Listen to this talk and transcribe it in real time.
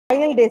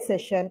final day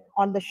session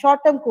on the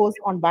short-term course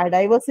on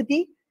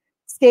biodiversity,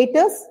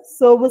 status,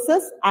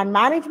 services, and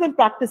management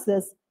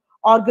practices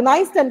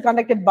organized and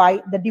conducted by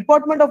the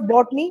Department of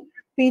Botany,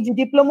 PG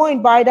Diploma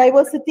in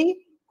Biodiversity,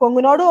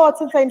 Kongunadu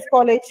Arts and Science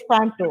College,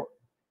 Coimbatore.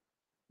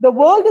 The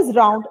world is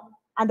round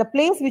and the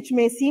place which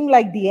may seem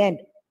like the end,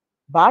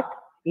 but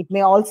it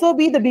may also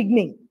be the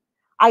beginning.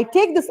 I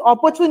take this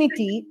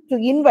opportunity to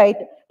invite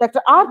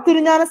Dr. R.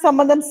 Thirugnana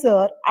Sambandam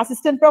Sir,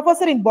 Assistant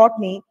Professor in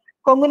Botany,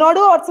 Kongunadu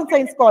Arts and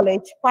Science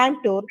College,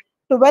 Coimbatore,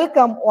 to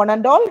welcome one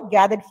and all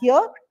gathered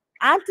here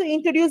and to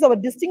introduce our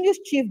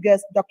distinguished chief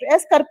guest, Dr.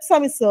 S.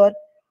 Karpusamy Sir,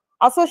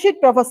 Associate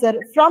Professor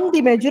from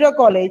the Majura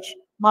College,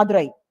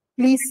 Madurai.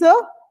 Please, sir.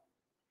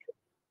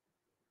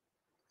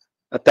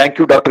 Thank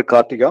you, Dr.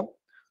 Kartika.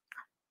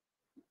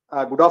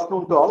 Good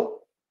afternoon to all.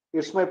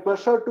 It's my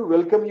pleasure to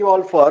welcome you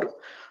all for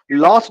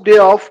last day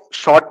of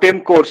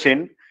short-term course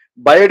in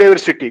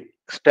Biodiversity,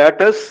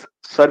 Status,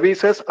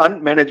 Services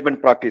and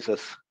Management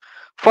Practices.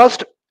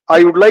 First,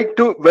 I would like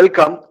to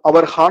welcome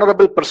our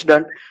Honorable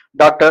President,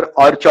 Dr.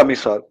 Archami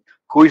Sir,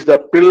 who is the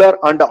pillar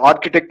and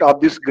architect of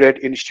this great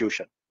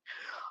institution.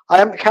 I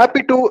am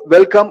happy to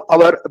welcome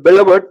our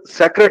beloved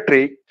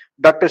Secretary,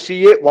 Dr.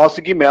 C.A.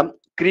 Vasugi Ma'am,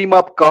 cream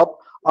of crop,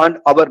 and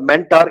our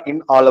mentor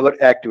in all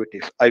our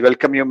activities. I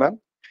welcome you, ma'am.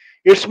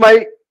 It's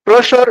my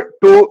pleasure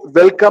to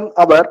welcome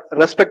our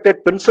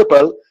respected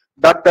principal,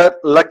 Dr.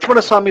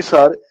 Lakshmanasamy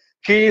Sir.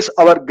 He is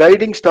our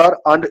guiding star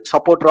and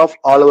supporter of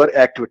all our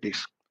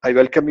activities. I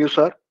welcome you,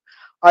 sir.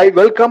 I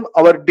welcome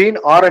our Dean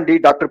R&D,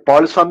 Dr.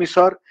 Paulasamy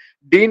Sir,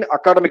 Dean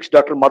Academics,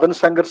 Dr. Madan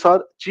Sankar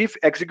Sir, Chief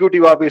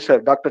Executive Officer,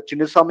 Dr.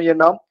 Chinnasamy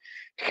Anna,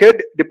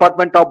 Head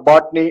Department of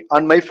Botany,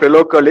 and my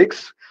fellow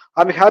colleagues.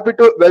 I'm happy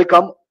to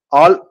welcome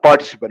all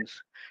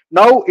participants.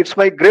 Now it's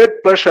my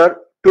great pleasure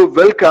to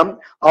welcome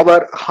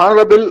our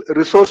Honorable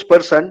Resource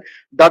Person,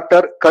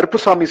 Dr.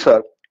 Karpusamy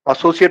Sir,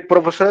 Associate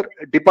Professor,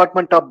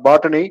 Department of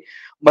Botany,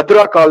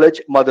 Madura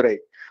College, Madurai.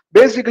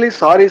 Basically,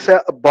 Sir is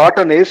a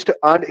botanist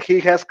and he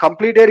has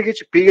completed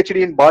his PhD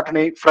in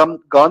Botany from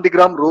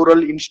Gandhigram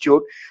Rural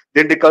Institute,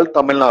 Dindigul,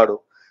 Tamil Nadu.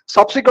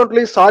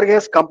 Subsequently, Sir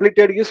has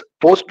completed his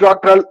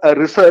postdoctoral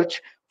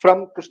research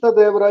from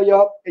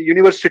Krishnadevaraya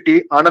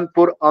University,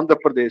 Anandpur, Andhra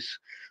Pradesh.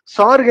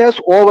 Sir has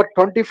over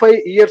 25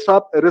 years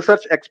of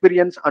research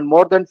experience and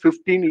more than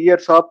 15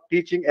 years of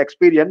teaching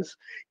experience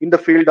in the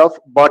field of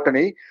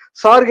botany.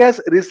 Sir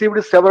has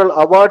received several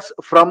awards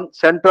from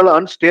central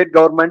and state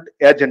government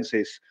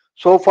agencies.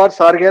 So far,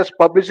 Sir has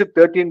published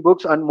 13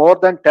 books and more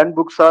than 10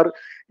 books are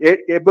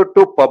able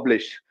to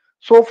publish.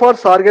 So far,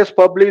 Sir has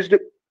published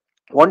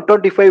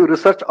 125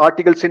 research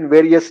articles in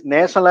various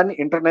national and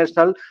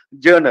international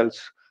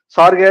journals.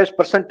 Sir has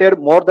presented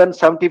more than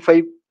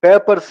 75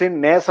 papers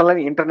in national and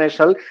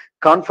international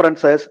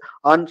conferences,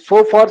 and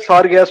so far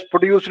Sir has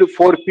produced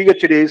 4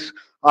 PhDs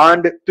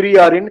and 3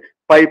 are in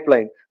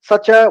pipeline.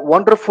 Such a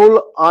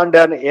wonderful and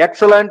an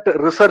excellent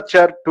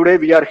researcher today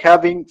we are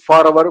having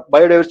for our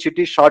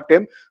biodiversity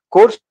short-term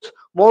course.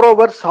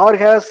 Moreover, Sir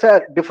has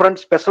different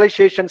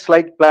specializations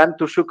like plant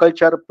tissue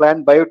culture,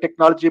 plant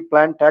biotechnology,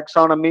 plant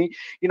taxonomy.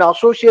 In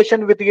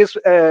association with his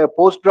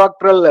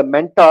postdoctoral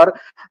mentor,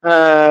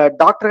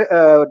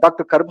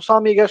 Dr.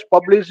 Karpusamy has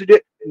published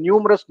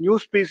numerous new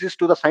species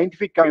to the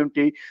scientific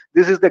community.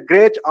 This is the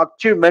great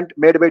achievement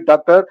made by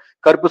Dr.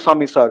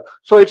 Karpusamy Sir.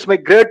 So it's my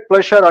great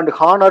pleasure and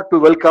honor to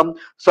welcome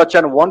such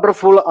a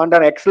wonderful and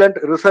an excellent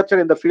researcher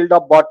in the field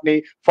of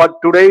botany for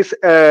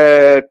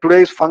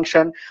today's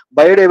function,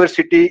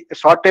 Biodiversity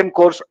short-term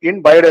course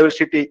in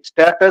Biodiversity,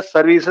 Status,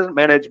 Services,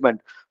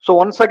 Management. So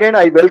once again,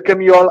 I welcome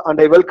you all and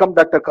I welcome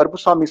Dr.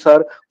 Karpusamy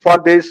Sir for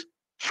this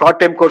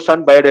short-term course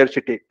on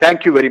Biodiversity.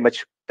 Thank you very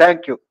much.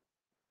 Thank you.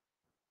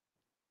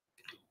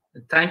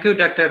 Thank you,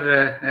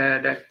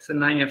 Dr.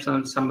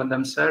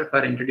 Sambandam Sir,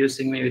 for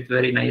introducing me with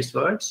very nice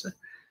words.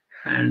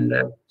 And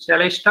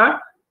shall I start?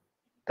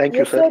 Thank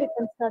you, sir. Yes, sir. You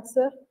can start,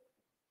 sir.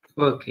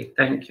 Okay,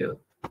 thank you.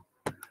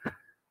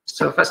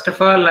 So first of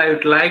all, I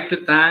would like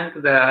to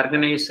thank the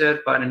organizer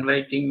for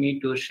inviting me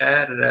to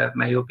share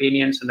my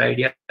opinions and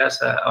ideas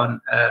on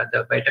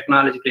the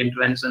biotechnological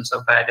interventions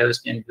of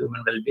biodiversity and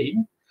human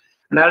well-being.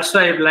 And also,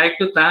 I would like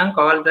to thank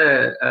all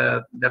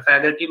the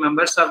faculty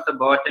members of the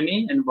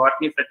botany and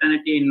botany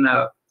fraternity in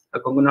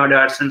Kongunadu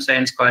Arts and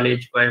Science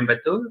College,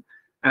 Coimbatore.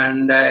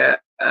 And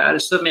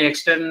also may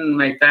extend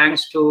my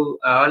thanks to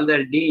all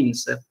the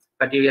deans,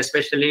 but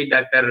especially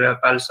Dr.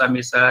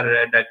 Paulasamy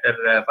Sir,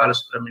 Dr.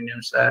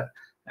 Balasubramanian Sir,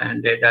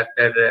 and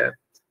Dr.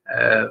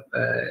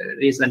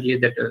 Recently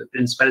the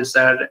Principal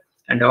Sir,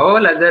 and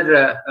all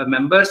other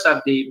members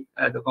of the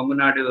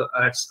Kongunadu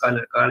Arts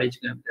College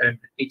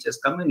teachers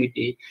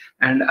community.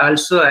 And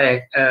also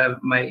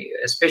my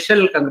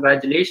special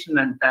congratulations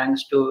and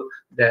thanks to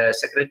the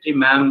Secretary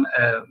Ma'am,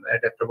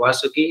 Dr.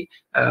 Vasugi,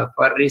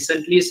 for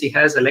recently she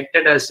has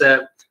elected as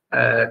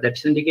that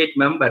syndicate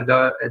member,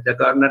 the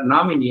governor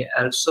nominee,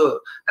 also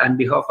on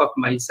behalf of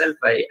myself,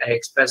 I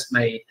express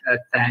my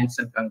thanks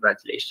and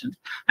congratulations.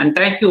 And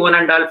thank you one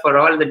and all for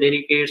all the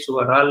delegates who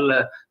are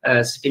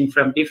all sitting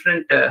from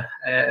different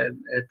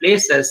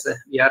places.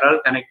 We are all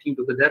connecting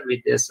together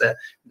with this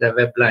the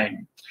web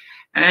line.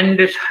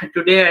 And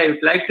today I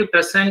would like to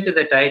present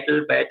the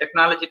title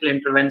Biotechnological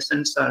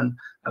Interventions on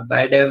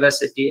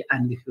Biodiversity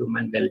and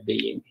Human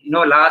Well-Being. You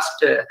know,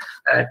 last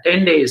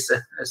 10 days,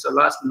 so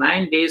last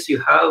 9 days, you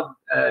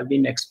have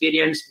been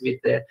experienced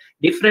with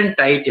different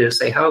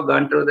titles. I have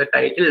gone through the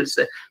titles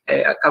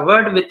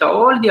covered with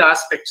all the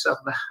aspects of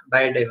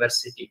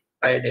biodiversity.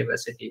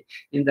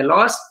 In the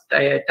last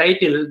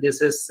title,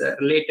 this is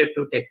related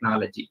to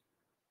technology.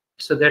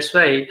 So that's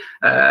why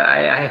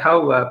I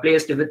have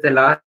placed with the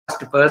last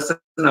person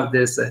of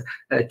this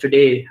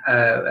today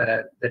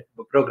that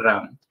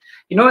program.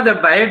 You know, the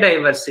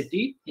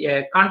biodiversity,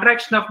 a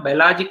contraction of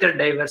biological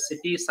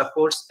diversity,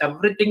 supports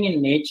everything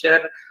in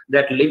nature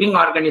that living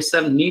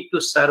organisms need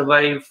to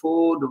survive: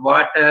 food,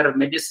 water,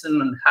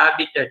 medicine, and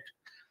habitat.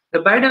 The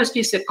biodiversity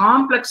is a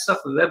complex of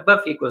web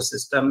of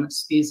ecosystem,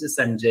 species,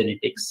 and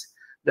genetics.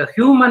 The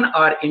human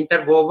are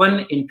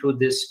interwoven into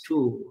this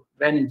too.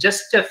 When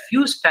just a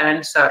few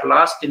strands are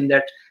lost in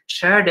that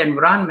shared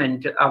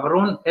environment, our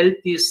own health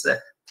is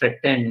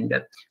threatened.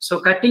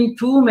 So cutting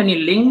too many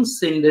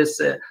links in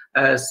this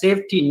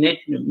safety net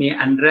may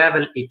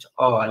unravel it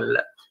all.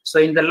 So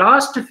in the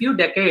last few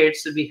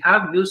decades, we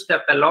have used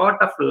up a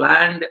lot of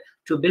land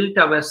to build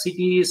our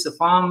cities,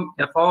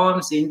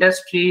 farms,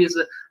 industries,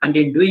 and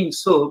in doing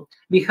so,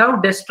 we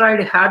have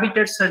destroyed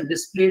habitats and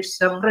displaced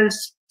several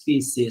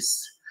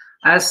species.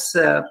 As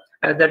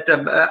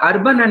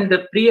urban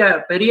and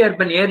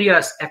peri-urban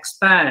areas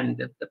expand,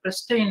 the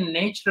pristine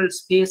natural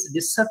space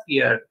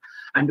disappears,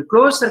 and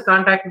closer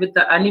contact with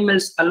the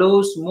animals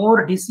allows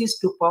more disease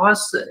to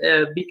pass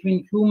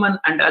between human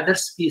and other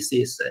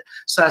species.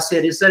 So as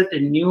a result,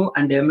 new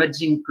and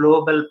emerging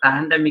global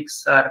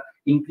pandemics are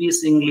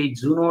increasingly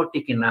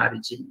zoonotic in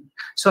origin.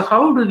 So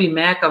how do we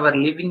make our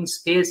living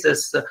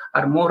spaces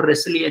are more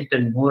resilient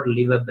and more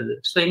livable?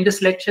 So in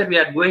this lecture, we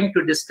are going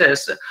to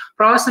discuss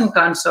pros and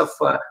cons of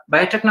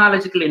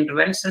biotechnological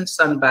interventions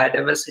on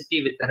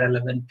biodiversity with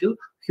relevant to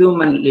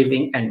human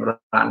living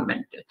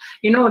environment.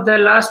 You know, the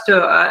last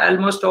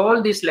almost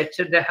all these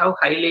lectures, they have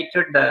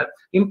highlighted the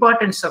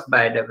importance of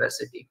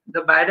biodiversity.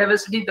 The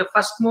biodiversity, the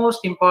first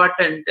most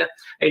important,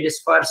 it is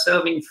for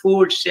serving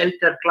food,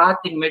 shelter,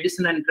 clothing,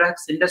 medicine and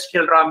drugs,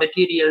 industrial raw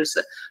materials,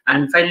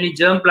 and finally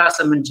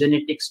germplasm and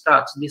genetic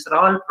stocks. These are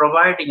all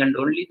providing and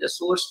only the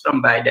source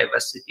from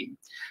biodiversity.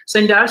 So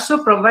it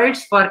also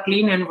provides for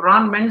clean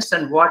environments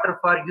and water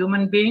for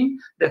human being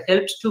that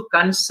helps to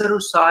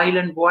conserve soil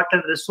and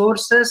water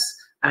resources,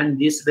 and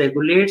this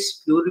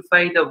regulates,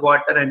 purify the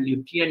water and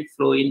nutrient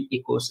flow in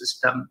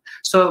ecosystem.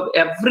 So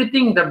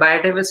everything, the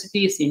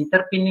biodiversity is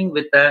intervening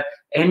with the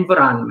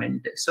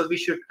environment. So we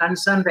should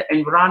concern the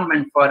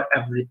environment for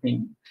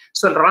everything.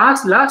 So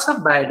loss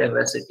of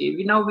biodiversity,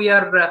 we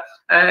are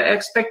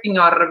expecting,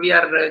 or we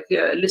are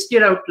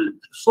listed out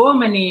so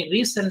many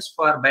reasons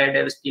for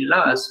biodiversity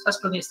loss.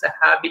 First one is the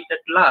habitat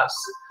loss.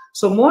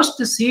 So most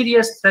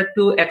serious threat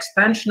to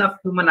expansion of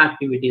human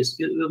activities,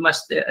 you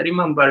must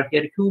remember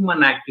here,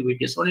 human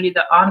activities, only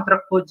the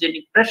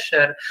anthropogenic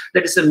pressure,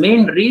 that is the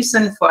main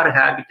reason for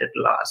habitat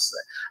loss.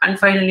 And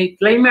finally,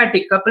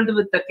 climatic, coupled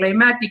with the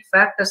climatic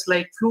factors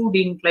like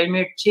flooding,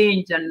 climate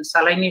change, and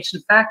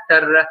salination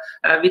factor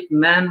with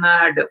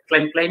man-made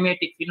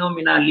climatic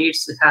phenomena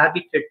leads to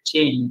habitat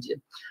change.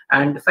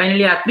 And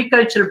finally,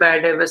 agricultural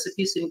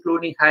biodiversities,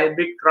 including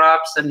hybrid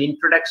crops and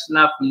introduction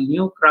of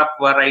new crop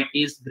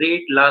varieties,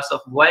 great loss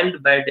of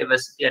wild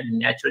biodiversity and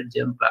natural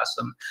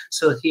germplasm.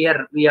 So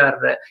here we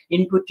are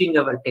inputting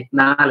our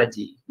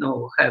technology,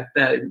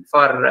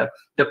 for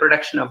the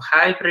production of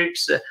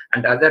hybrids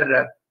and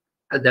other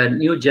the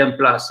new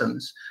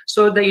germplasms.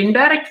 So the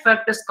indirect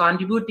factors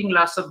contributing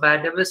loss of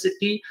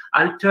biodiversity: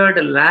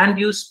 altered land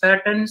use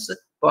patterns,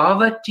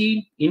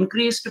 poverty,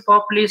 increased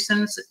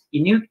populations,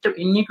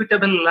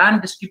 inequitable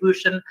land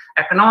distribution,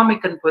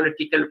 economic and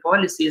political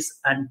policies,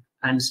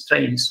 and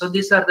strains. So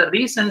these are the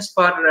reasons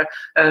for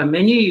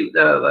many,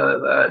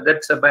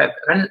 that's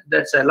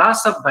a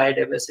loss of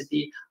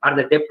biodiversity or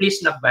the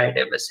depletion of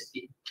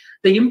biodiversity.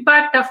 The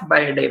impact of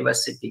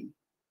biodiversity.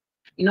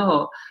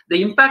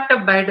 The impact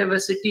of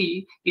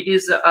biodiversity, it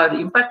is the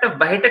impact of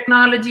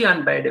biotechnology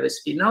on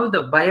biodiversity. Now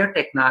the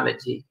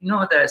biotechnology,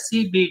 the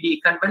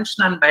CBD,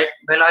 Convention on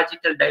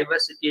Biological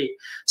Diversity,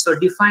 so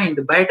defined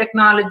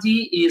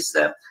biotechnology is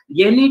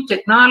any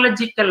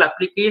technological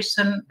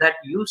application that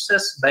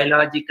uses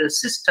biological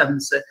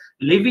systems,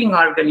 living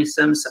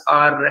organisms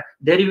or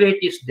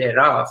derivatives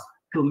thereof,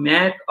 to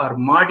make or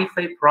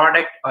modify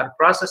product or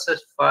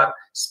processes for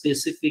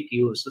specific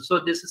use. So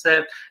this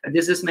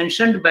is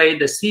mentioned by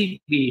the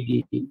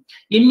CBD.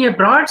 In a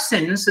broad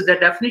sense, the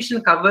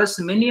definition covers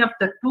many of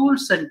the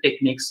tools and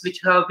techniques which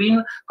have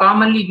been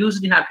commonly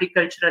used in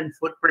agriculture and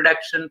food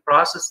production,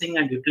 processing,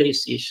 and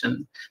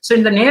utilization. So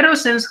in the narrow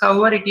sense,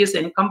 however, it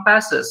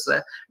encompasses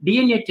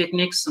DNA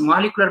techniques,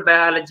 molecular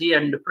biology,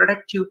 and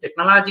productive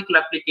technological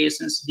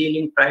applications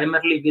dealing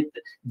primarily with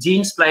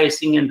gene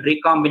splicing and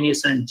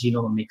recombination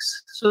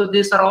genomics. So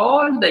these are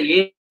all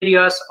the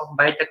areas of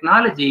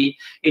biotechnology.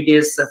 It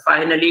is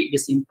finally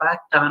its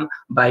impact on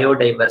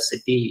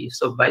biodiversity.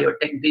 So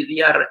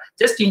we are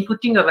just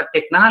inputting our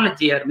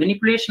technology or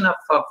manipulation of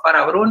for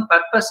our own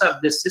purpose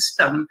of this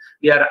system.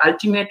 We are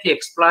ultimately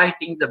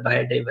exploiting the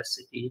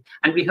biodiversity,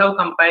 and we have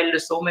compiled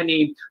so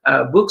many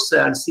books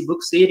and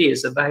book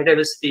series of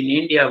biodiversity in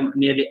India.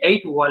 Nearly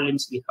 8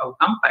 volumes we have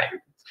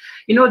compiled.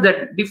 You know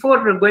that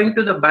before going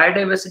to the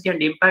biodiversity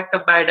and impact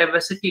of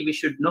biodiversity, we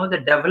should know the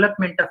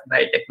development of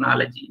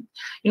biotechnology.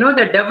 You know,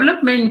 the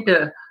development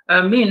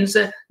means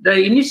the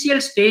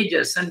initial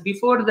stages, and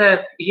before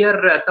the year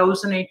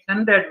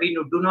 1800, we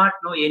do not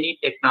know any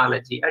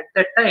technology. At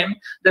that time,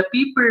 the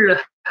people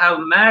have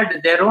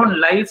made their own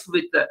life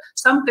with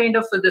some kind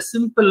of the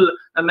simple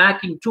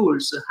making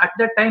tools. At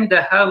that time,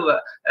 they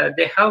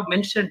have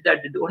mentioned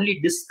that only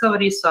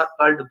discoveries are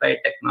called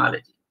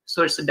biotechnology.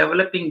 So it's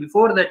developing.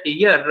 Before that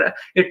year,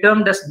 it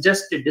termed as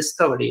just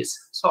discoveries.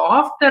 So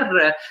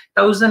after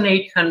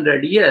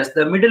 1800 years,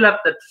 the middle of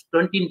the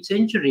 20th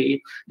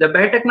century, the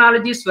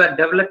biotechnologies were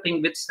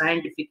developing with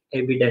scientific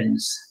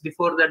evidence.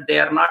 Before that, they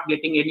are not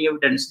getting any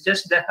evidence.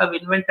 Just they have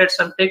invented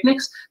some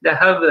techniques they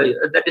have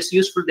that is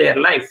useful to their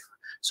life.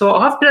 So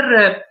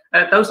after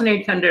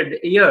 1800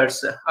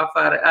 years of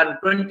our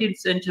 20th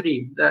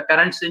century, the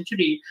current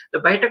century, the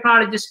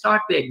biotechnologists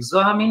start to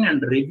examine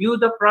and review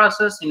the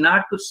process in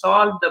order to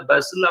solve the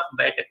puzzle of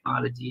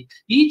biotechnology.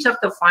 Each of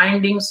the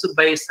findings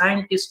by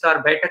scientists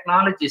or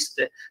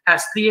biotechnologists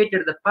has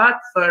created the path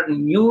for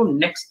new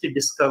next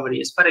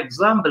discoveries. For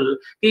example,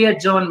 here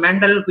John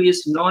Mendel, who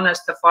is known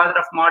as the father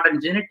of modern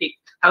genetics,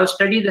 has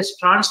studied the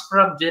transfer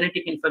of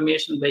genetic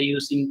information by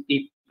using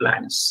pea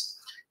plants.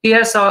 He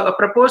has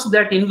proposed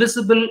that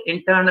invisible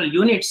internal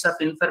units of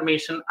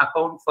information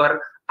account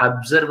for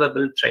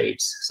observable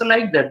traits. So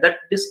like that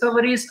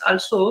discoveries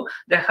also,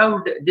 they have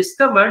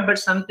discovered, but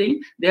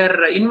something, they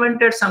are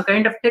invented some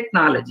kind of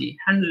technology.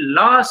 And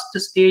last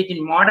stage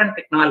in modern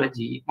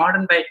technology,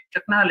 modern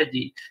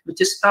biotechnology, which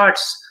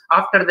starts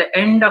after the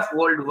end of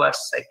World War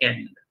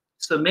II.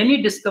 So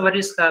many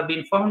discoveries have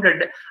been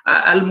founded.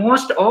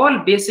 Almost all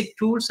basic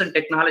tools and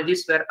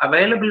technologies were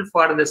available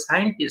for the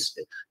scientists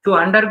to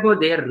undergo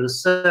their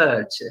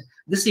research.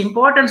 This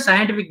important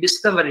scientific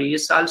discovery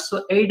is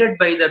also aided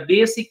by the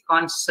basic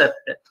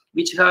concept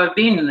which have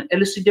been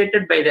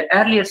elucidated by the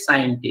earlier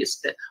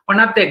scientists. One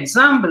of the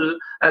example,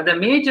 the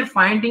major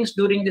findings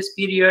during this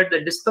period,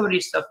 the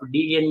discoveries of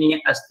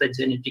DNA as the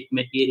genetic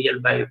material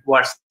by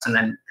Watson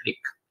and Crick.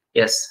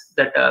 Yes,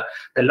 that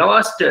the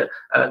last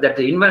that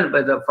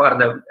for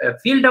the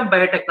field of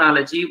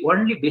biotechnology,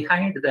 only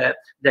behind the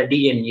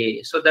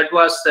DNA. So that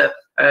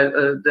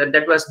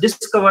was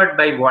discovered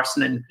by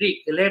Watson and Crick.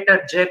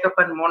 Later, Jacob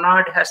and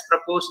Monod has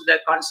proposed the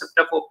concept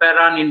of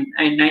operon in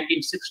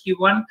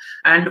 1961,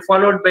 and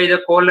followed by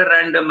the Kohler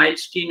and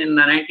Milstein in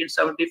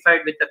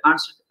 1975 with the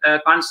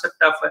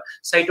concept of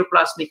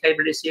cytoplasmic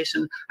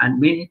hybridization. And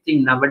many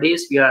things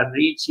nowadays we are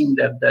reaching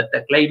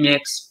the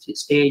climax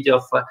stage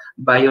of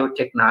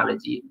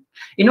biotechnology.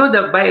 You know,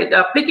 the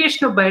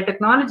application of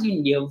biotechnology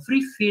in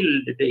every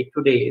field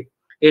today,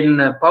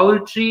 in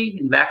poultry,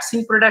 in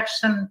vaccine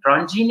production,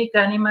 transgenic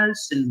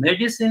animals, in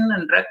medicine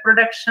and drug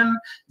production,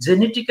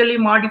 genetically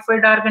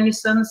modified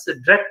organisms,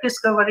 drug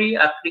discovery,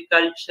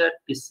 agriculture,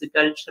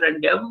 pisciculture,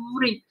 and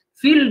every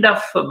field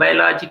of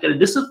biological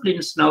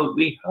disciplines. Now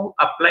we have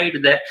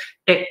applied the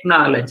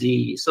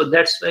technology. So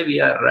that's why we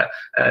are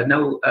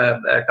now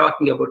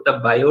talking about the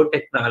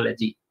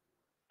biotechnology.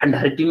 And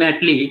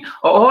ultimately,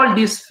 all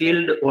this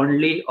field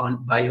only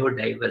on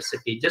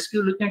biodiversity. Just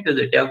you look into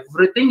that,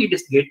 everything it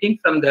is getting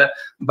from the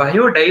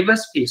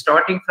biodiversity,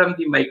 starting from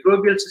the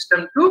microbial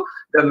system to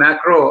the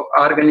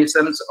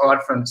macroorganisms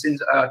or from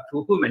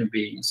to human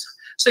beings.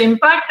 So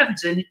impact of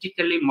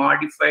genetically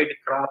modified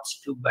crops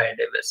to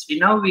biodiversity.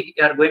 Now we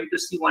are going to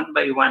see one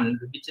by one,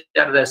 which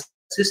are the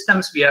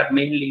systems we are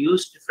mainly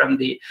used from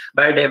the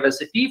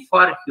biodiversity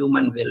for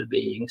human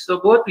well-being. So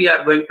both we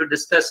are going to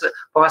discuss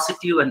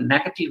positive and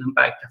negative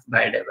impact of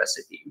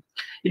biodiversity.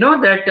 You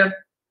know that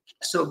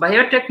so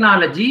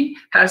biotechnology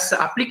has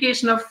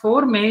application of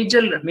 4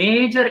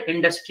 major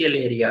industrial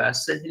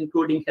areas,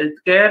 including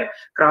healthcare,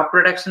 crop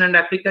production and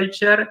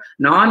agriculture,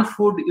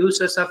 non-food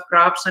uses of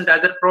crops and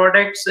other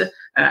products,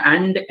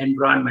 and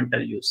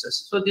environmental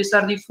uses. So these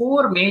are the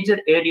four major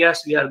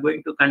areas we are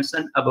going to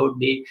concern about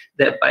the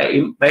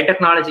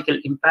biotechnological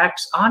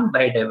impacts on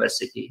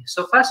biodiversity.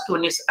 So first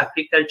one is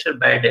agriculture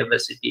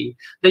biodiversity.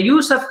 The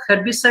use of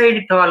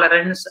herbicide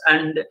tolerance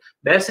and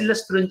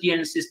Bacillus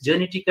thuringiensis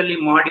genetically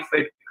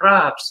modified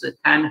crops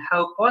can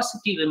have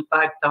positive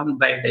impact on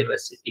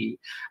biodiversity,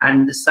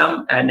 and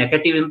some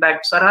negative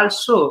impacts are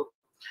also.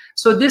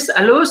 So this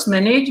allows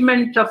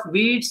management of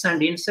weeds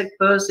and insect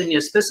pests in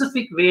a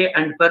specific way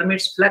and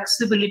permits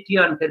flexibility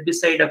on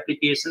herbicide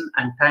application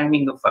and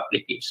timing of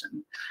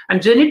application.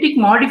 And genetic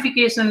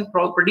modification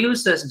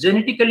produces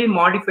genetically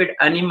modified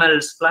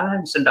animals,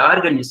 plants, and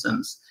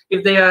organisms.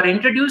 If they are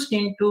introduced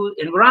into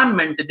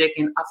environment, they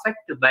can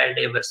affect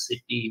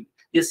biodiversity.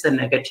 This is a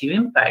negative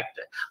impact.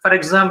 For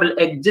example,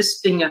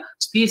 existing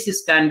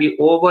species can be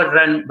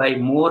overrun by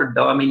more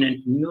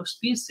dominant new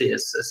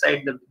species.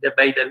 By the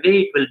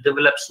way, it will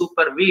develop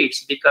super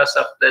weeds because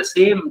of the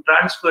same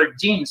transferred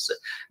genes.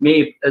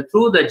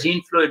 Through the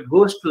gene flow, it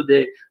goes to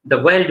the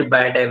wild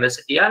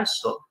biodiversity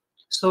also.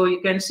 So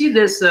you can see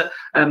this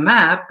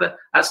map.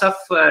 As of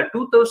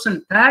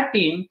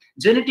 2013,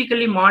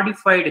 genetically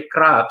modified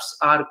crops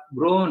are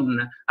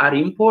grown, are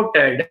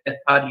imported,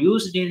 are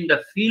used in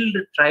the field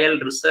trial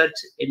research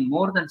in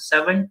more than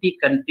 70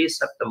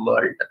 countries of the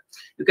world.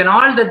 You can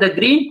all the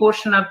green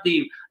portion of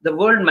the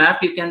world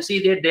map, you can see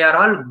that they are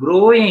all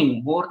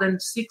growing more than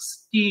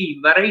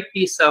 60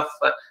 varieties of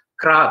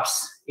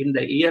crops in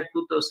the year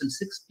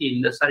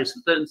 2013.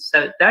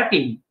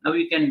 Now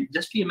you can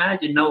just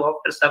imagine now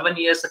after 7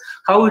 years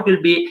how it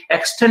will be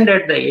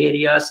extended the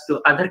areas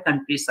to other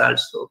countries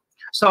also.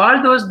 So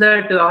all those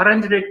that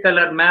orange red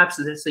color maps,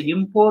 this is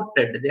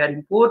imported. They are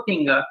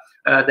importing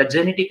the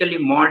genetically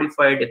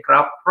modified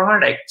crop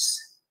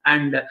products,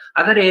 and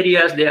other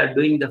areas they are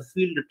doing the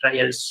field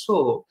trials.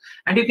 So,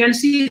 and you can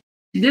see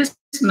this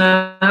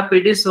map,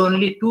 it is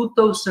only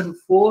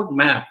 2004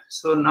 map.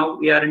 So now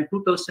we are in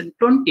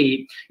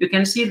 2020. You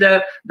can see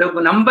the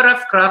number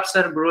of crops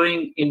are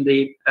growing in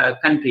the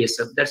countries.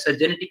 So that's a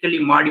genetically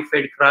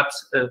modified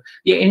crops.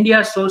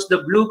 India shows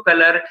the blue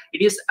color.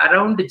 It is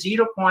around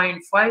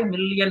 0.5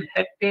 million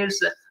hectares.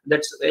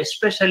 That's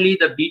especially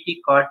the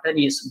BT cotton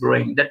is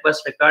growing. That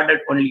was recorded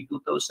only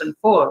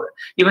 2004.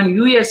 Even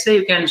USA,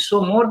 you can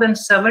show more than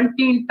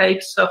 17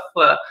 types of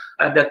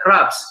the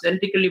crops.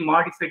 Genetically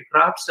modified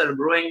crops are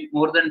growing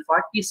more than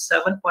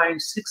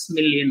 47.6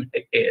 million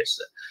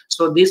hectares.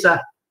 So these are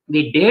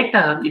the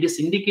data. It is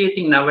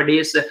indicating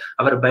nowadays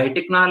our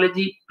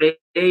biotechnology play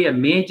a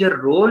major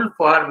role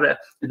for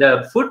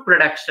the food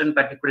production,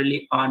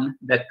 particularly on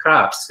the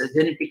crops,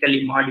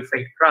 genetically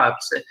modified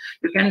crops.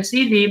 You can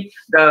see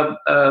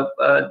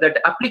that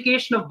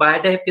application of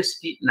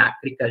biodiversity in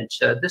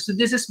agriculture. This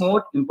is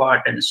more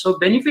important. So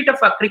benefit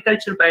of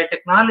agriculture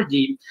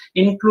biotechnology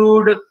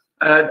include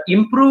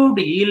improved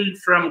yield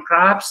from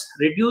crops,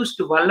 reduced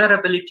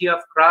vulnerability of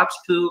crops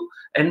to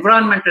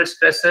environmental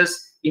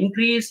stresses,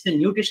 increased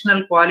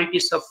nutritional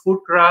qualities of food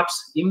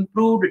crops,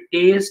 improved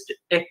taste,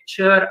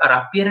 texture, or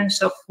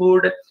appearance of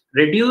food,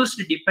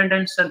 reduced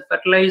dependence on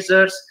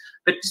fertilizers,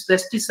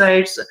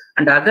 pesticides,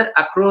 and other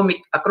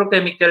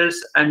agrochemicals,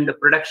 and the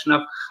production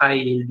of high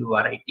yield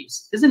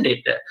varieties, isn't it?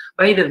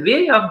 By the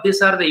way of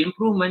this are the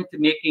improvement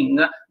making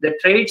the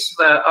traits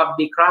of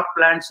the crop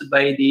plants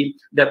by the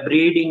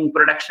breeding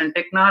production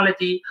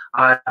technology,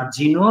 or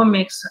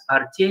genomics,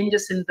 or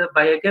changes in the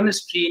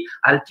biochemistry.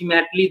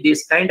 Ultimately,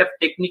 these kind of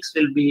techniques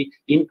will be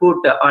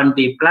input on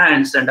the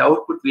plants, and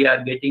output we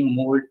are getting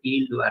more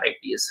yield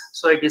varieties.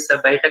 So it is a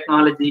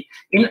biotechnology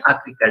in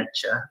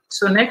agriculture.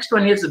 So next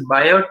one is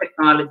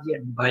biotechnology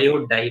and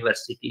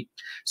biodiversity.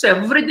 So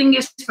everything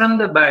is from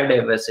the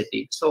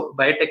biodiversity. So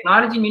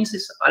biotechnology means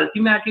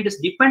ultimately it is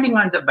depending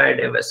on the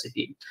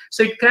biodiversity.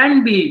 So it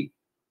can be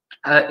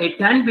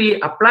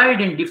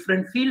applied in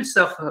different fields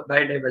of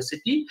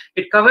biodiversity.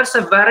 It covers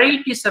a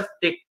varieties of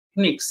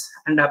techniques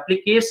and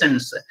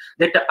applications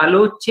that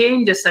allow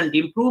changes and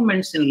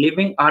improvements in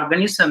living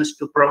organisms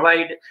to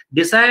provide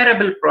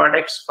desirable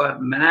products for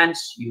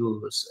man's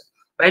use.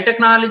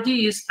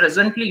 Biotechnology is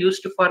presently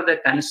used for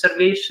the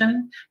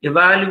conservation,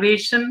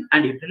 evaluation,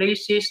 and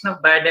utilization of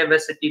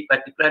biodiversity,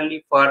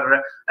 particularly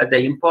for the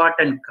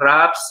important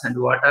crops and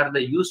what are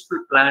the useful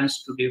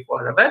plants today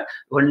for our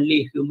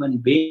only human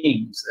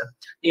beings.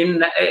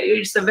 In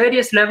it's a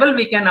various level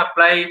we can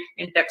apply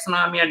in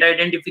taxonomy and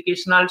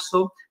identification,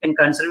 also in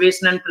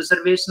conservation and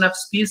preservation of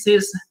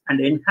species,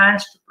 and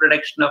enhanced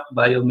production of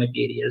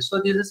biomaterials.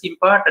 So this is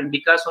important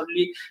because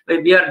only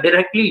we are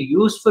directly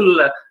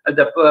useful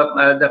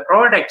the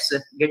products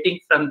getting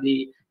from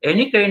the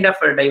any kind of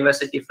a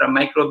diversity, from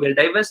microbial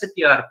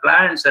diversity or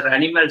plants or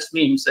animals,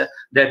 means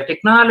the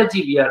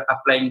technology we are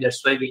applying.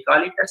 That's why we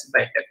call it as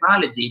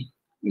biotechnology.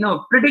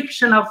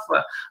 prediction of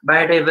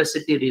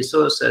biodiversity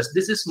resources.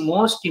 This is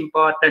most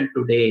important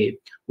today.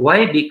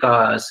 Why?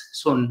 Because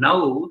so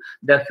now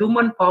the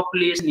human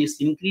population is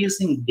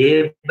increasing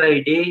day by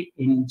day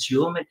in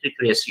geometric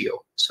ratio.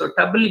 So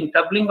doubling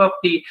of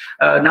the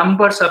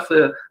numbers of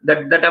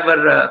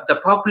the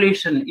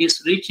population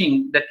is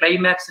reaching the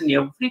climax in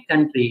every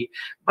country,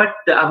 but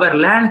our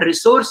land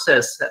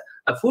resources,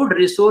 food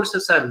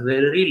resources are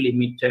very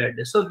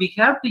limited. So we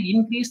have to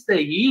increase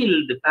the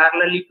yield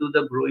parallelly to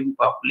the growing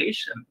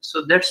population.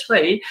 So that's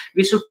why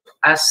we should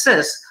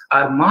assess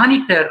or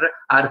monitor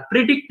or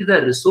predict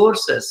the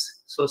resources.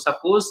 So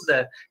suppose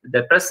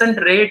the present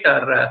rate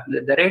or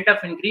the rate of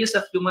increase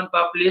of human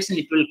population,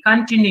 it will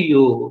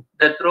continue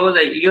through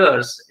the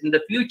years. In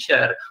the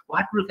future,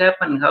 what will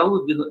happen?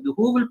 Who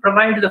will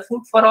provide the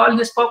food for all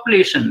this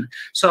population?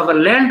 So our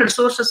land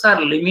resources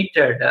are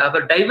limited.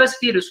 Our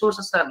diversity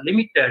resources are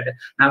limited.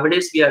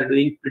 Nowadays, we are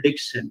doing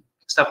prediction.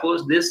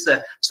 Suppose this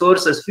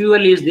sources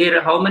fuel is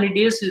there, how many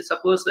days?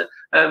 Suppose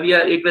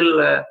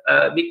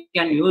we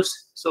can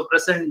use. So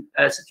present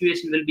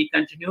situation will be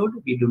continued.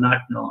 We do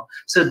not know.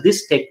 So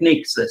these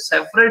techniques,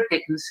 several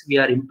techniques we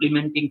are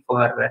implementing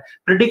for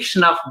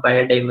prediction of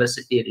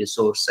biodiversity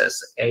resources.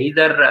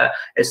 Either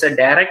it's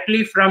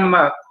directly from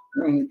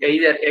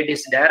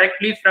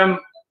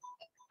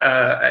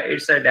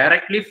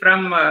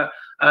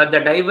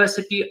the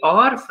diversity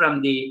or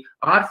from the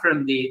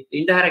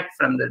indirect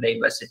from the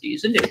diversity,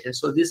 isn't it?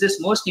 So this is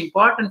most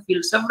important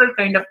field. Several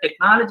kind of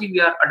technology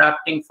we are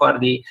adopting for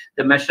the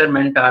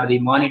measurement or the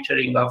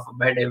monitoring of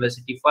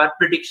biodiversity for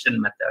prediction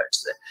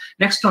methods.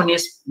 Next one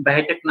is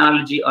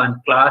biotechnology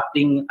on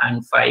clothing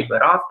and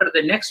fiber. After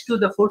the next to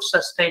the food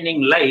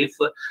sustaining life,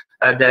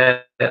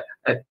 the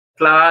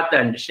cloth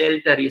and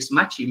shelter is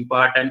much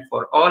important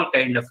for all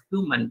kind of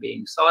human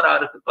beings or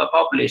our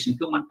population,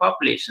 human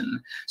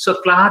population. So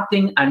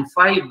clothing and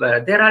fiber,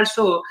 there are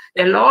also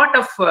a lot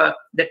of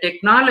the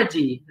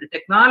technology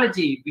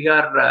we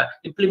are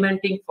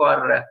implementing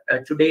for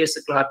today's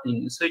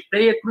clothing. So it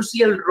plays a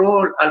crucial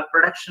role in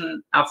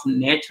production of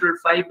natural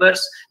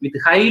fibers with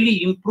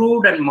highly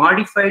improved and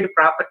modified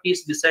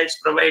properties, besides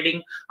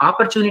providing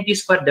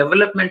opportunities for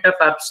development of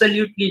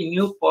absolutely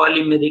new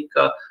polymeric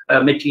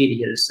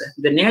materials.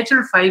 The natural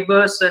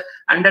fibers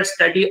under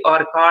study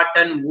are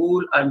cotton,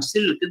 wool, and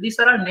silk. These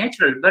are all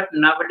natural, but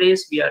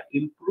nowadays we are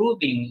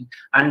improving,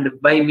 and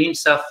by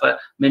means of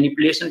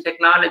manipulation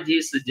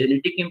technologies,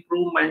 genetic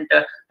improvement,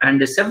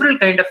 and several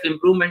kind of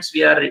improvements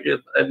we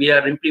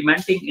are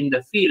implementing in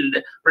the field,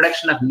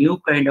 production of new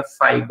kind of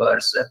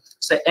fibers.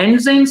 So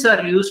enzymes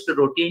are used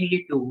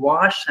routinely to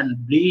wash and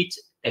bleach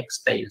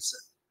textiles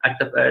at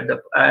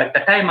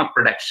the time of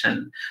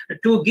production,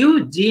 to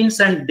give jeans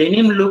and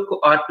denim look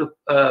or to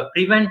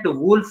prevent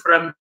wool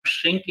from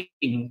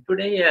shrinking.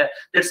 Today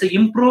there's an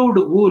improved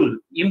wool,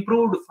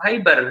 improved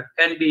fiber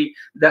can be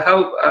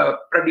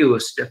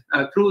produced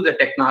through the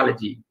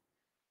technology.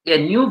 A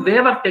new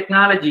wave of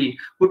technology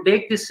would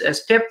take this a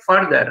step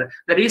further.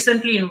 The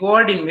recently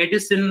involved in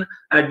medicine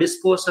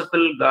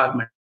disposable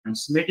garments.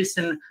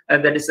 Medicine,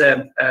 that is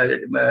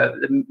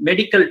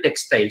medical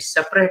textiles.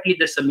 Separately,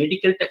 there's a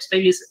medical textile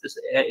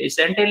is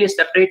entirely a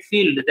separate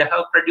field. They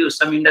have produced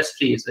some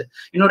industries.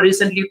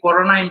 Recently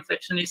corona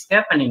infection is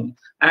happening,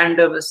 and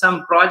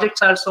some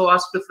projects also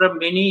asked from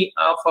many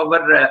of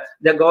our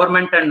the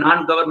government and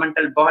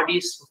non-governmental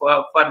bodies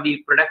for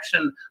the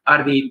production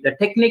or the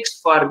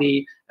techniques for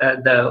the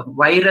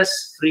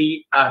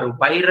virus-free or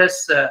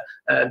virus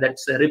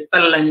that's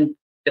repellent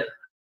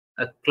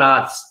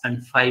cloths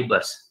and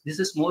fibers. This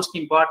is most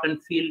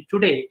important field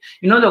today.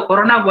 The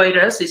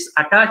coronavirus is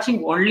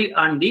attaching only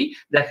on the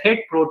head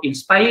protein,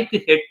 spike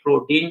head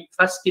protein.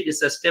 First, it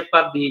is a step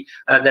of the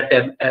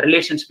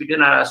relations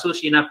between our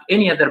association of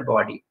any other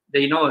body.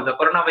 The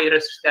coronavirus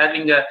is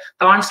having a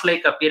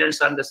thorns-like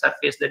appearance on the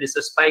surface. That is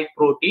a spike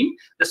protein.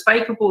 The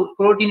spike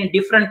protein in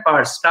different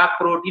parts, stop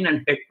protein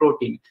and head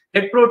protein.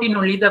 Head protein,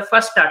 only the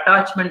first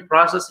attachment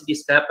process it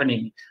is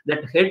happening.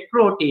 That head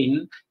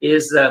protein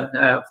is,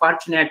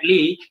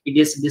 fortunately, it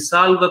is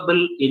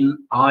dissolvable in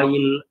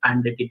oil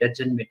and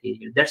detergent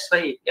material. That's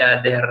why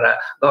their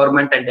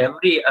government and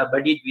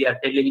everybody, we are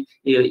telling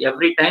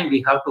every time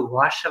we have to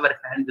wash our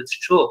hand with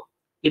soap.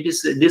 It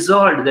is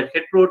dissolved, that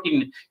head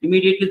protein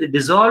immediately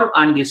dissolve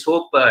on the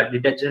soap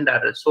detergent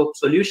or soap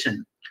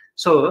solution.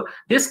 So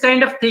this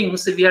kind of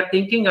things we are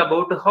thinking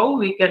about how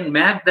we can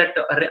make that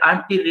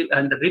anti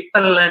and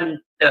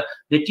repellent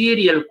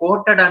material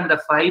coated on the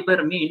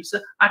fiber, means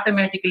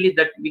automatically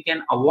that we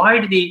can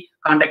avoid the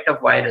contact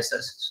of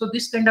viruses. So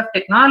this kind of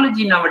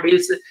technology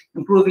nowadays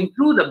improving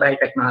through the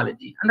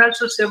biotechnology, and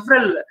also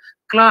several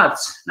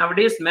cloths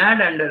nowadays made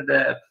under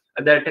the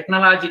the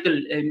technological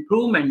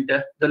improvement,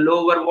 the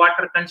lower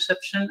water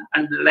consumption,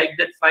 and like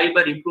that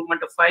fiber,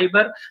 improvement of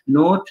fiber,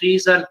 no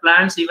trees and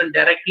plants even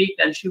directly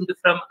consumed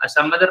from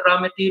some other raw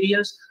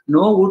materials,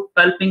 no wood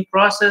pulping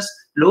process,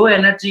 low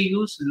energy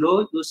use,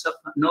 low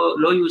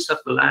use of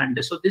land.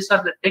 So these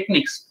are the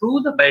techniques.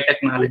 Through the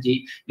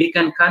biotechnology, we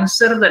can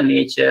conserve the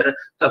nature,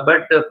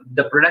 but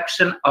the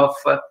production of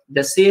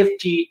the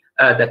safety,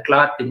 the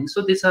clothing.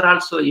 So these are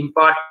also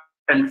important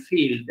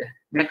field.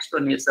 Next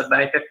one is the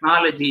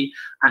biotechnology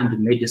and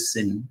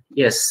medicine.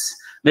 Yes,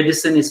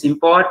 medicine is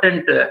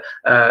important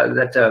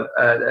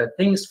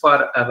things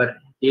for our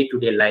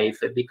day-to-day life,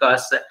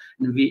 because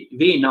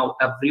we now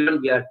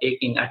everyone we are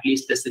taking at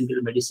least a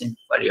single medicine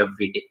for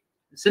every day,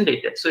 isn't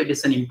it? So it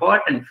is an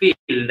important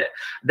field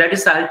that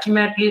is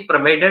ultimately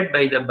provided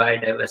by the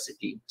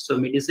biodiversity. So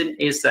medicine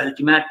is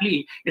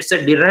ultimately, it's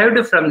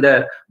derived from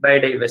the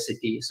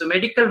biodiversity. So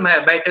medical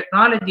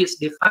biotechnology is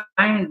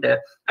defined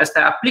as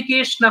the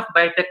application of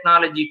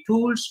biotechnology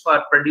tools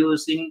for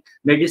producing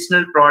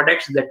medicinal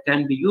products that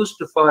can be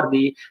used for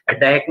the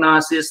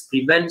diagnosis,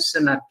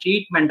 prevention, or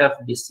treatment of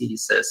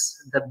diseases.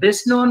 The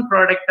best known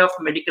product of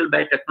medical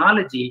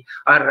biotechnology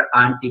are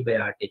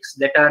antibiotics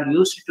that are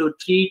used to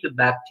treat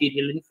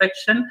bacterial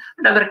infection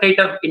and other kind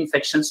of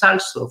infections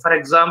also. For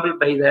example,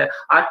 by the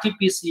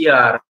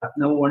RT-PCR,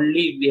 now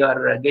only we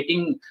are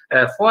getting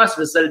fast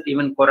result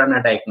even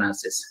corona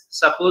diagnosis.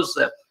 Suppose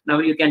now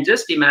you can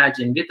just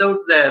imagine, without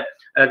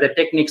the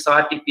techniques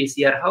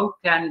RT-PCR, how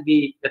can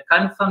we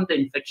confirm the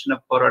infection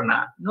of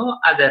corona? No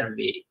other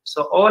way.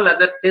 So all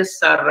other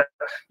tests are,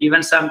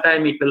 even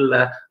sometime it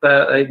will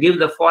give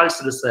the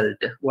false result.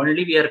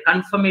 Only we are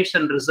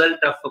confirmation result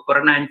of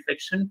corona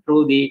infection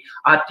through the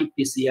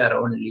RT-PCR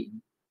only.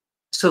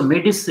 So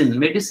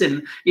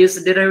medicine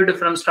is derived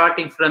from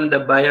starting from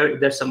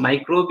there's a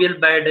microbial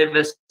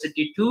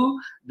biodiversity to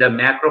the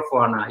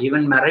macrofauna,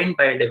 even marine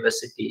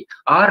biodiversity.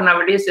 Or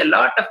nowadays a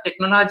lot of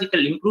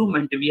technological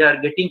improvement we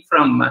are getting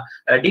from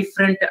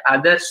different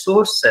other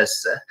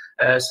sources.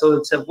 So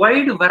it's a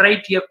wide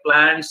variety of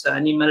plants,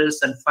 animals,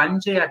 and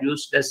fungi are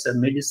used as a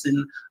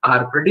medicine,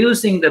 are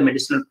producing the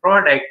medicinal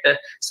product,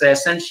 so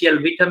essential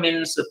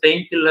vitamins,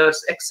 painkillers,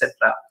 etc.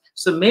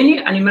 So many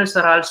animals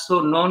are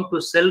also known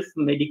to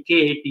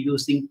self-medicate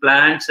using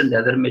plants and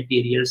other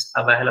materials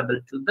available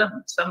to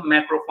them. Some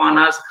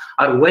macropaunas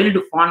or wild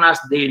faunas,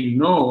 they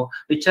know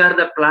which are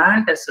the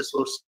plant as a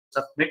source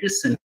of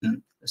medicine.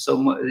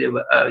 So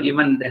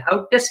even they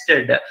have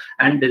tested,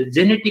 and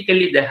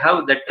genetically they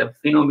have that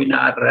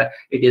phenomena.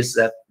 It is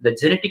the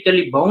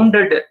genetically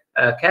bounded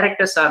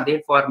characters are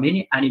there for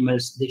many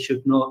animals. They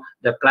should know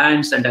the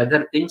plants and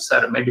other things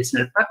are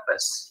medicinal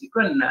purpose. You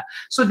can,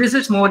 so this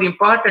is more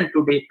important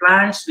today.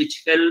 Plants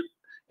which help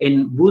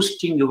in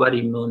boosting your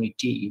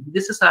immunity.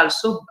 This is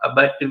also,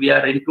 but we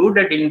are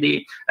included in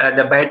the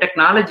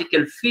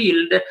biotechnological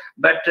field.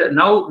 But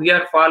now we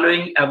are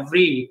following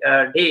every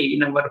day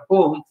in our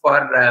home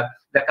for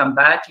the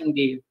combating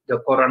the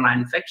corona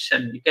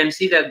infection. You can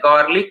see the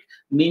garlic,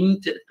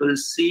 mint,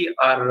 tulsi,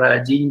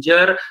 or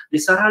ginger.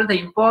 These are all the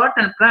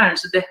important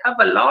plants. They have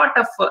a lot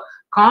of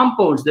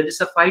compounds, that is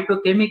a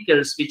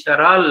phytochemicals, which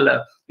are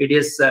all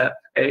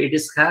it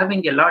is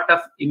having a lot of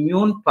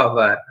immune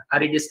power,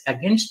 or it is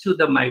against to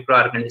the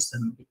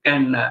microorganism.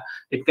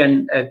 It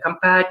can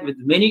combat with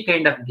many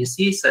kind of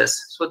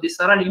diseases. So these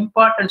are all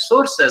important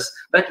sources,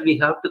 but we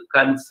have to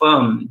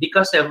confirm,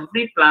 because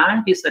every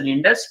plant is an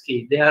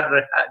industry. They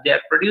are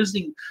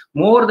producing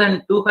more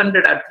than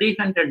 200 or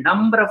 300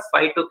 number of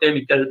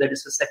phytochemical, that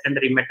is a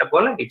secondary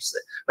metabolites.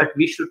 But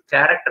we should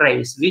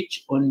characterize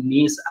which one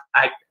is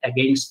act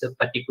against the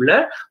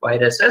particular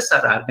viruses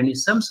or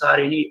organisms or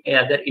any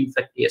other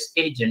infectious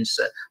agents.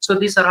 So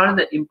these are all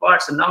the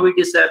imports. Now it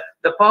is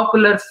the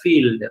popular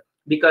field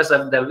because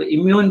of the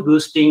immune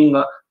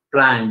boosting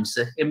plants.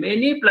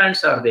 Many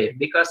plants are there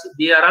because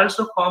they are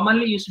also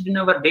commonly used in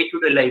our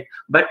day-to-day life.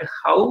 But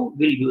how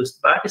we'll use?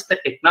 What is the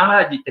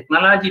technology?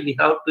 Technology we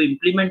have to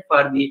implement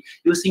for the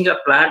using a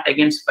plant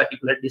against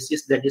particular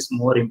disease, that is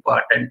more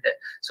important.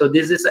 So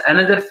this is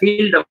another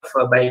field of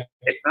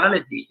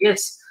biotechnology.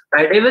 Yes.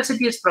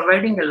 Biodiversity is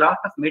providing a lot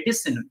of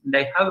medicine. And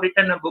I have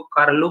written a book,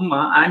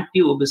 Caralluma,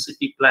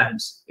 Anti-Obesity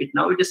Plants.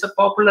 Now it is a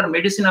popular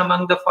medicine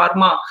among the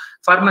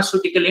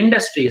pharmaceutical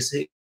industries.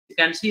 You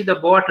can see the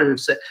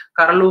bottles,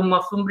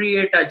 Caralluma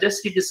fumbriata,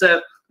 just it is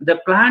the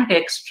plant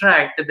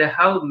extract they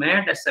have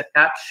made as a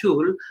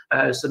capsule.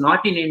 So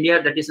not in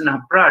India, that is in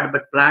abroad,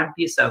 but plant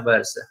is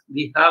ours.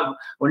 We have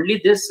only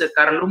this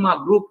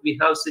Caralluma group. We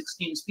have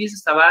 16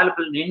 species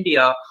available in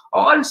India.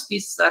 All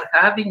species are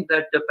having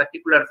that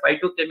particular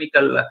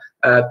phytochemical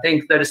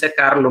thing, that is a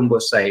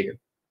carallumboside.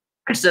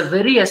 It's a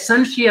very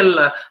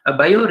essential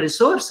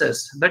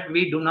bioresources, but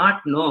we do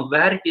not know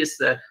where it is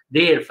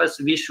there.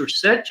 First, we should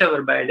search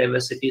our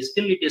biodiversity.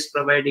 Still, it is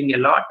providing a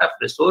lot of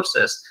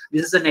resources.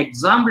 This is an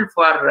example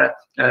for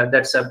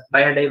that's a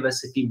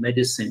biodiversity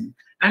medicine.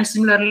 And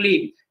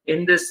similarly,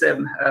 in this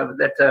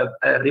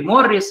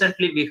more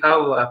recently, we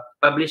have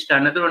published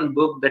another one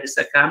book, that is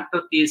a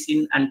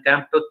camptothecin and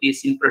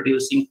camptothecin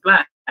producing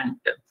plants.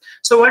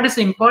 So what is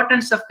the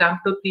importance of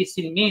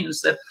camptothecin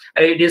means?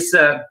 It is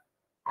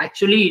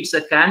actually it's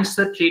a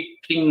cancer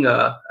treating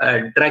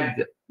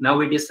drug.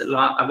 Now it is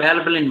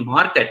available in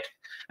market.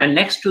 And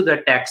next to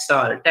the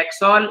Taxol.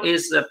 Taxol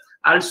is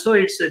also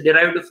it's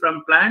derived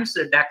from plants,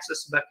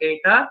 Taxus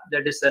baccata,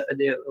 that is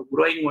they're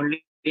growing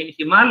only in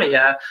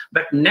Himalaya.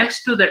 But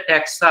next to the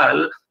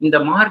Taxol in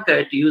the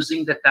market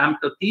using the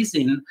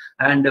camptothecin,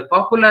 and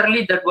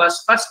popularly that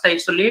was first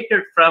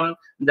isolated from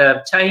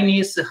the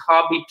Chinese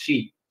hobby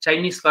tree.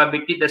 Chinese hobby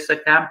tree, that's a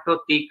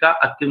Camptotheca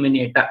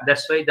acuminata.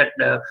 That's why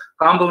that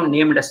compound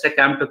named as the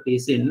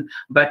camptothecin.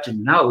 But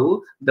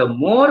now the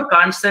more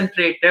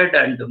concentrated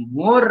and the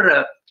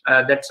more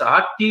that's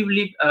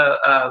actively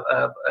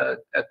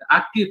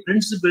active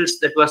principles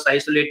that was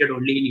isolated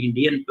only in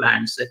Indian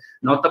plants,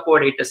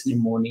 Nothopodatus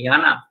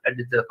pneumoniana, that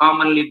is the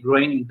commonly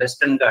growing in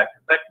Western Ghats.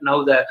 But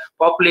now the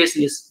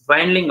population is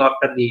dwindling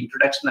after the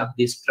introduction of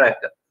this drug.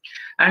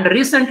 And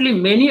recently,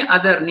 many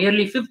other,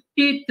 nearly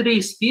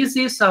 53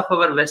 species of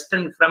our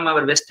Western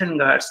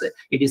Ghats,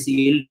 it is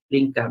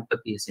yielding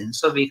camptothecin.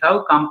 So we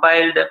have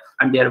compiled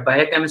and their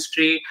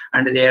biochemistry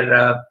and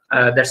their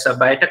that's a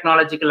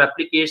biotechnological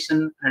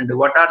application and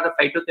what are the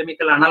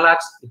phytochemical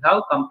analogs we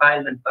have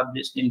compiled and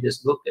published in this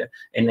book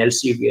in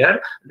Elsevier.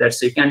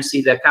 That's you can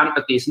see the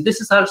camptothecin. This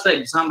is also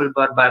example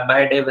for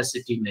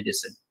biodiversity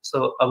medicine.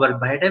 So our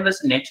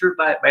biodiversity, natural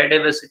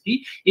biodiversity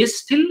is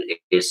still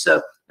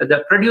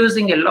the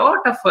producing a lot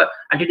of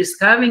and it is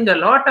having a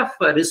lot of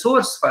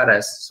resource for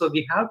us. So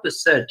we have to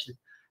search.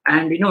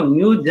 And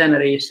new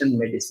generation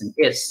medicine.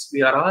 Yes,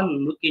 we are all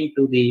looking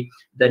to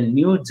the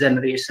new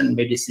generation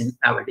medicine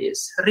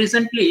nowadays.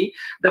 Recently,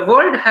 the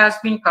world has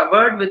been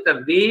covered with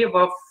a wave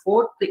of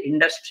fourth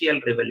industrial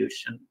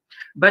revolution.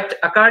 But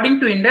according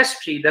to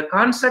industry, the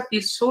concept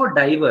is so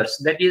diverse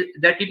that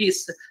it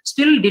is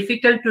still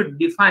difficult to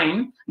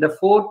define the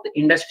fourth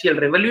industrial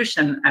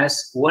revolution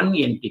as one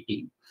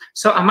entity.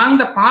 So among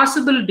the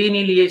possible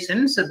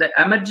delineations, the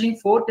emerging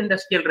fourth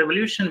industrial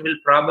revolution will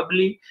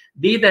probably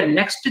be the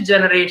next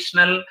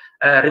generational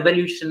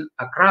revolution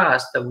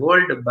across the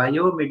world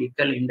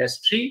biomedical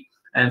industry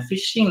and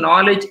fishing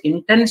knowledge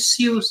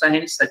intensive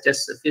science such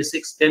as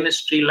physics,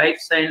 chemistry, life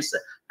science,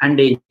 and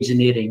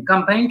engineering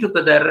combined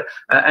together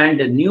and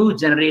new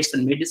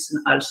generation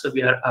medicine also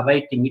we are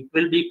awaiting. It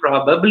will be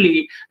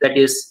probably that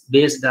is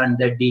based on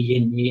the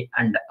DNA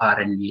and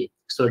RNA.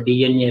 So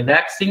DNA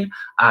vaccine,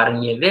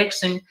 RNA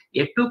vaccine,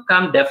 yet to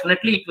come,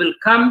 definitely it will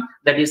come.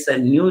 That is a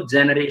new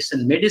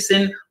generation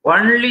medicine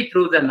only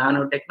through the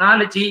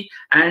nanotechnology,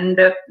 and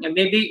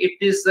maybe it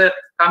is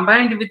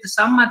combined with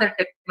some other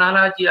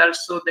technology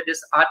also, that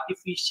is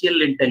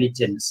artificial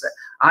intelligence,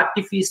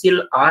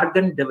 artificial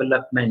organ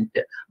development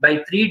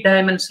by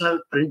three-dimensional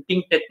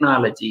printing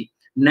technology,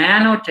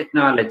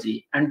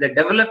 nanotechnology, and the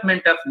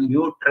development of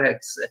new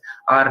drugs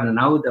are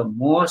now the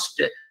most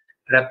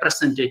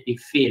representative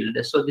field.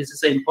 So this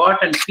is an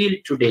important field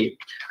today.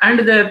 And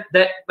the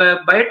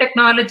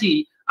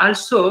biotechnology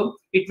also,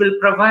 it will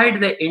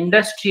provide the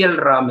industrial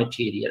raw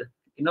material.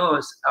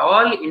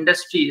 All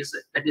industries,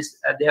 that is,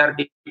 they are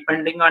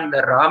depending on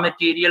the raw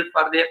material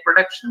for their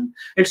production.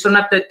 It's one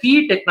of the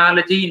key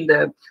technology in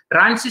the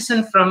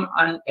transition from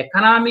an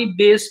economy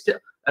based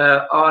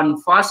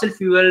on fossil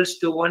fuels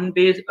to one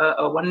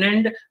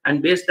end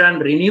and based on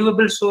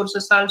renewable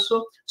sources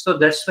also. So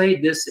that's why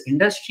this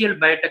industrial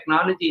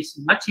biotechnology is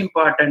much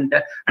important,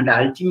 and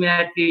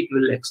ultimately it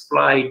will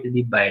exploit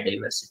the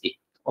biodiversity.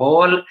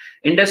 All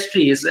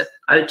industries,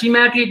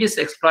 ultimately it is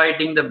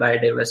exploiting the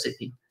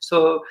biodiversity.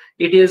 So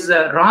it is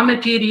raw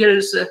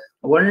materials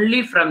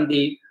only from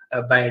the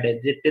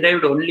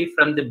derived only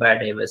from the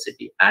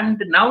biodiversity.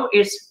 And now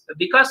it's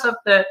because of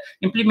the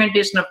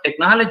implementation of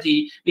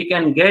technology, we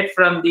can get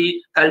from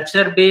the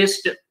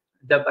culture-based,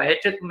 the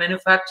biotech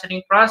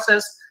manufacturing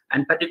process,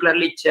 and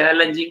particularly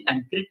challenging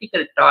and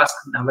critical task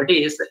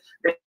nowadays,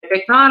 the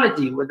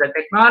technology, with the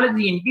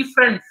technology in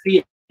different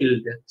fields.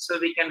 So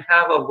we can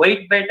have a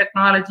white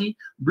biotechnology,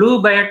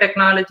 blue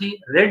biotechnology,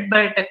 red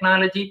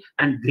biotechnology,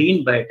 and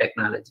green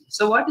biotechnology.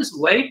 So what is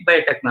white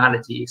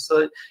biotechnology?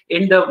 So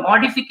in the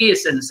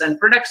modifications and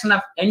production of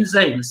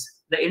enzymes,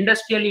 the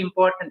industrially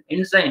important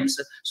enzymes,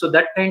 so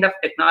that kind of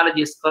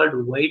technology is called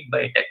white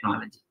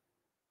biotechnology.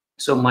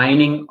 So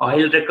mining,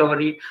 oil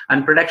recovery,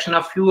 and production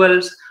of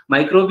fuels,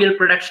 microbial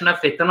production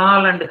of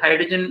ethanol and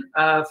hydrogen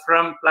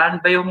from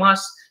plant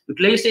biomass,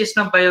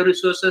 utilization of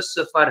bioresources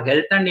for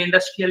health and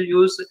industrial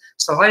use,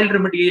 soil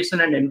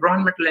remediation and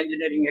environmental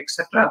engineering,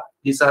 etc.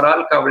 These are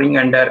all covering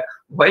under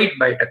white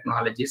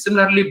biotechnology.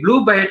 Similarly,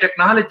 blue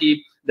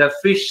biotechnology, the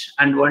fish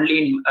and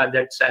only in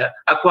that's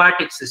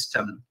aquatic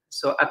system.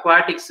 So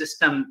aquatic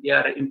system, we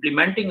are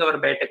implementing our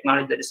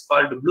biotechnology that is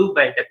called blue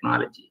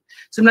biotechnology.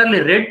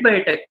 Similarly, red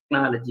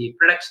biotechnology,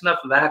 production of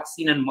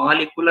vaccine and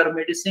molecular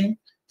medicine.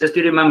 Just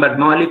to remember,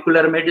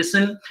 molecular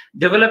medicine,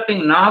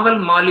 developing novel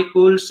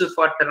molecules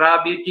for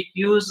therapeutic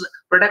use,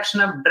 production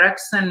of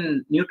drugs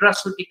and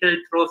nutraceutical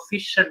through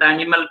fish and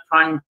animal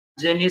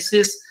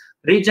transgenesis,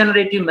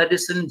 regenerative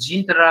medicine,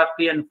 gene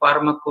therapy, and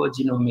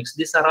pharmacogenomics.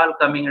 These are all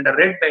coming under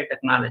red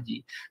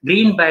biotechnology.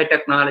 Green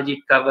biotechnology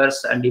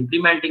covers and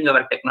implementing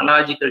our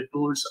technological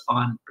tools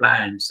on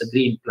plants,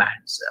 green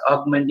plants,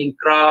 augmenting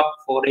crop,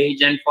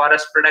 forage, and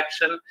forest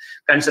production,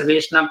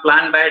 conservation of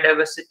plant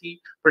biodiversity,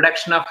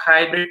 production of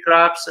hybrid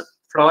crops,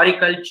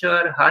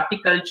 floriculture,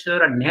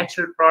 horticulture, and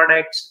natural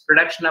products,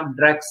 production of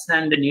drugs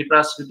and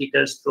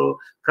nutraceuticals through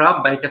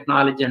crop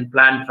biotechnology and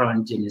plant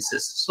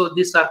transgenesis. So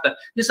these are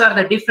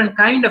the different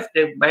kind of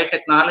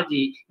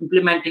biotechnology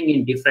implementing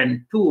in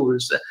different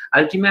tools.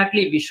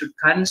 Ultimately, we should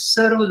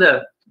conserve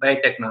the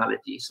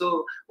biotechnology.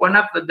 So one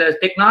of the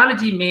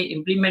technology may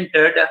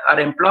implemented or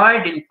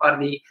employed in for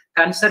the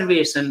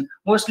conservation.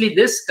 Mostly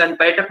this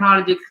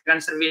biotechnology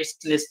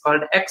conservation is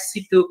called ex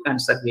situ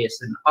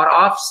conservation or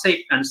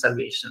off-site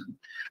conservation.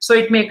 So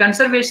it may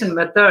conservation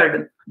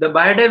method, the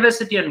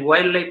biodiversity and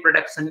wildlife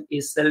production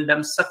is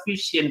seldom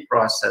sufficient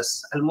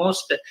process.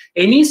 Almost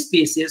any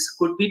species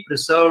could be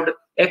preserved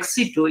ex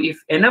situ if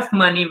enough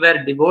money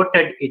were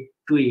devoted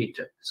to it.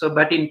 So,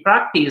 but in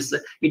practice,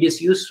 it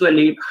is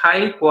usually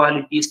high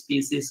quality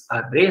species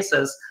or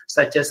races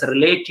such as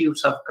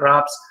relatives of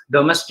crops,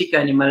 domestic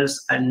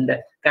animals, and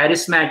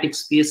charismatic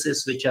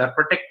species which are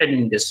protected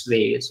in this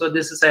way. So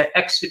this is a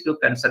ex situ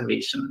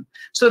conservation.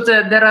 So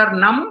there are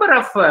number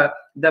of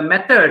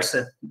methods.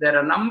 There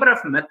are number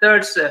of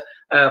methods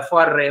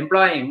for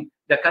employing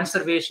the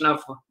conservation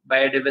of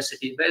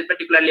biodiversity, well,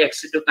 particularly ex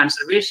situ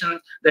conservation.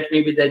 That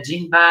may be the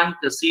gene bank,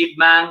 the seed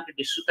bank, the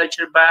tissue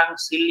culture bank,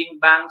 seedling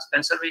banks,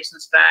 conservation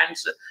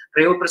stands,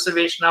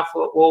 cryopreservation of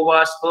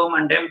ova, sperm,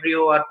 and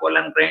embryo or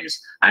pollen grains,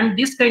 and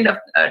these kind of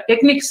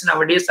techniques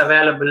nowadays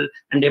available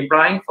and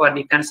employing for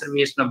the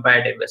conservation of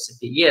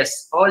biodiversity.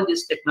 Yes, all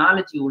this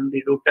technology will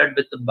be rooted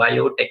with the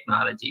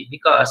biotechnology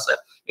because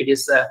it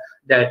is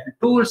the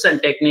tools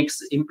and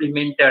techniques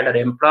implemented or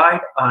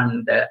employed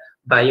on the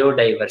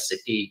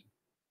biodiversity.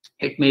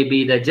 It may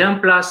be the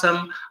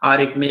germplasm, or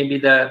it may be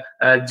the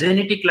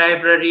genetic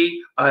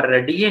library, or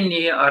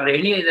DNA, or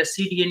any other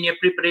cDNA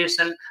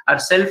preparation, or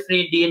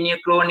cell-free DNA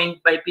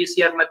cloning by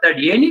PCR method.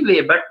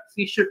 Anyway, but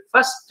we should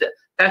first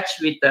touch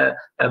with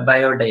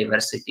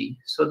biodiversity.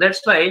 So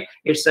that's why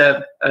it's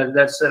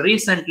that's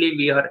recently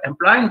we are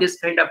employing this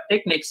kind of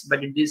techniques,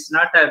 but it is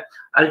not a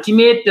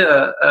ultimate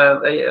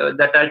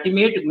that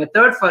ultimate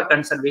method for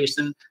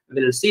conservation.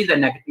 Will see the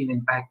negative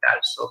impact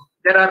also.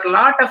 There are a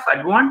lot of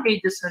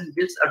advantages and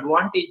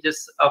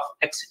disadvantages of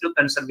ex situ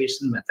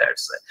conservation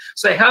methods.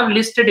 So I have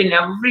listed in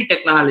every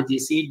technology: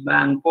 seed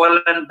bank,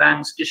 pollen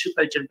banks, tissue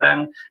culture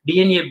bank,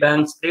 DNA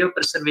banks,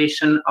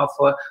 cryopreservation of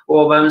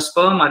ovum,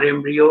 sperm, or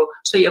embryo.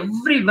 So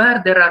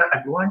everywhere there are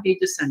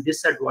advantages and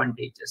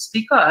disadvantages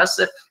because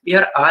we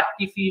are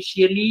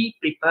artificially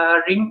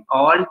preparing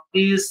all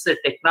these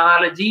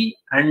technology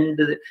and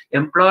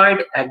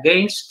employed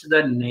against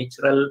the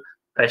natural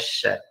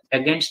pressure.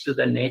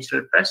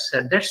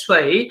 That's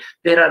why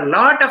there are a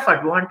lot of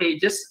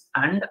advantages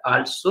and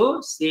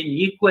also same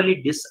equally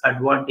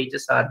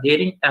disadvantages are there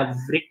in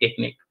every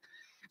technique.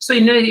 So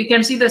you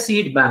can see the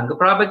seed bank.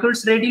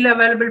 Propagules readily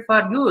available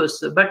for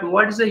use, but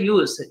what is the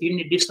use?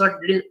 In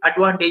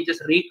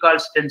disadvantages,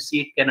 recalcitrant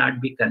seed cannot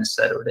be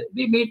conserved.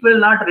 It will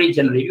not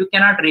regenerate. You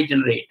cannot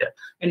regenerate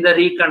in the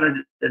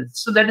regenerate.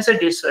 So that is a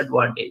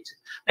disadvantage.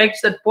 Like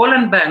the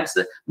pollen banks,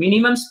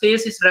 minimum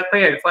space is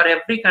required for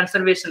every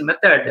conservation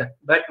method,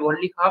 but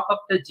only half of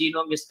the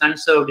genome is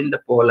conserved in the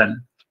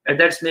pollen.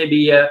 That's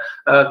maybe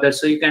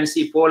so you can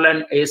see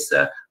pollen is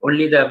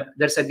only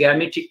there's a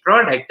gametic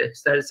product.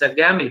 There's a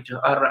gamete,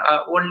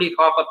 or only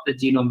half of the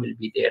genome will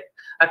be there.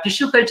 A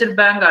tissue culture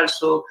bank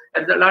also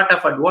has a lot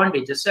of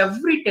advantages. So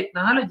every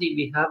technology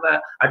we have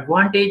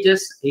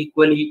advantages,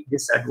 equally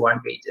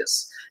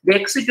disadvantages. The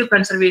ex situ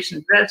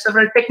conservation, there are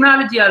several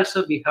technology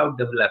also we have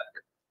developed.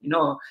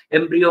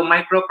 Embryo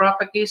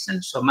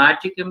micropropagation,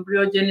 somatic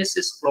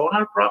embryogenesis,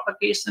 clonal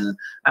propagation,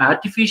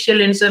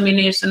 artificial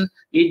insemination.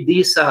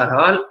 These are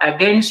all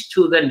against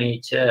to the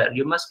nature.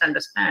 You must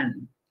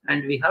understand.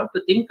 And we have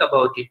to think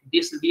about it.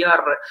 We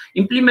are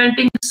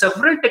implementing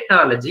several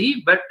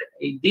technology, but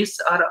these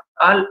are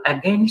all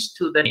against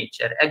to the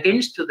nature,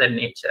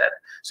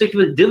 So it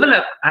will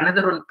develop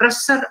another one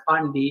pressure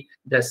on the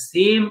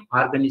same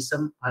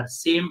organism or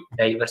same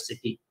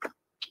diversity.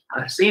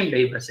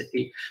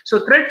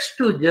 So threats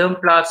to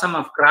germplasm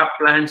of crop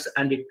plants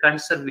and its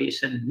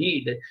conservation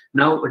need.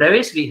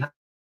 Nowadays we have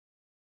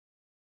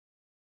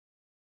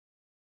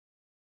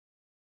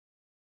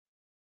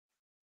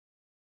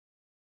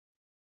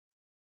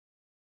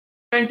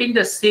implementing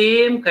the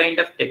same kind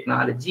of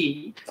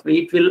technology.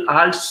 It will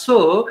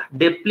also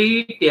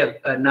deplete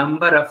a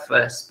number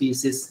of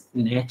species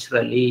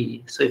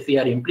naturally. So if we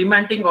are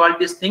implementing all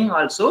this thing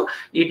also,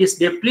 it is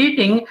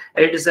depleting.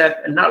 It is a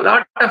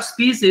lot of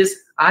species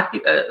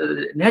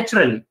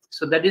naturally.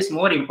 So that is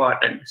more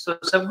important. So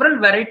several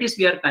varieties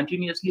we are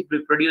continuously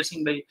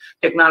producing by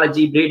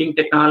technology, breeding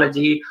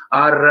technology,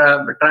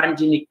 or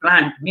transgenic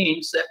plant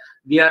means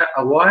we are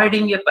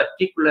avoiding a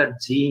particular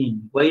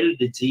gene, wild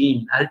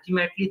gene.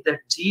 Ultimately, that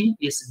gene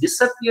is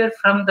disappeared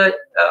from the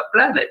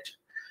planet.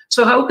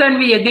 So how can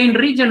we again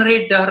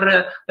regenerate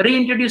or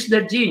reintroduce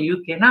that gene?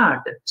 You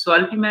cannot. So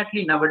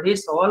ultimately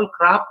nowadays all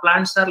crop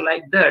plants are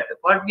like that.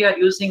 What we are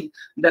using,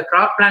 the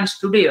crop plants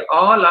today,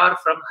 all are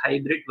from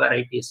hybrid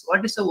varieties.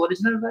 What is the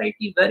original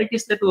variety? Where it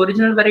is that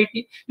original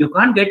variety? You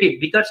can't get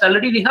it because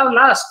already we have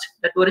lost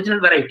that original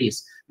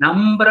varieties.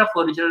 Number of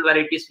original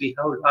varieties we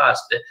have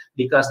lost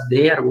because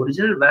they are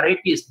original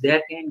varieties.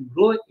 They can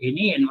grow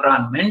any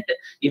environment,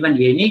 even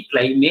any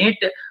climate.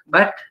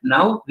 But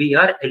now we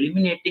are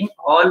eliminating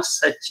all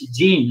such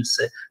genes.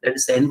 That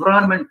is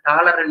environment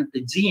tolerant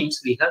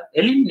genes we have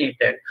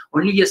eliminated.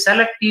 Only a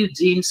selective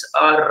genes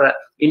are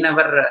in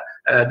our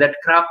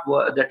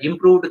that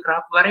improved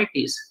crop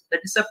varieties.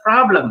 That is a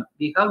problem.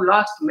 We have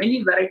lost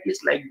many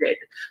varieties like that.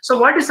 So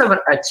what is our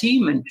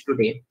achievement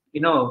today?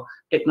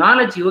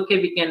 Technology,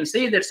 okay, we can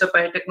say that's a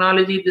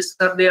biotechnology, these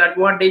are the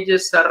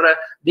advantages are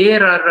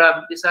there,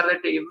 are these are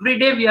that every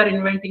day we are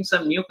inventing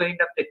some new kind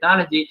of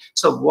technology.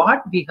 So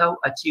what we have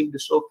achieved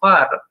so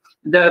far,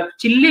 the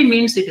chili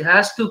means it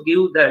has to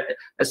give that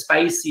a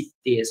spicy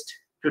taste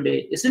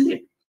today, isn't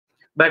it?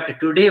 But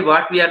today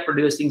what we are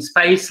producing,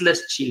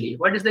 spiceless chili.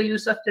 What is the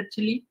use of the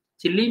chili?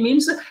 Chili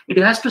means it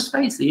has to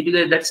spicy.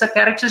 That's a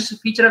characteristic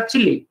feature of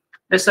chili.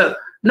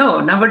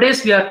 No,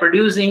 nowadays we are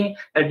producing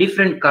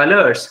different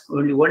colors.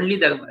 Only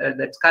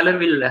that color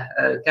will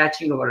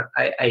catching our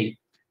eye.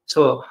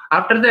 So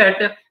after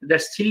that,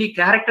 the chili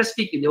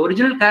characteristic, the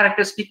original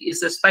characteristic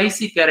is a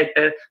spicy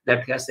character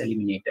that gets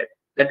eliminated.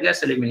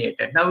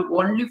 Now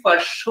only for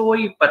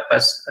showy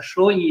purpose,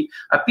 showy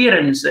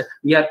appearance,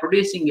 we are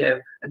producing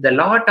the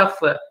lot of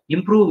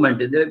improvement.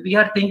 We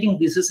are thinking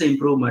this is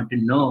improvement.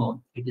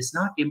 No, it is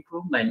not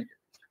improvement.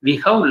 We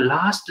have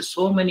lost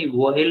so many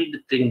wild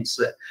things,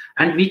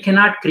 and we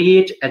cannot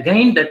create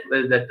again that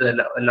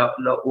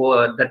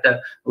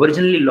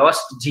originally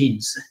lost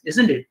genes,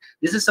 isn't it?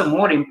 This is a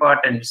more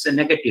important. It's a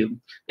negative.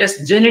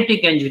 Yes,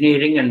 genetic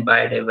engineering and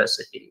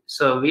biodiversity.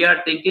 So we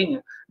are thinking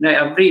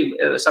now.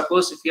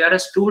 Suppose if you are a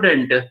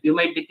student, you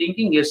might be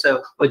thinking, yes,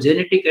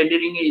 genetic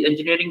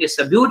engineering is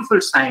a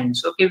beautiful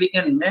science. Okay, we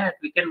can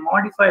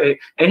modify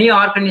any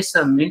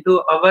organism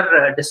into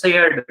our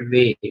desired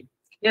way.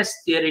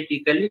 Yes,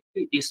 theoretically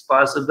it is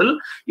possible.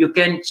 You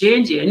can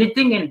change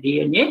anything in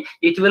DNA.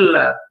 It will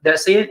the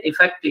same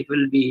effect. It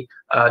will be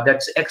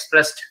that's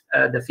expressed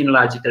the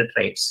phenological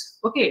traits.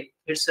 Okay,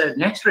 it's a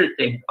natural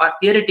thing, or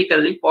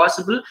theoretically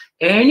possible.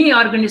 Any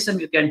organism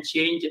you can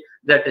change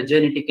that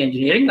genetic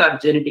engineering or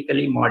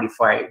genetically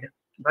modified.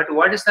 But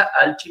what is the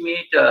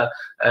ultimate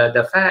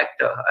the fact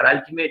or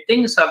ultimate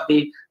things of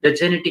the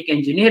genetic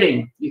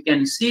engineering? You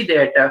can see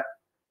that.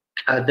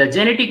 The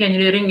genetic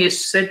engineering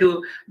is said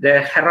to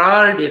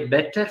herald a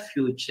better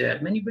future.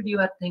 Many you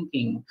are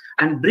thinking,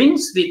 and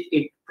brings with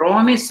it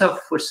promise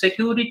of food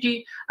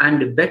security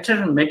and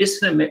better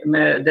medicine.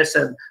 There's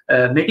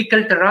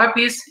medical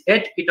therapies.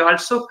 Yet it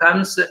also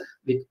comes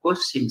with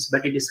questions,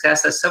 but it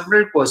has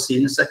several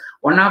questions.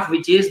 One of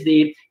which is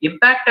the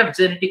impact of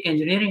genetic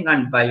engineering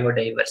on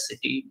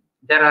biodiversity.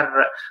 There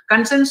are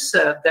concerns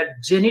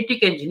that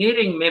genetic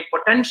engineering may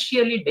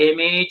potentially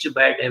damage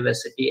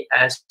biodiversity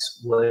as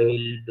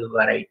wild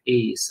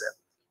varieties.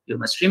 You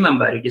must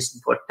remember, it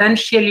is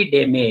potentially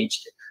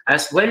damaged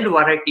as wild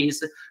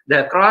varieties,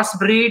 the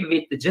crossbreed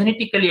with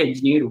genetically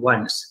engineered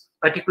ones.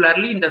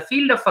 Particularly in the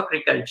field of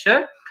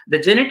agriculture, the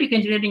genetic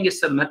engineering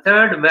is a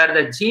method where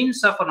the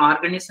genes of an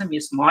organism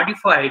is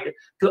modified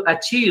to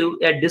achieve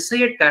a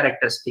desired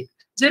characteristic.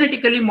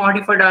 Genetically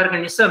modified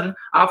organisms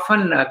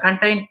often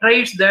contain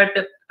traits that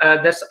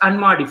that's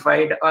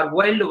unmodified or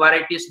wild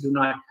varieties do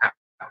not have,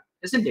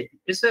 isn't it?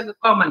 It's a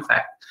common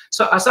fact.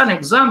 So as an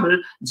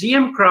example,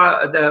 GM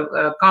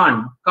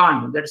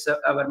corn, that's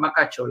our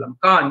macacholam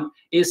corn,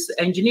 is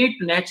engineered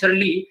to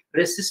naturally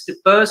resist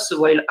pests,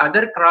 while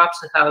other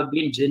crops have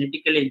been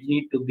genetically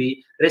engineered to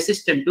be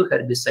resistant to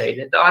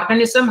herbicide. The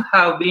organisms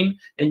have been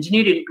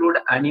engineered to include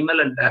animal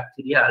and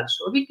bacteria.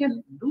 So we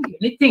can do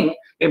anything,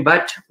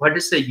 but what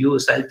is the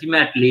use?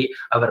 Ultimately,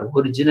 our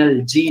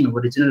original gene,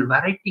 original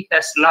variety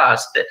has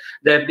lost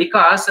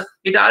because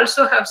it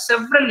also has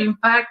several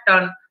impact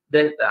on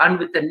and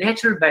with the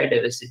natural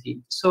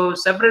biodiversity. So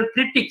several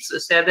critics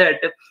say that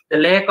the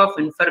lack of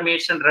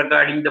information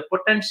regarding the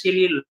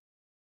potentially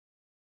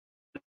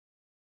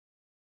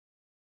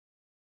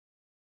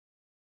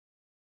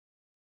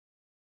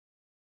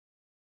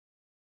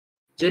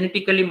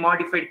genetically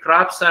modified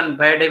crops on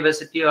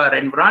biodiversity or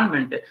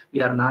environment,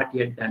 we are not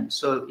yet done.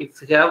 So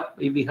if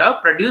we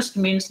have produced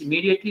means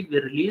immediately we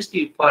released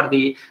it for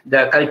the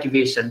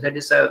cultivation. That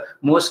is a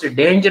most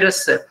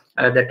dangerous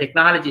the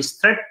technology is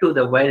threat to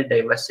the wild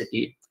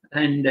diversity.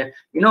 And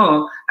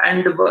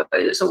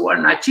so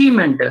one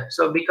achievement.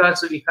 So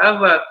because we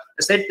have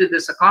said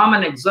this a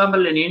common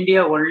example in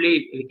India,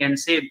 only we can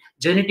say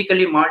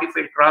genetically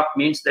modified crop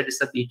means that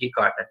is a BT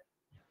cotton.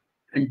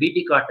 And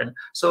BT cotton.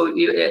 So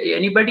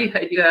anybody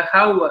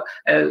how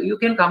you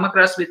can come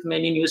across with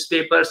many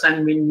newspapers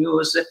and in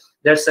news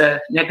there's a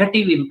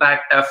negative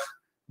impact of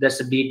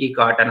this BT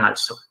cotton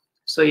also.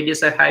 So it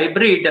is a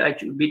hybrid.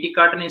 Actually, BT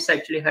cotton is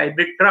actually a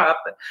hybrid crop.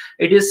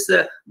 It is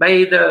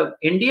by the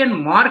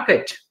Indian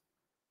market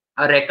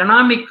or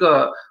economic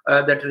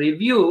that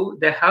review,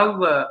 they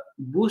have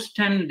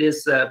boosted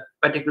this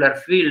particular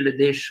field.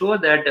 They show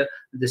that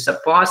this is a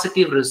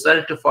positive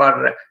result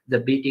for the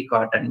BT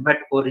cotton, but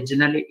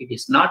originally it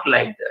is not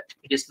like that.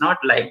 It is not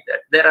like that.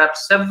 There are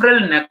several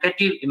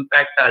negative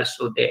impact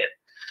also there.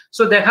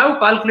 So they have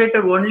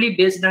calculated only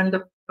based on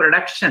the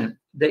production,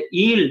 the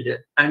yield,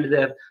 and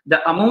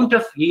the amount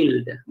of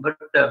yield, but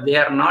they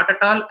are not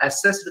at all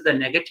assessed the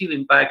negative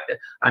impact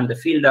on the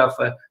field of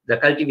the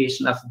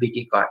cultivation of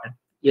BT cotton.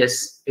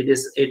 Yes, it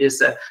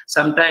is.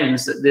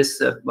 Sometimes this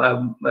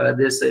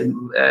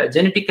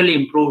genetically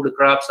improved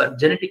crops or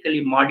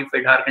genetically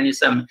modified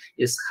organism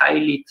is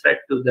highly threat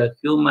to the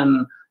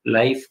human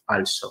life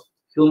also.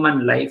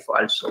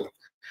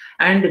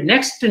 And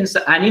next is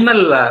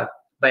animal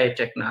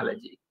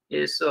biotechnology.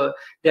 So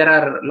there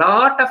are a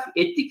lot of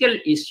ethical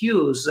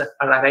issues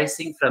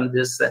arising from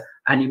this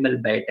animal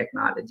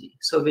biotechnology.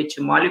 So which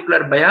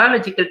molecular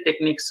biological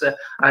techniques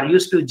are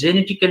used to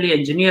genetically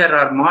engineer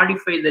or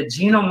modify the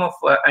genome of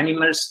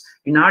animals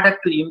in order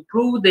to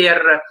improve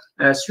their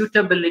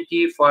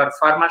suitability for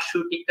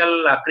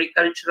pharmaceutical,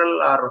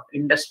 agricultural, or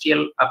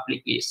industrial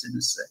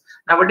applications.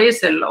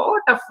 Nowadays, a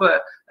lot of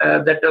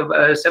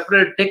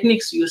several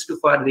techniques used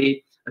for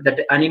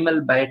that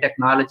animal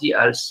biotechnology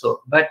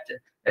also, but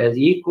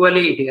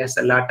equally it has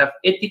a lot of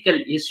ethical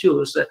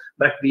issues,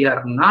 but we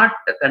are not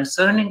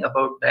concerning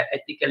about the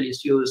ethical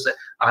issues.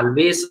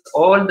 Always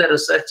all the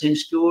research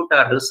institute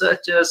or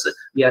researchers,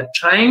 we are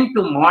trying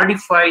to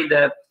modify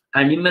the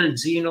animal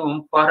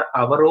genome for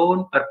our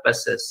own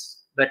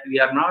purposes, but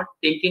we are not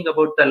thinking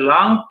about the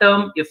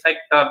long-term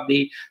effect of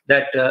the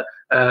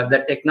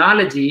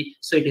technology.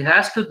 So it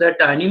has to,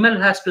 that animal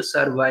has to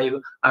survive,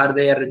 or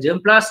their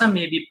germplasm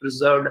may be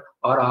preserved,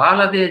 or all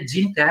of their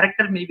gene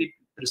character may be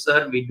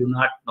preserved, we do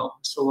not know.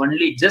 So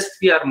only just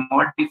we are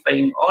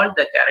modifying all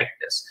the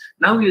characters.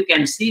 Now you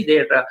can see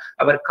there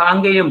our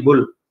Cangayam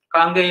bull,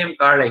 Cangayam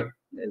Kalai.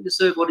 This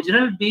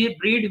original breed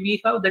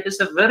we have, that is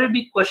a very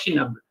big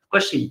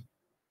question.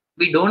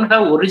 We don't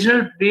have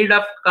original breed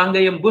of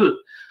Cangayam bull,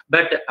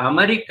 but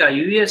America,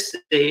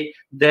 USA,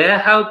 they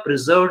have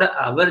preserved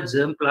our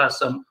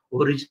germplasm.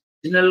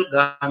 Original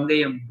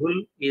Cangayam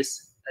bull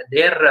is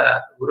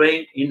there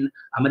growing in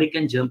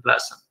American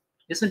germplasm.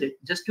 Isn't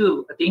it? Just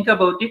to think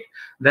about it,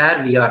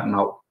 where we are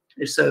now.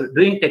 It's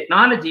doing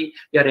technology.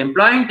 We are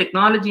employing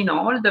technology in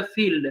all the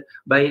field,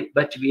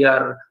 but we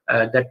are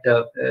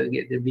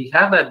we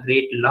have a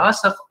great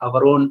loss of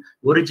our own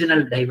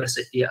original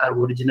diversity, our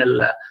original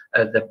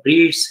the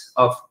breeds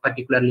of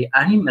particularly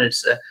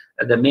animals,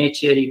 the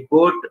Maycherry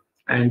goat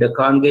and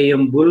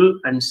Cangayam bull,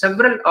 and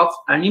several of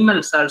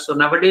animals also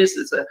nowadays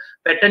is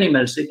pet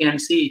animals. You can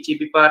see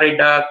Chipipare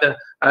dog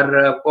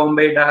or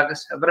Bombay dog,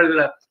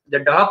 several the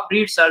dog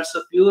breeds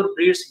also, pure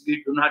breeds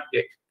we do not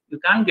get. You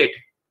can't get.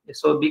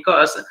 So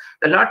because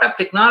a lot of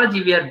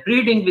technology we are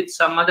breeding with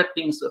some other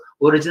things,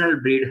 original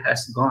breed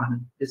has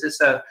gone. This is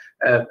the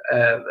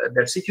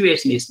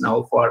situation is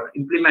now for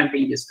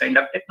implementing this kind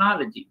of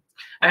technology.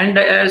 And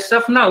as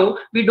of now,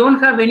 we don't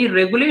have any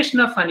regulation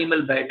of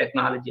animal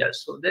biotechnology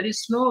also. There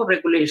is no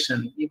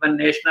regulation, even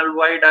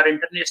national-wide or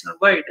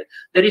international-wide.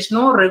 There is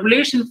no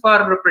regulation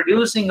for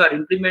producing or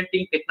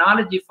implementing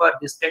technology for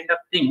this kind of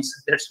things.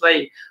 That's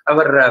why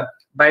our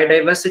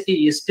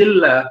biodiversity is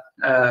still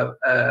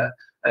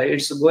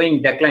it's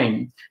going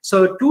decline.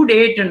 So to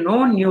date,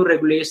 no new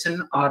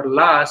regulation or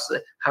laws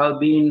have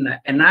been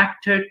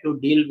enacted to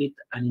deal with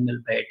animal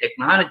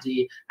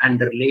biotechnology and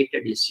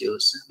related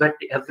issues. But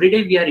every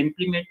day we are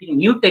implementing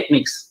new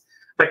techniques,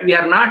 but we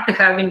are not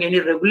having any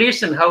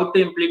regulation how to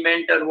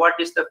implement or what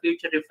is the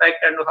future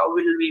effect and how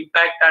will we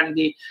impact on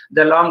the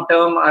long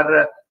term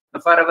or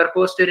for our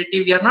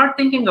posterity. We are not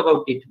thinking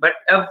about it, but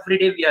every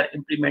day we are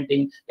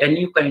implementing a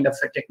new kind of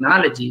a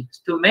technology.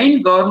 To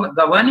main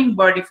governing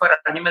body for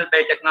animal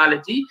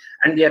biotechnology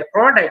and their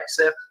products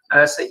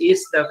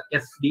is the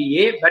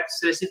FDA, but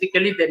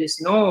specifically there is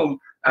no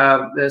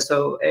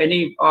so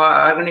any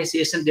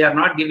organization, they are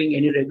not giving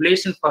any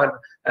regulation for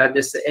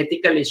this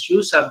ethical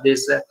issues of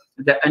this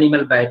the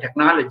animal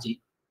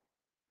biotechnology.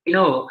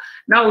 Now,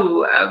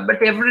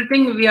 but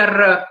everything we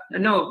are,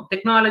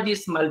 technology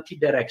is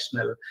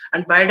multi-directional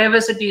and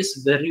biodiversity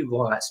is very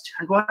vast.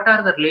 And what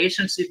are the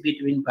relationship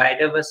between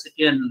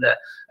biodiversity and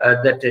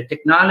the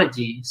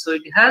technology? So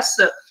it has,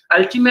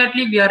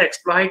 ultimately, we are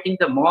exploiting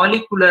the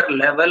molecular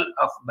level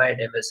of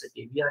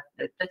biodiversity. We are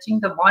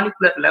touching the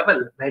molecular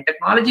level.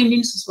 Biotechnology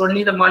means it's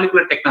only the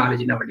molecular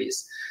technology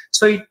nowadays.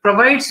 So it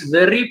provides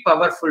very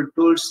powerful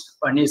tools.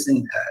 One is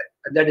in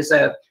that is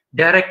a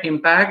direct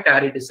impact,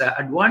 or it is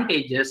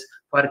advantages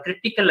for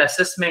critical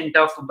assessment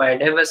of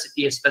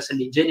biodiversity,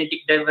 especially genetic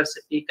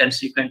diversity,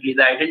 consequently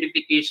the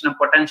identification of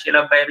potential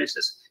of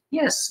viruses.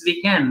 Yes, we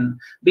can,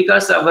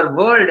 because our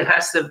world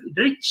has a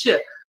rich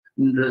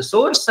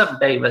source of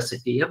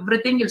diversity.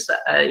 Everything is,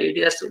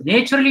 it has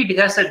naturally, it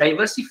has a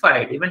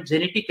diversified, even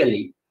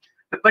genetically.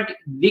 but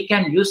we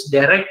can use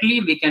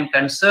directly, we can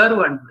conserve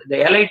and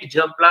the elite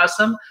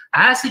germplasm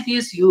as it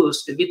is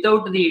used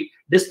without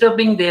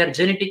disturbing their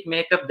genetic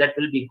makeup, that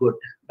will be good.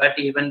 But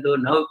even though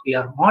now we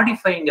are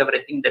modifying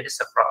everything, that is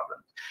a problem.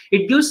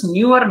 It gives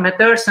newer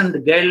methods and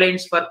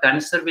guidelines for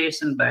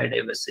conservation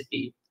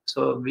biodiversity.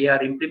 So we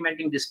are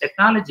implementing this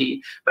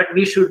technology, but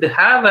we should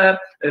have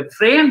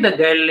frame the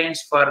guidelines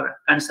for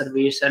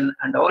conservation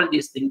and all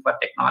these things for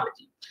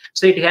technology.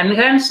 So it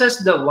enhances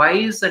the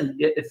wise and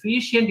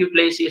efficient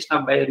utilization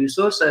of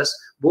bioresources,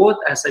 both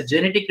as a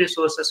genetic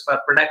resources for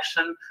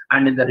production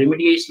and in the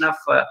remediation of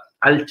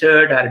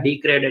altered or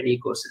degraded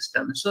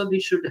ecosystem. So we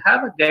should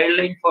have a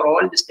guideline for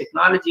all this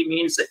technology.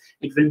 Means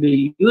it will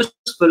be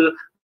useful,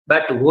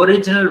 but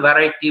original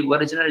variety,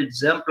 original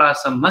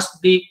germplasm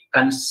must be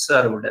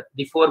conserved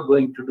before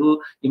going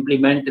to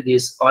implement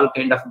this all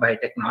kind of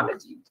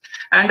biotechnology.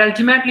 And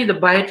ultimately the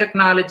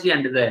biotechnology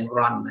and the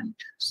environment.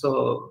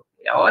 So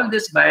all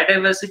this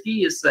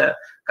biodiversity is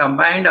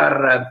combined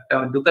or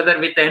together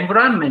with the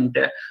environment.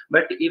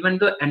 But even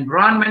though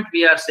environment,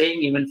 we are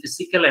saying even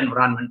physical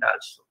environment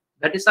also.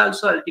 That is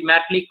also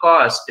ultimately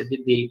caused with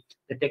the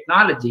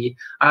technology.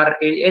 Our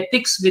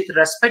ethics with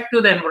respect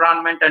to the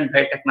environment and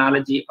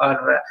biotechnology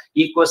are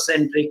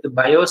ecocentric,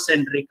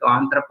 biocentric,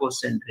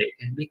 anthropocentric,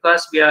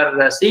 because we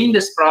are seeing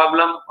this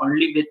problem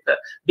only with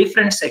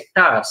different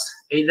sectors.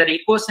 Either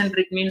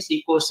ecocentric means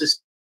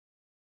ecosystem.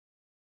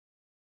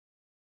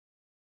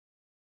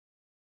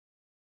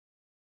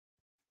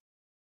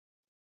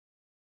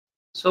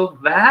 So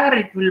where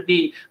it will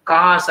be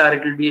cause or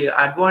it will be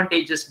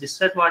advantages,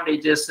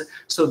 disadvantages.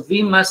 So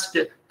we must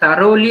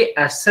thoroughly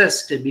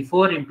assessed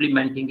before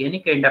implementing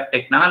any kind of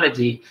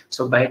technology.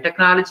 So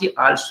biotechnology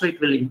also, it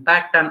will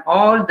impact on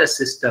all the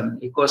system,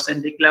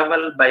 ecocentric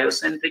level,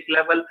 biocentric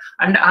level,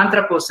 and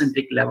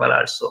anthropocentric level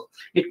also.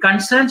 It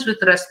concerns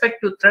with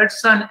respect to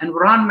threats on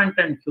environment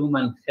and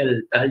human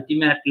health.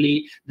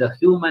 Ultimately, the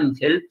human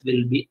health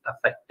will be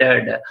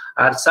affected.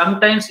 Or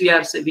sometimes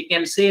we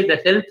can say the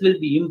health will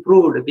be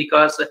improved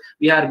because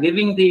we are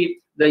giving the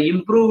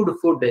improved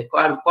food,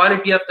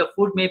 quality of the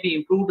food may be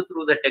improved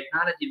through the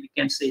technology. We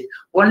can say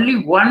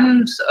only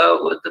once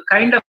the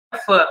kind of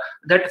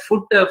that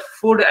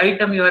food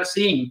item you are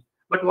seeing,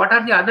 but what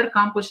are the other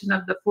composition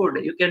of the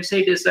food? You can say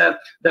it is the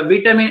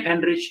vitamin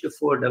enriched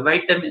food.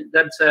 Vitamin,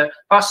 that's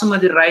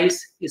basmati rice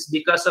is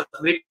because of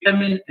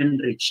vitamin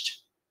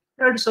enriched.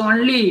 That's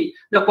only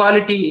the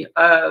quality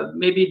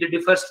maybe it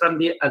differs from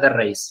the other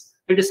rice.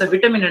 It is a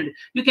vitamin, and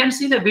you can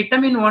see the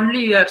vitamin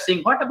only you are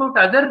seeing. What about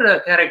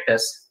other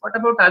characters? What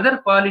about other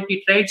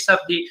quality traits of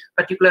the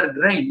particular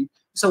grain?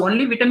 So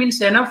only vitamins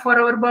enough for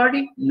our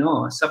body?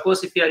 No.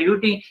 Suppose if you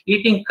are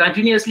eating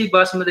continuously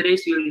basmati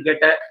rice, you will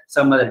get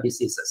some other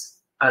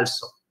diseases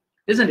also,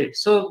 isn't it?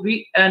 So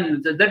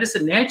that is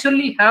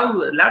naturally have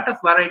a lot of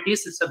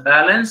varieties. It's a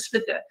balanced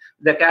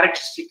the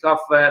characteristic of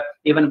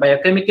even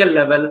biochemical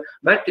level,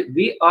 but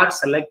we are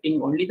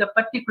selecting only the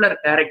particular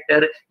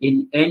character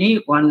in any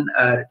one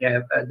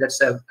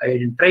that's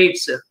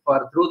traits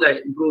for through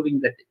the improving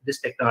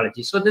this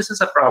technology. So this is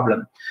a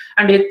problem.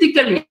 And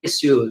ethical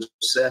issues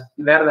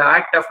where the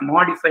act of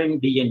modifying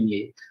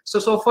DNA.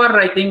 So far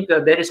I think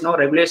there is no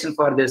regulation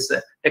for this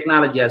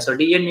technology also.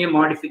 DNA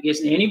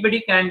modification,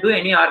 anybody can do,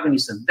 any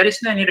organism. There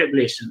is no any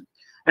regulation.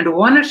 And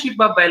ownership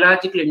of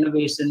biological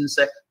innovations,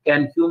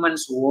 can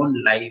humans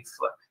own life?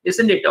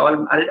 Isn't it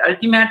all?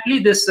 Ultimately,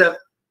 this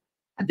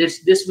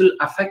will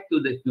affect to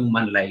the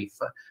human life.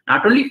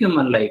 Not only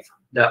human life,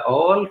 the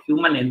all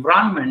human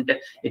environment,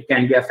 it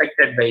can be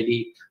affected by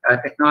the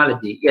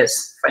technology.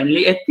 Yes,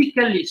 finally,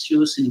 ethical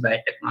issues in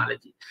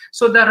biotechnology.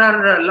 So there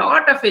are a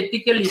lot of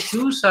ethical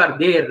issues are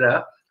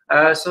there.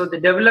 So the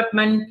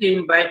development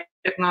in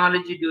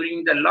biotechnology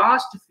during the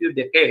last few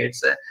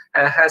decades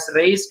has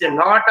raised a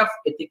lot of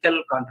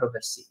ethical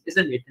controversy,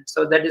 isn't it?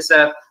 So that is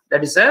the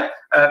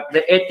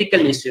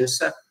ethical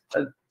issues.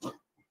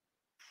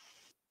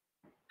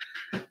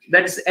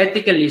 That is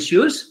ethical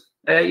issues.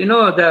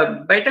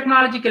 The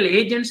biotechnological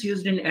agents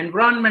used in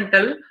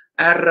environmental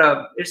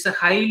are it's a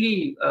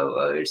highly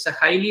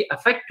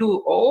affect to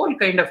all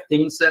kind of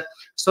things.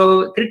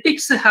 So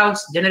critics have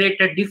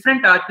generated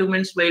different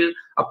arguments while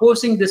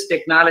opposing this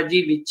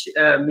technology, which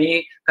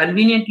may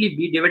conveniently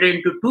be divided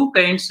into two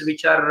kinds,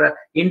 which are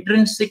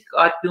intrinsic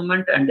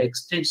argument and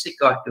extrinsic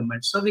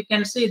argument. So we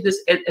can say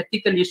this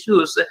ethical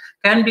issues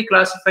can be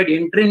classified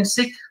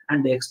intrinsic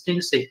and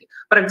extrinsic.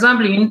 For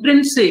example,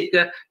 intrinsic,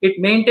 it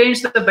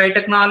maintains that the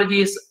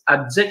biotechnology is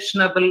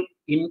objectionable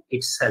in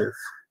itself.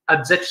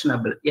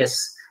 Objectionable,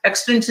 yes.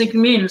 Extrinsic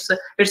means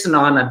it's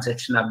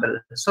non-objectionable.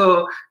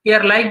 So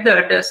here, like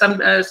that,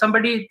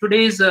 somebody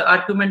today's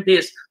argument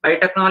is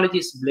biotechnology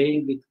is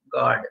playing with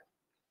God.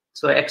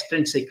 So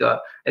extrinsic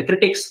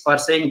critics are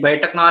saying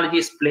biotechnology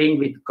is playing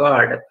with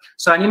God.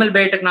 So animal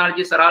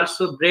biotechnologies are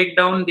also break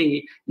down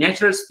the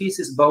natural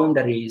species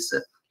boundaries.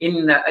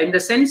 In the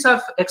sense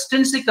of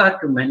extrinsic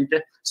argument,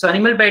 so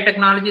animal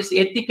biotechnology is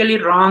ethically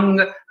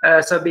wrong.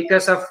 So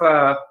because of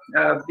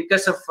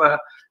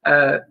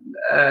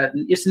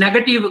its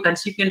negative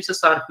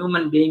consequences are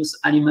human beings,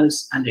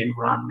 animals, and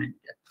environment.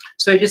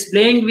 So it is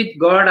playing with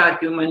God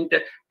argument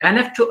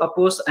enough to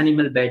oppose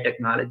animal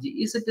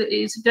biotechnology. Is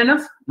it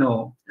enough?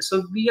 No.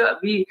 So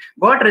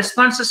God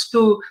responses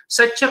to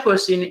such a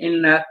question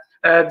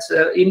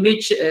in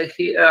which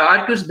he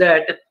argues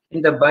that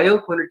in the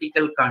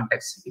biopolitical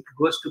context, it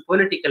goes to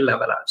political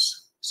level also.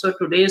 So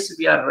today's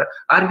we are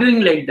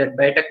arguing like that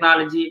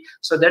biotechnology.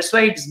 So that's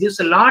why it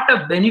gives a lot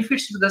of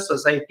benefits to the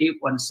society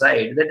one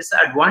side, that is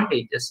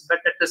advantages. But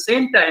at the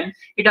same time,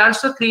 it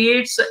also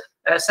creates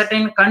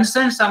certain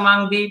concerns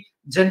among the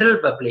general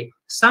public.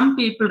 Some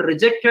people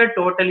rejected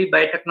totally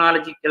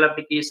biotechnological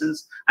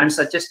applications and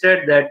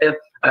suggested that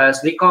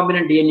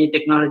recombinant DNA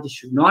technology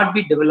should not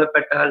be developed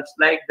at all,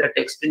 like that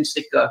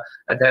extrinsic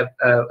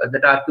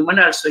that argument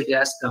also it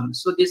has come.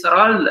 So these are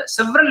all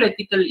several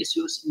ethical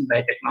issues in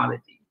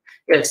biotechnology.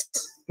 Yes,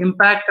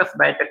 impact of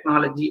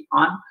biotechnology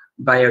on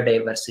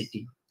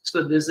biodiversity.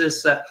 So this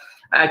is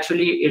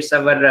actually it's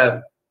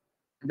our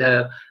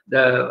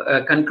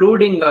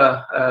concluding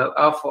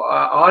of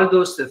all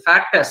those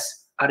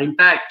factors or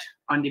impact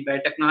on the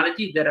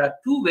biotechnology. There are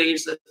two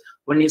ways.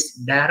 One is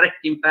direct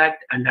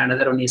impact and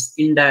another one is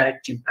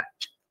indirect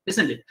impact,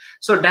 isn't it?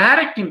 So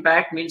direct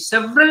impact means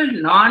several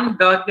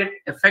non-target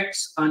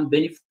effects on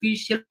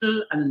beneficial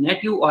and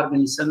native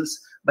organisms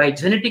by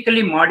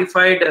genetically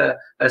modified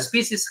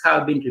species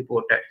have been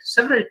reported.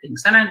 Several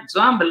things. An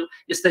example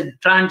is the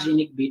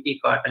transgenic Bt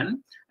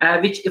cotton,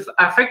 which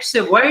affects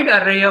a wide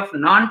array of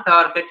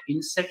non-target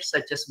insects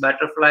such as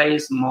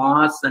butterflies,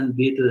 moths, and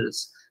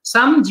beetles.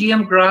 Some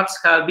GM crops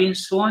have been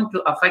shown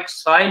to affect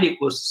soil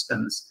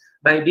ecosystems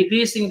by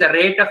decreasing the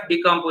rate of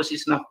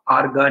decomposition of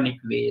organic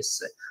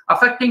waste,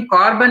 affecting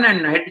carbon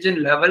and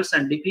nitrogen levels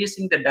and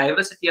decreasing the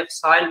diversity of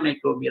soil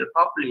microbial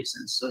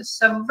populations. So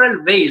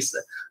several ways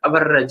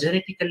our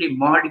genetically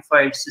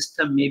modified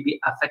system may be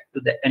affect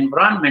to the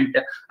environment.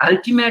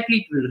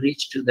 Ultimately, it will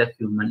reach to the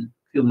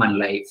human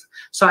life.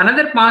 So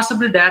another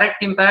possible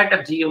direct impact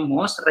of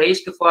GMOs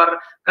raised for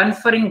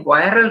conferring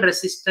viral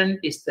resistance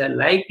is the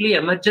likely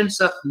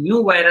emergence of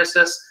new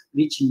viruses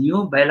which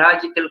new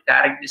biological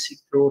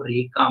characteristics through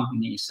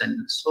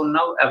recombination. So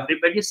now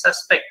everybody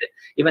suspected,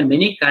 even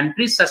many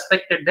countries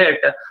suspected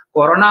that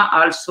corona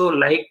also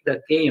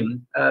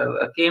came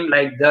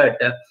like that.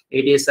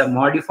 It is a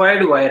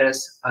modified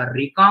virus, a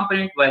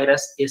recombinant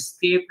virus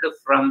escaped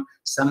from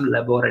some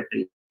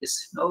laboratory.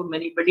 Now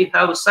anybody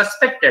have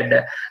suspected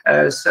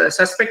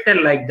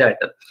like that.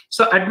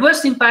 So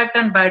adverse impact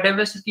on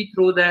biodiversity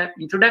through the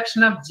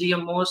introduction of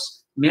GMOs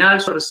may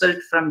also result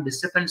from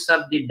disturbance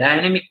of the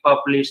dynamic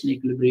population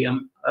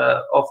equilibrium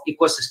of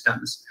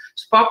ecosystems.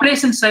 So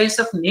population size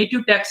of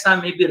native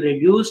taxa may be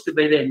reduced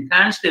by the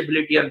enhanced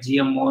ability of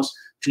GMOs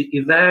to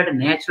evade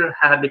natural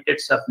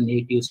habitats of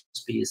native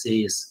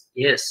species.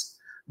 Yes,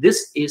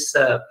 this is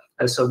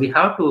so we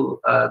have to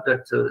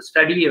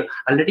study.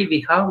 Already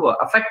we have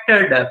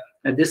affected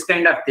this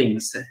kind of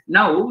things.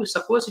 Now,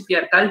 suppose if you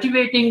are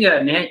cultivating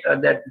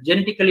that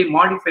genetically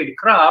modified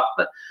crop,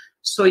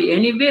 so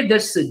anyway,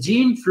 there's a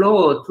gene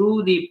flow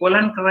through the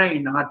pollen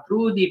grain or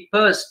through the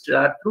pest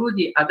or through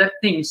the other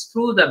things,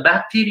 through the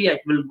bacteria,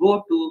 it will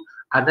go to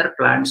other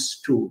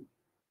plants too.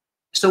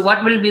 So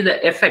what will be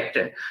the effect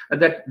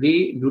that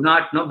we do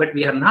not know, but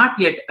we have not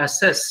yet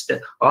assessed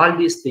all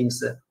these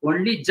things.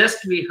 Only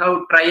just we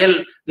have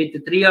trial with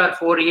 3 or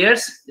 4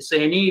 years. So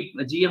any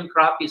GM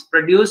crop is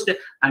produced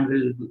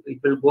and it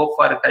will go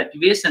for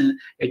cultivation.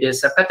 It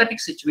is a pathetic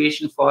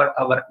situation for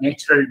our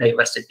natural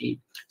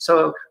diversity.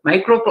 So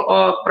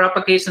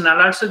micropropagation,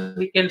 and also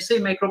we can say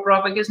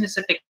micropropagation is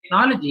a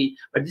technology,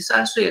 but this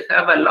also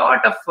have a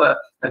lot of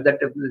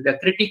the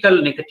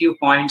critical negative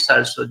points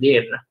also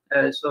there.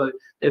 So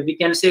we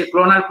can say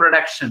clonal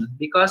production,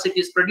 because it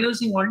is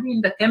producing only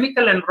in the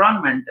chemical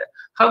environment.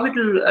 How it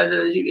will,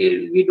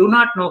 we do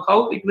not know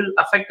how it will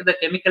affect the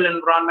chemical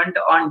environment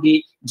on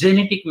the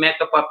genetic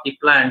makeup of the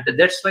plant.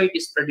 That's why it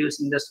is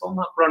producing the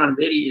somoclonal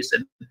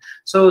variation.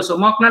 So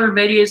somoclonal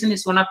variation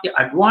is one of the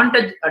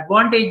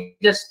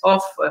advantages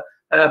of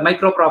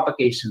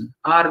micropropagation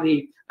or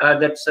the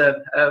that's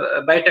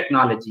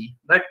biotechnology.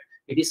 But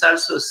it is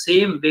also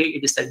same way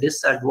it is a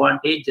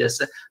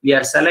disadvantageous. We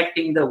are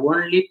selecting the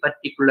only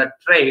particular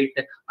trait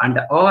and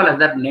all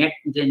other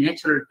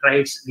natural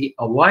traits we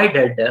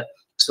avoided.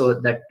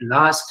 So that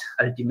last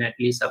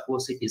ultimately,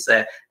 suppose it is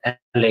a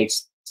allied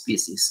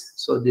species.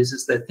 So this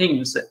is the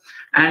things.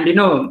 And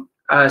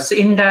so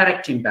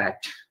indirect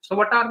impact. So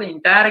what are the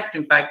indirect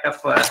impact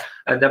of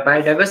the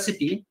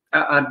biodiversity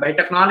or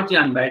biotechnology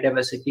on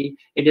biodiversity?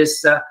 It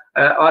is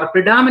or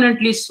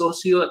predominantly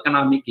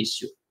socio-economic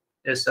issue.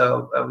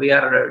 So we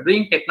are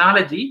doing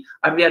technology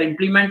or we are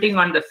implementing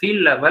on the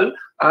field level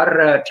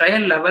or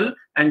trial level,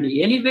 and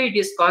anyway it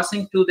is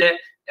causing to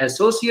the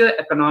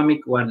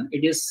socio-economic one.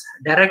 It is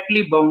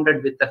directly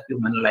bounded with the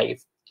human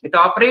life. It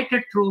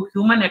operated through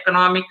human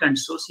economic and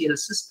social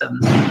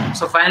systems.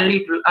 So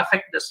finally it will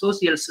affect the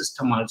social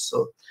system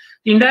also.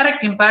 The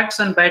indirect impacts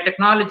on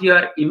biotechnology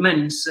are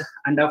immense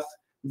and of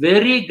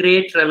very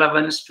great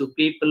relevance to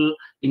people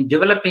in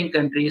developing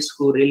countries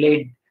who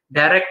rely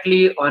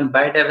directly on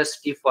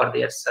biodiversity for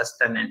their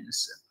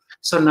sustenance.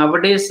 So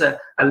nowadays,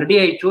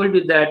 already I told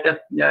you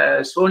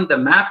that, shown the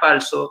map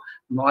also,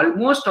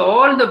 almost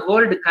all the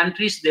world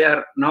countries, they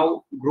are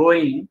now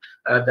growing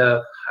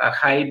the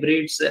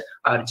hybrids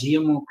or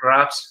GMO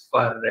crops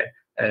for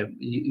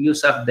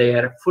use of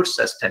their food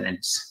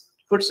sustenance.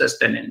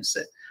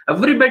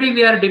 Everybody,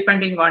 we are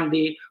depending on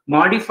the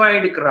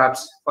modified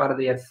crops for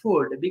their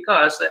food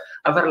because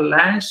our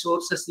land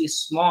sources is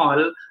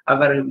small.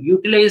 Our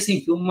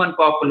utilizing human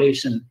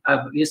population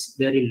is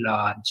very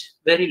large,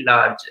 very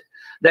large.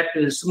 That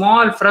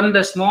small, from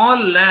the small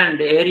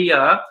land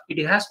area,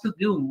 it has to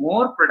give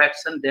more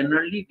production, then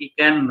only we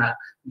can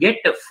get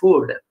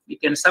food. We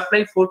can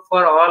supply food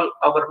for all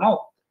our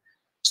mouth.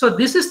 So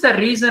this is the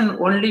reason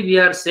only we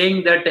are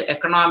saying that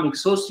economic,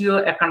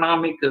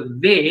 socio-economic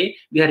way,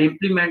 we are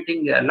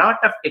implementing a lot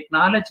of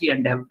technology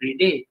and every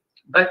day.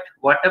 But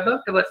what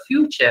about our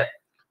future?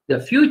 The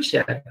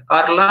future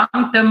or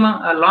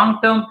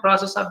long-term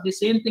process of the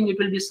same thing, it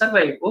will be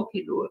survived.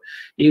 Okay,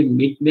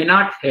 it may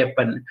not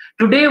happen.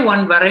 Today,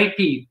 one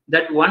variety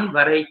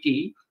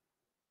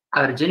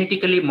or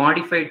genetically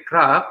modified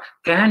crop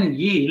can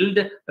yield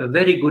a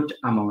very good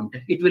amount.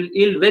 It will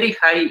yield very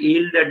high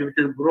yield and it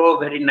will grow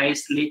very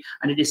nicely,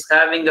 and it is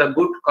having a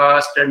good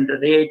cost and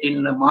rate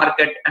in the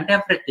market and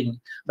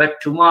everything.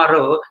 But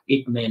tomorrow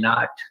it may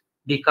not,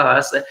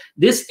 because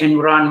this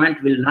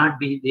environment will not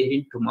be there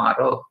in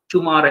tomorrow.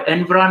 Tomorrow,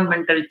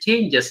 environmental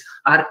changes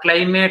or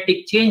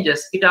climatic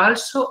changes, it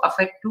also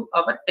affect to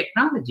our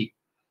technology,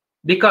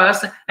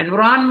 because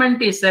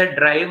environment is a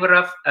driver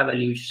of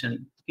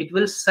evolution. It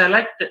will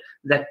select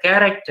the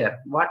character.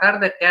 What are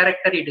the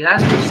character? It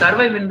has to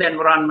survive in the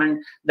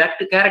environment. That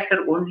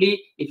character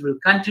only, it will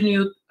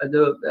continue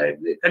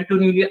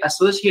continually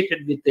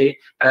associated with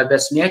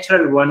this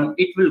natural one.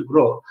 It will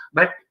grow.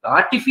 But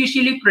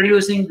artificially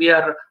producing, we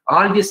are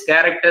all these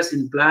characters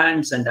in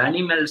plants and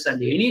animals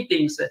and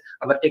anything.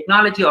 Our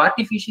technology,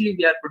 artificially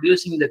we are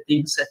producing the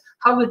things.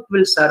 How it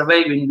will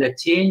survive in the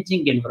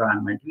changing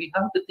environment? We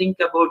have to think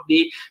about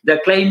the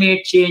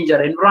climate change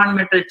or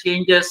environmental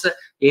changes.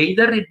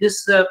 Either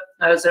this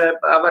as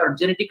our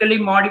genetically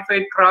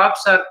modified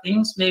crops or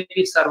things may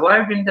be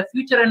survived in the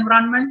future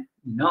environment.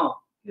 No,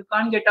 you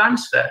can't get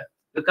answer.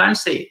 You can't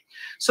say.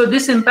 So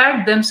this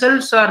impact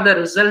themselves are the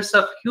results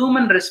of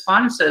human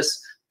responses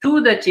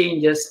to the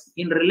changes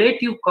in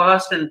relative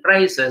cost and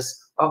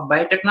prices of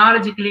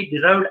biotechnologically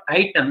derived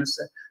items.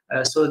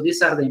 So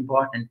these are the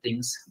important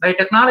things.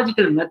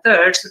 Biotechnological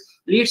methods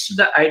leads to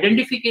the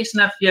identification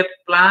of a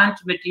plant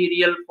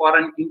material for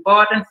an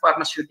important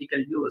pharmaceutical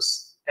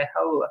use. I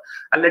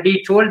have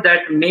already told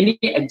that many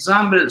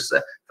examples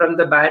from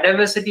the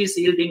biodiversity is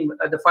yielding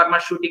the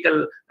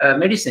pharmaceutical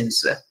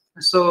medicines.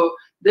 So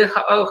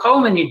how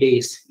many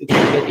days you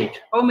can get it?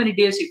 How many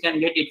days you can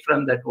get it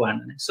from that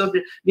one? So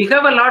we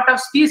have a lot of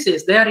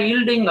species. They are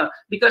yielding,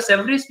 because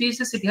every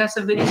species, it has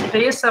a very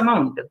trace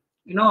amount.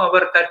 You know,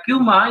 our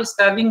curcuma is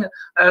having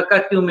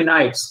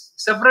curcuminoids.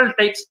 Several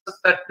types of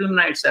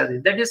curcuminoids are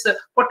there. That is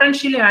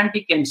potentially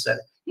anti-cancer.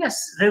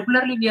 Yes,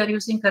 regularly we are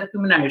using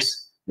curcuminoids.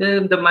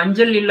 The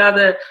manjal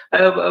illada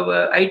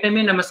item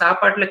in nama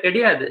saapaatla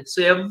kediyadu.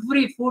 So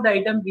every food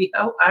item we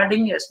have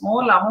adding a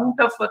small amount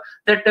of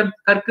that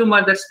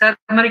curcuma, that's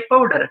turmeric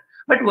powder.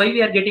 But why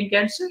we are getting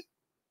cancer?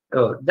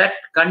 Oh, that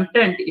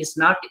content is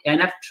not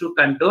enough to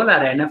control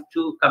or enough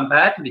to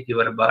combat with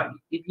your body.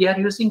 We are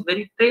using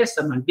very trace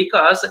amount,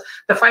 because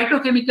the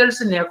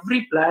phytochemicals in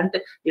every plant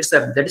is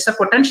that is a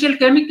potential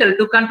chemical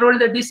to control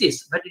the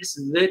disease, but it's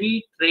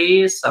very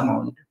trace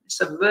amount.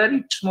 It's a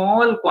very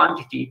small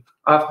quantity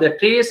of the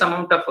trace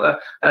amount of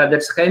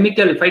that's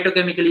chemical,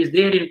 phytochemical is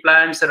there in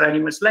plants or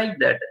animals like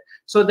that.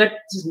 So that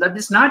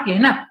is not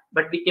enough,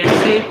 but we can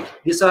say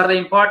these are the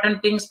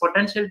important things,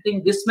 potential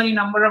thing, this many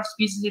number of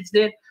species is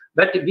there,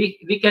 but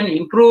we can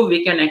improve,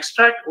 we can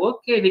extract,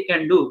 okay, we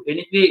can do.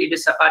 Anyway, it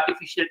is a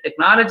artificial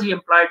technology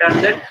employed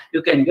on that,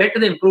 you can get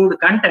the improved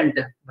content,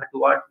 but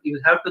what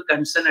you have to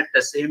concern at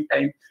the same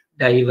time,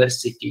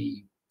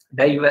 diversity.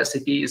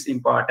 Diversity is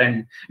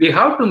important. We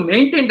have to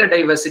maintain the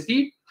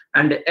diversity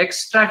and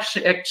extract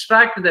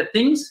the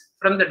things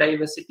from the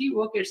diversity.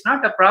 Okay, it's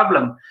not a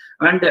problem.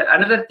 And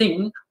another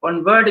thing,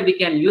 one word we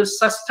can use,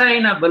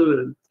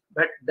 sustainable,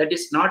 but that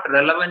is not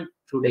relevant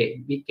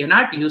today. We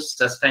cannot use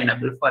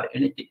sustainable for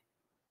anything.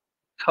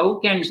 How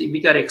can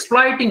we are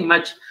exploiting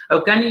much?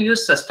 How can you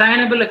use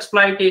sustainable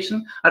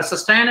exploitation or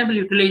sustainable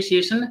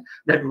utilization?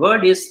 That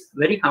word is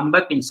very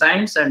humbug in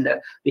science, and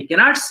we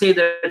cannot say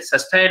that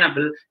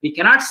sustainable. We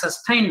cannot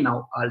sustain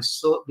now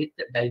also with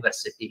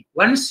diversity.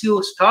 Once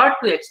you start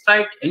to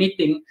exploit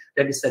anything,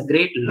 that is a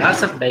great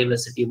loss of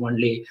diversity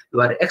only. You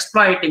are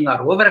exploiting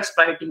or over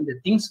exploiting the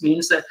things,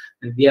 means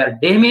we are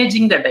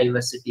damaging the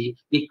diversity.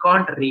 We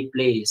can't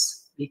replace.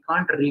 We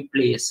can't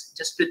replace.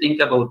 Just to think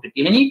about it,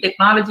 any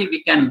technology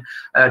we can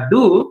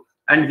do,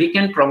 and we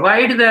can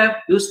provide the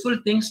useful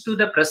things to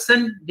the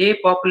present day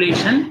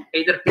population,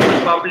 either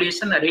human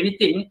population or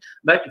anything,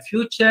 but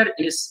future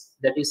is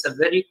that is a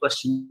very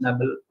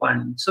questionable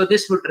one. So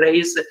this would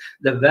raise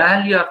the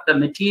value of the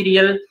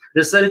material,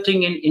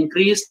 resulting in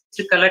increased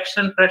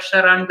collection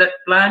pressure on that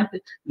plant,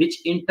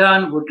 which in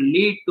turn would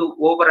lead to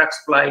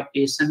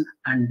overexploitation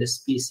and the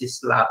species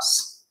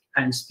loss.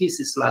 And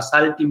species loss,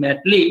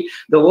 ultimately,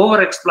 the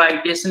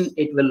overexploitation,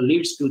 it will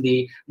lead to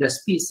the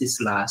species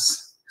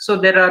loss. So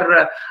there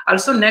are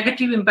also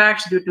negative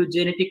impacts due to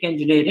genetic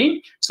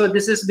engineering. So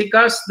this is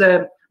because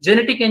the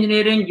genetic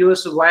engineering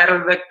uses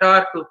viral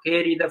vector to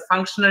carry the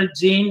functional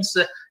genes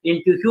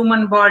into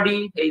human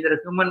body, either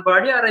human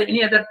body or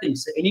any other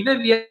things. Anyway,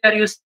 we are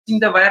using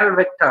the viral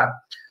vector.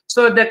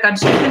 So the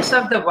constituents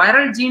of the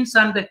viral genes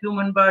on the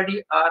human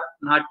body are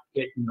not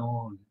yet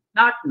known.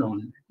 Not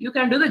known. You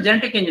can do the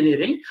genetic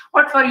engineering.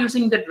 What for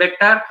using that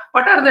vector?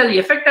 What are the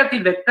effect of the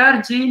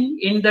vector gene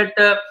in that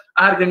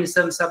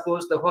organism?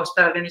 Suppose the host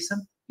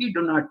organism. We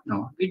do not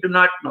know. We do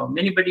not know.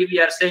 Anybody, we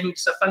are saying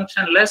it's a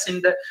functionless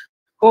in the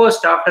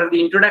host after the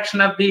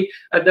introduction of the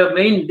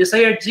main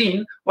desired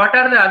gene. What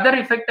are the other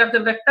effect of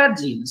the vector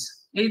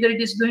genes? Either it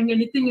is doing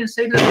anything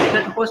inside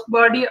that host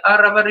body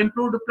or our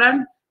improved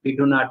plant. We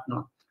do not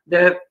know.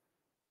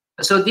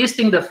 So these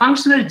things, the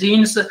functional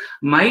genes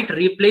might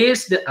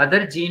replace the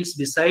other genes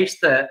besides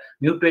the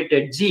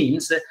mutated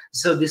genes.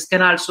 So this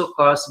can also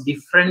cause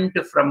different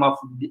from of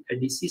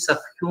disease of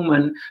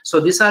human.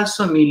 So this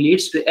also may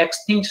leads to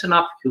extinction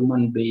of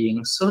human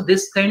beings. So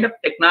this kind of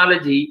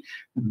technology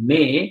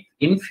may,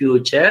 in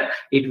future,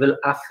 it will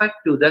affect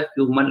to the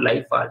human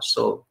life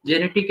also.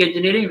 Genetic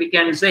engineering, we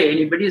can say,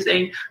 anybody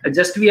saying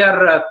just we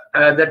are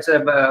that's a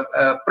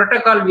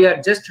protocol we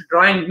are just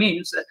drawing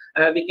means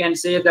we can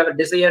say the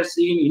desired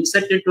gene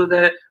insert into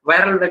the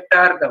viral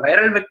vector. The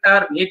viral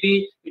vector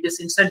maybe it is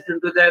inserted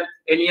into the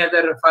any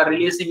other for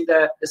releasing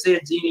the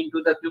desired gene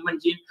into the human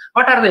gene.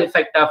 What are the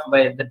effect of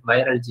that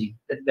viral gene,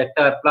 that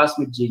vector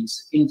plasmid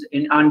genes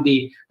on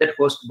that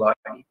host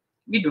body?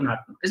 We do not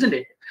know, isn't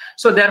it?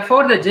 So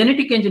therefore, the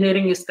genetic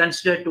engineering is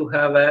considered to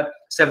have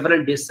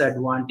several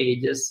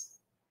disadvantages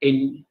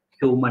in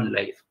human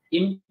life.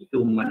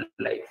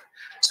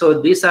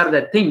 So these are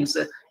the things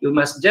you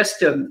must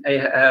just,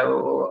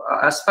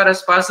 as far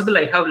as possible,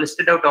 I have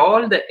listed out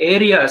all the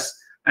areas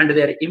and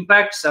their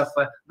impacts of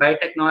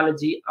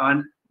biotechnology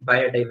on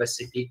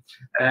biodiversity.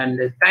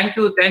 And thank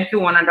you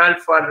one and all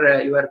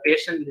for your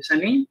patient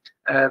listening.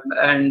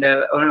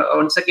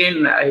 Once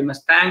again, I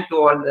must thank to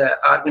all the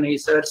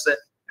organizers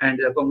and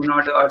the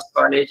Komunadu Arts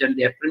College and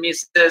their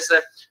premises,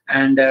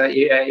 and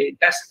it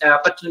has the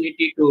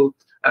opportunity to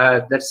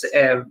I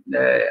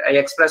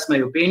express my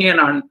opinion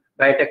on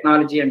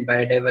biotechnology and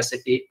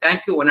biodiversity.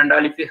 Thank you one and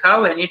all. If you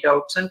have any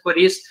doubts and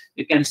queries,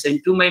 you can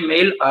send to my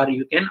mail or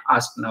you can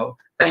ask now.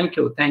 Thank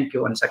you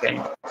once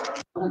again.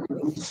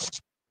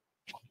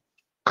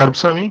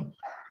 Karpsami?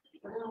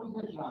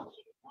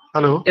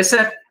 Hello. Yes,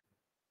 sir.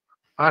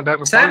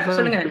 Dr. Sir,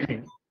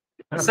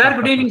 sir,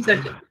 good evening,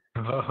 sir.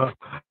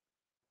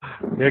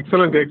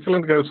 Excellent,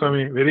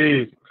 Karpsami.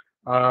 Very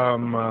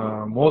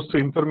most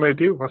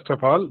informative, first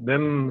of all.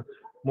 Then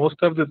most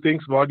of the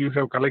things what you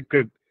have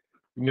collected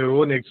in your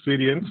own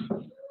experience.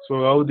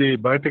 So how the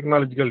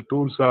biotechnological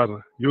tools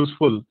are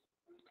useful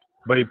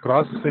by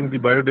processing the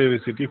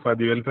biodiversity for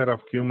the welfare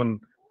of human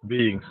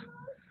beings.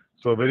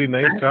 So very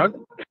nice talk.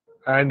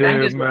 And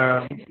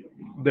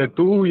the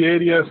two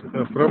areas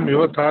from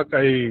your talk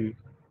I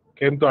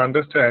came to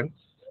understand,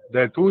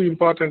 the two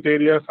important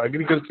areas,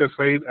 agriculture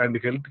side and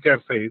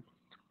healthcare side.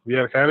 We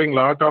are having a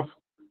lot of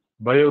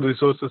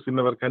bioresources in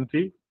our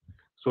country.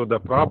 So the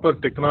proper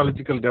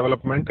technological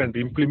development and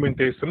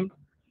implementation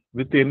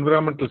with the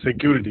environmental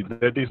security,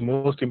 that is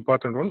most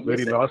important one.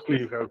 Very lastly,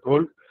 you have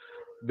told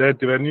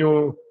that when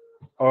you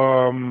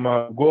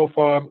go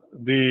for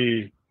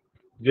the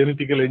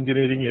genetical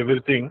engineering,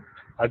 everything,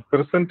 at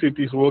present it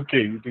is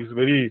okay. It is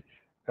very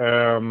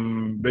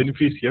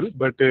beneficial,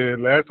 but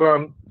later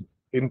on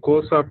in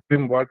course of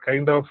time, what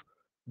kind of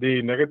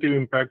the negative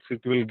impacts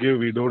it will give,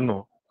 we don't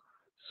know.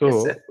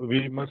 So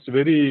we must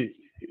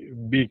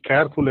be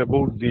careful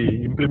about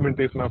the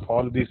implementation of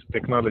all these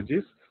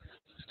technologies.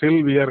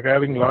 Still, we are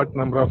having large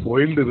number of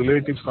wild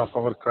relatives of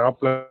our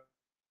cropland.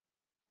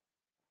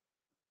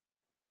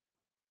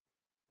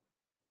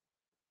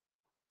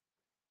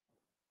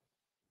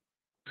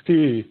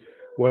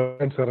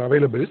 Ones are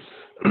available,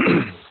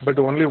 but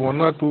only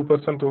 1 or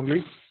 2%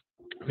 only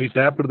we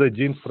tapped the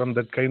genes from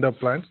that kind of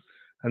plants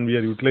and we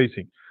are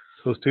utilizing.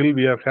 So still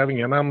we are having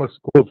enormous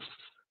scopes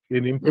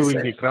in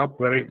improving the crop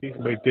varieties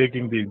by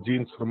taking the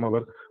genes from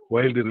our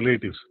wild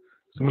relatives.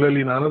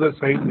 Similarly, in another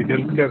side, the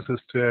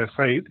healthcare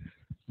side,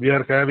 we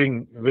are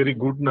having very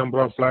good number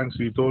of plants.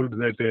 We told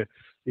that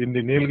in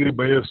the Nilgiri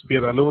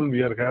biosphere alone,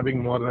 we are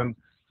having more than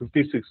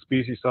 56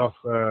 species of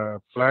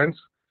plants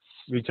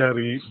which are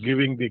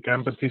giving the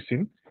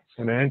camptothecin,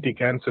 an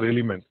anti-cancer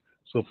element.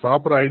 So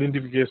proper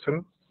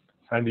identification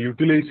and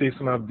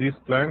utilization of these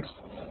plants,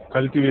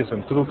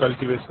 through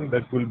cultivation,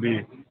 that will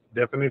be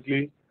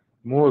definitely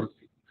more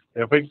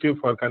effective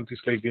for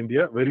countries like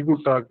India. Very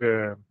good talk,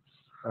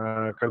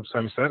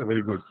 Karupsamy sir.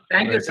 Very good.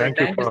 Thank you, sir.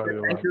 Thank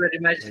you very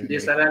much,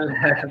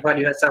 Saral, for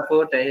your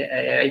support.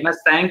 I must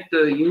thank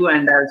to you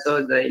and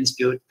also the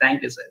institute.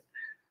 Thank you, sir.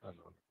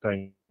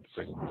 Thank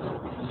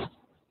you.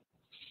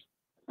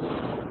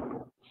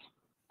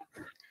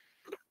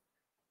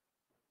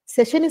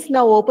 Session is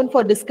now open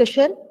for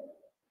discussion.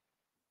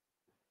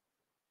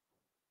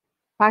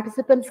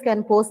 Participants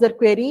can post their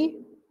query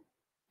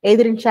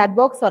either in chat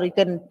box or you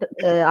can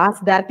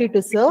ask directly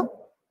to sir.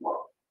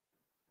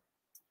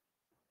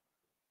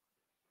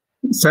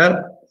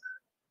 Sir?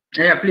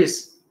 Yeah,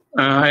 please.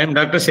 I am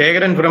Dr.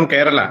 Shegaran from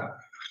Kerala.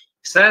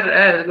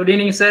 Sir, good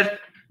evening, sir.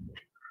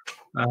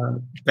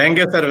 Thank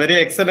you, sir. Very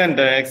excellent,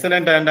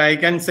 excellent, and I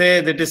can say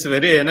that is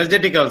very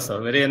energetic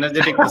also. Very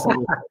energetic.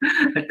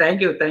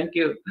 Thank you, thank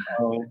you.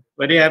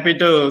 Very happy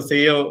to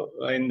see you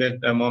in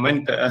that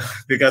moment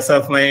because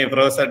of my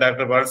professor,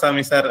 Dr.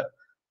 Balsamy sir,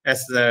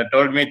 has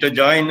told me to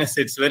join.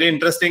 It's very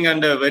interesting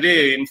and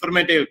very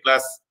informative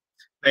class,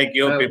 like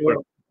you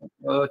people.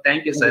 Oh,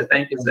 thank you, sir.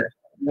 Thank you, sir.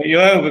 You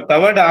have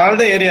covered all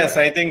the areas.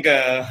 I think,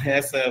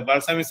 as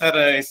Balsamy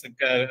sir is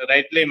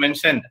rightly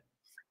mentioned.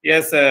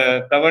 Yes,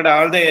 covered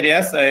all the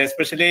areas,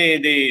 especially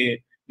the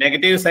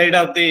negative side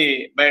of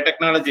the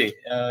biotechnology.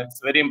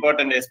 It's very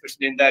important,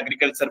 especially in the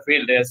agriculture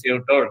field, as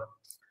you told.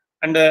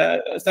 And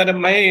sir,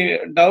 my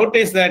doubt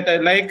is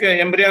that like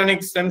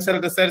embryonic stem cell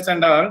research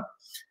and all,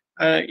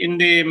 in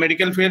the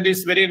medical field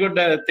is very good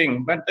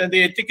thing. But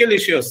the ethical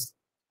issues,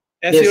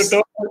 as you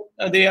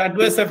told, the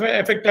adverse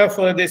effect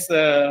of this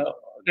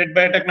red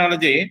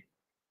biotechnology,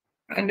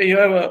 and you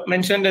have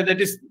mentioned that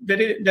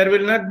there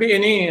will not be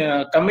any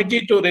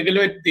committee to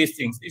regulate these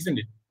things, isn't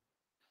it?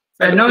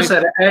 No,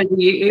 sir.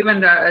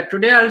 Even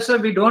today also,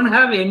 we don't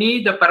have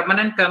the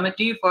permanent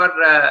committee for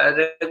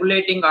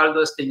regulating all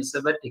those things.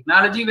 But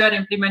technology we are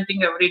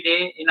implementing every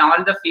day in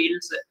all the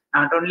fields,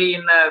 not only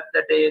in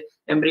that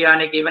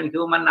embryonic, even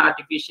human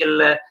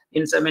artificial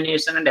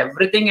insemination and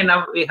everything.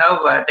 We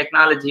have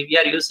technology we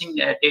are using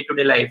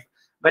day-to-day life.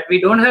 But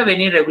we don't have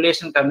any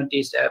regulation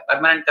committees,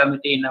 permanent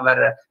committee in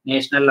our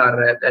national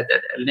or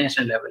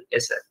national level.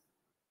 Yes, sir.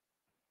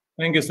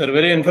 Thank you, sir.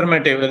 Very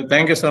informative.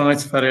 Thank you so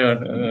much for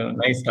your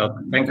nice talk.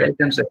 Thank you.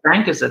 Welcome, sir.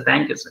 Thank you, sir.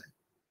 Thank you, sir.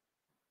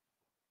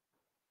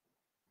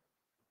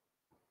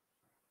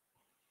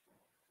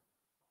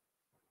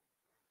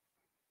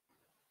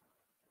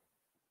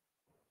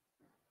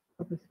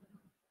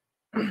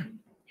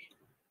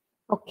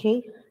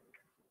 Okay.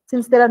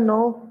 Since there are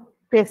no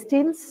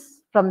questions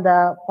from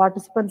the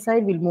participant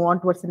side, we'll move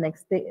on towards the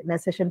next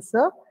session,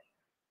 sir.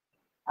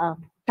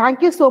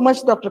 Thank you so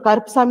much, Dr.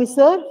 Karupsamy,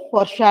 sir,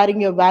 for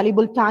sharing your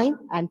valuable time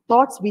and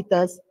thoughts with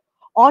us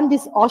on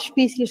this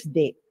auspicious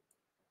day.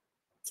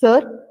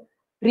 Sir,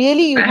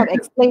 really you have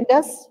explained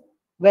us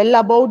well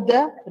about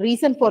the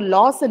reason for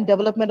loss and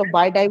development of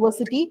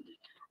biodiversity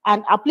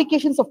and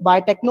applications of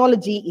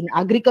biotechnology in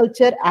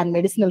agriculture and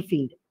medicinal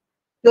field.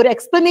 Your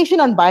explanation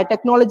on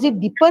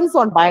biotechnology depends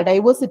on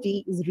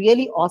biodiversity is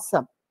really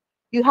awesome.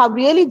 You have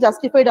really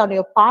justified on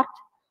your part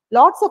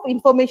lots of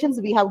information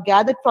we have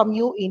gathered from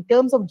you in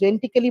terms of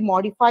genetically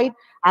modified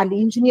and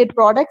engineered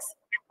products.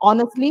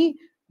 Honestly,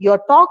 your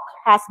talk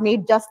has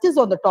made justice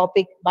on the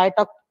topic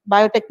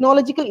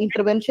biotechnological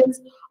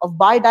interventions of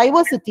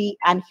biodiversity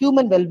and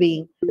human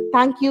well-being.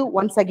 Thank you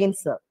once again,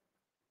 sir.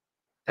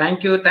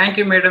 Thank you,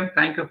 madam.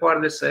 Thank you for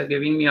this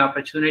giving me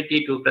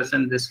opportunity to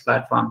present this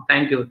platform.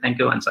 Thank you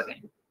once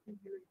again.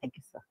 Thank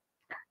you, sir.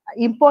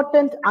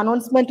 Important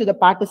announcement to the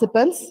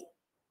participants.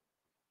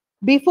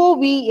 Before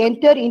we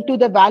enter into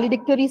the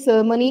valedictory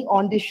ceremony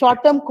on the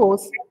short-term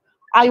course,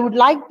 I would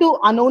like to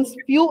announce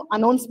few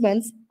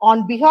announcements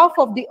on behalf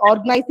of the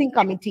organizing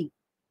committee.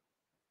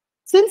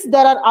 Since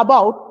there are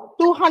about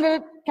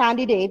 200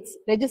 candidates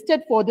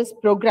registered for this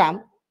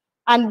program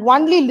and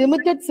only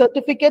limited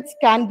certificates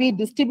can be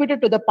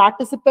distributed to the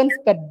participants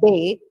per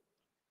day,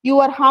 you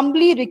are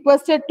humbly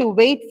requested to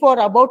wait for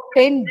about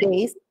 10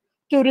 days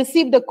to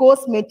receive the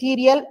course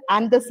material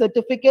and the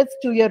certificates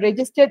to your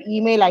registered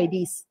email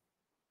IDs.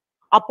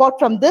 Apart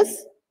from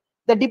this,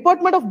 the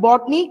Department of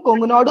Botany,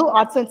 Kongunadu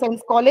Arts and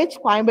Science College,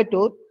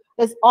 Coimbatore,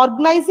 is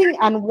organizing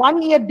an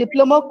one-year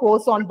diploma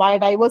course on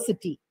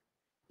biodiversity.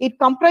 It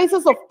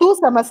comprises of 2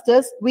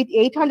 semesters with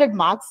 800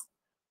 marks,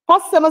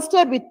 first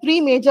semester with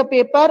 3 major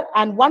paper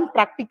and 1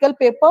 practical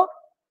paper,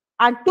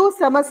 and the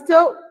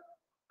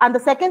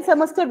second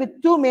semester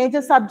with 2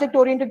 major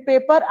subject-oriented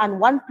paper and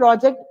 1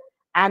 project,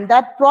 and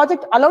that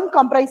project alone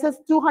comprises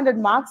 200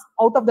 marks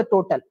out of the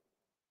total.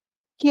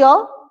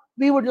 Here,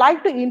 we would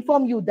like to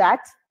inform you that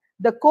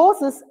the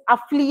course is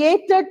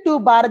affiliated to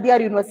Bharatiyar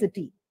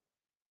University.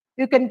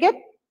 You can get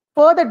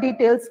further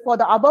details for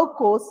the above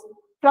course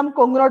from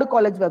Kongunadu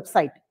College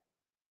website.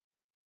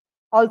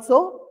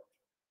 Also,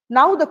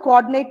 now the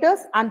coordinators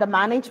and the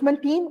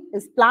management team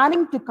is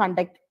planning to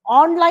conduct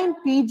online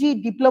PG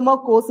diploma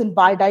course in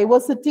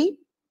biodiversity.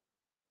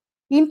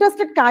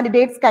 Interested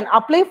candidates can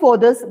apply for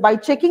this by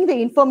checking the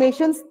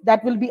information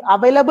that will be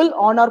available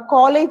on our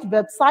college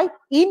website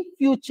in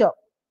future.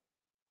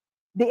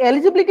 The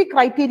eligibility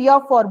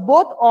criteria for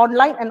both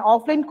online and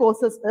offline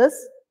courses is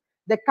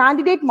the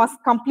candidate must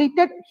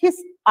completed his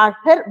or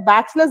her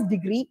bachelor's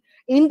degree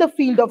in the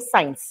field of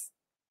science.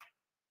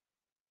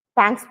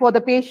 Thanks for the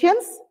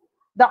patience.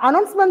 The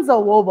announcements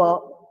are over.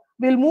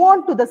 We'll move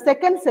on to the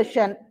second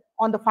session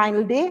on the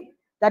final day,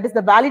 that is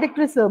the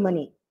valedictory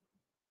ceremony.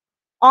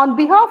 On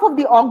behalf of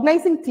the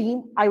organizing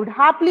team, I would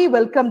happily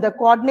welcome the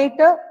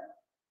coordinator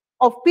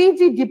of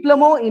PG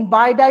Diploma in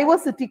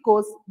Biodiversity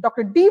course,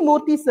 Dr. D.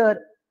 Murthy Sir,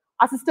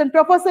 Assistant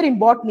Professor in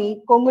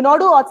Botany,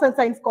 Kongunadu Arts and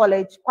Science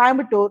College,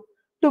 Coimbatore,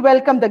 to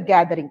welcome the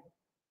gathering.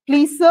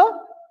 Please, sir.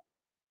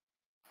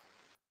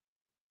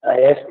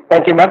 Yes,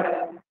 thank you, ma'am.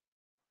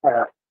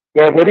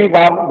 A very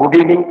warm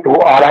good evening to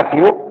all of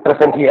you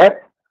present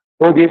here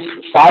to this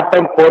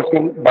short-term course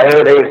in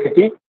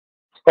biodiversity,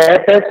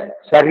 status,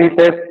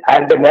 services,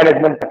 and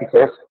management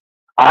practices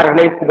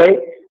organized by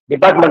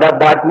Department of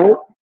Botany,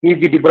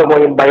 PG Diploma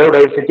in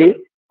Biodiversity,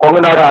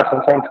 Kongunadu Arts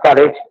and Science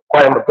College,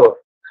 Coimbatore.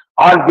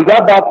 On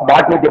behalf of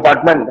Botany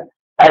Department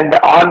and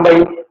on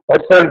my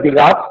personal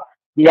behalf,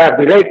 we are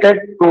delighted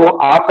to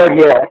offer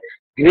a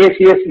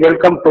gracious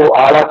welcome to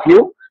all of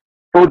you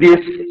to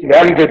this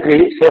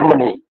valedictory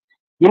ceremony.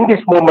 In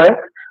this moment,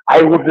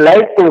 I would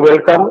like to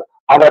welcome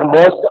our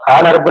most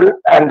honorable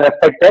and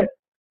respected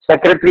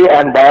Secretary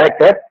and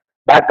Director,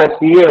 Dr.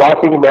 C.A.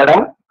 Vasini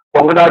Madam,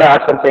 Kongunadu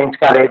Arts and Science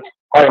College,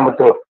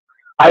 Coimbatore.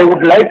 I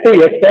would like to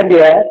extend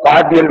a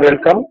cordial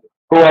welcome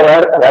to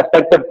our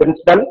respected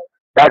Principal,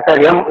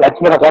 Dr. M.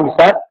 Lakshmanaswamy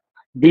Sir,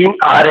 Dean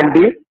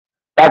R&D,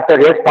 Dr.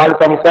 S.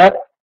 Palaswamy Sir,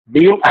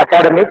 Dean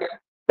Academics,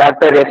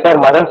 Dr. S. R.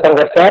 Madan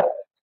Sangar Sir,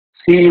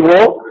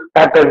 CEO,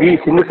 Dr. V.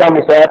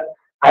 Sindusamy Sir,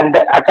 and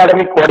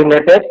academic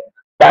coordinators,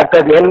 Dr.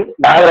 N.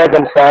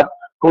 Nagarajan Sir,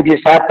 to the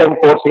short-term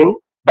course in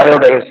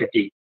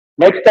biodiversity.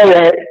 Next,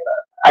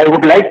 I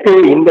would like to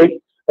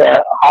invite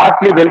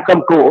heartily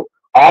welcome to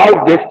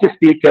all guest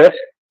speakers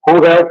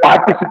who have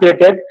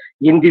participated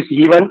in this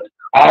event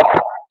of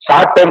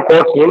short-term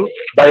course in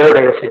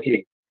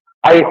biodiversity.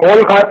 I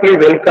wholeheartedly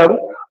welcome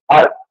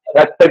our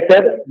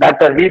respected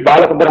Dr. V.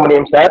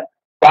 Balasubramaniam Sir,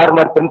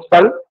 former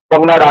Principal,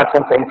 Kongunadu Arts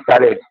and Science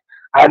College,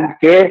 and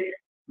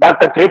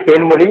Dr. K.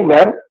 Penmuli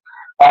Ma'am,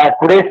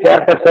 today's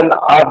chairperson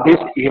of this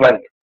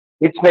event.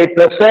 It's my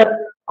pleasure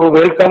to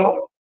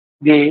welcome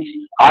the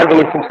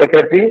organizing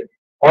secretary,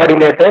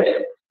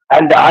 coordinators,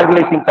 and the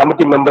organizing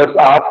committee members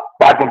of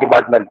Botany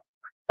Department.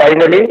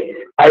 Finally,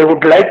 I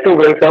would like to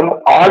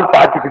welcome all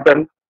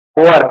participants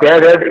who are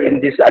gathered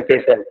in this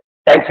occasion.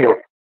 Thank you.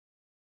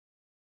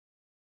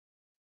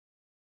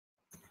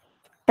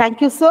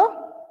 Thank you, sir.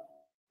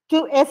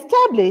 To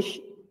establish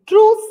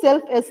true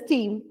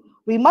self-esteem,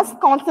 we must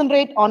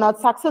concentrate on our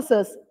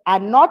successes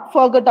and not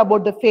forget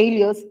about the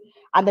failures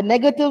and the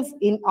negatives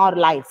in our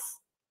lives.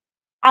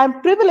 I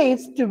am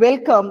privileged to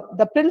welcome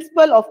the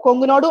Principal of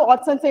Kongunadu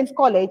Arts and Science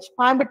College,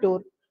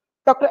 Coimbatore,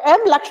 Dr. M.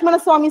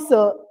 Lakshmanaswamy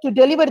Sir, to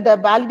deliver the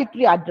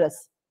valedictory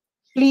address.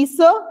 Please,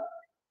 sir.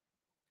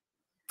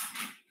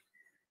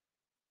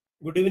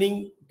 Good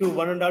evening to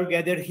one and all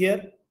gathered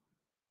here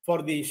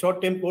for the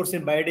short-term course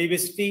in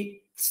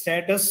biodiversity,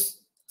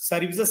 status,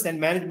 services, and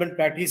management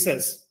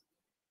practices.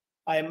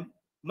 I am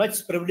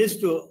much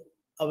privileged to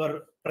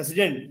our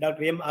President,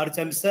 Dr. M.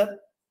 Archam Sir,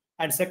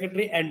 and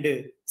Secretary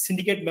and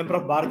Syndicate Member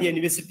of Bharatiya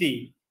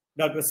University,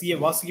 Dr. C.A.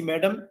 Vasini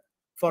Madam,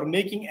 for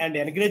making and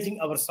encouraging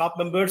our staff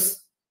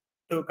members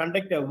to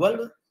conduct a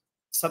well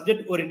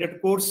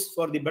subject-oriented course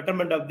for the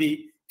betterment of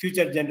the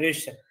future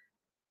generation.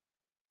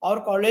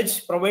 Our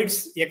college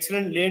provides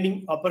excellent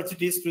learning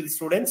opportunities to the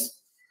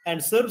students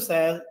and serves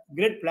as a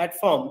great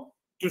platform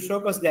to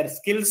showcase their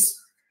skills,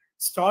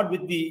 start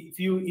with the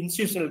few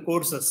institutional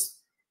courses.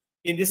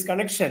 In this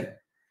connection,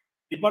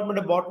 Department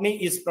of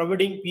Botany is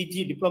providing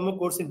PG Diploma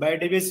course in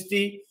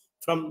Biodiversity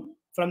from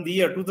the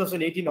year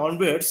 2018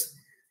 onwards.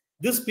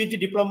 This PG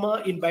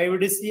Diploma in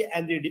Biodiversity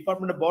and the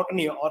Department of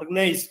Botany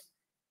organized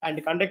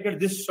and conducted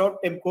this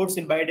short-term course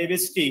in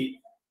Biodiversity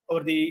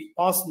over the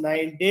past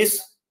 9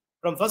 days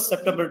from 1st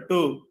September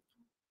to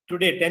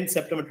today, 10th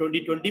September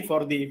 2020,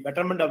 for the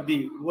betterment of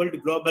the world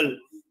global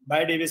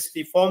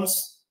biodiversity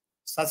forms,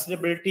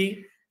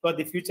 sustainability for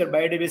the future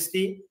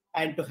biodiversity,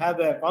 and to have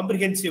a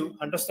comprehensive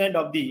understanding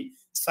of the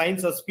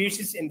science of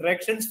species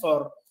interactions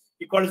for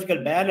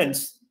ecological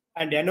balance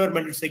and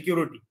environmental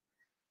security.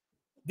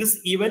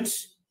 This event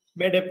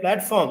made a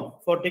platform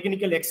for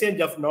technical exchange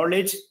of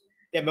knowledge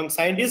among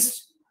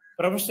scientists,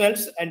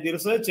 professionals, and the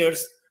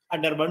researchers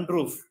under one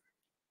roof.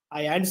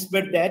 I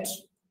anticipate that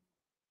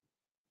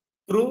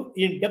through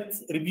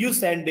in-depth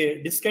reviews and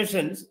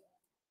discussions,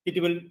 it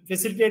will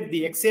facilitate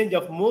the exchange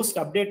of most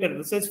updated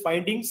research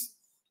findings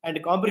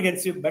and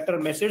comprehensive better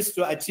measures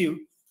to achieve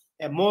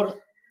a more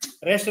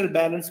rational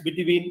balance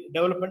between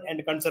development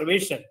and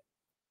conservation.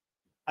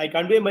 I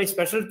convey my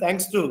special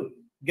thanks to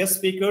guest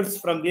speakers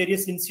from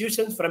various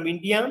institutions from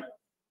India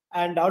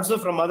and also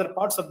from other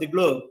parts of the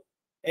globe,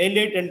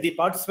 enlightened the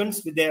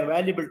participants with their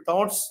valuable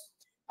thoughts,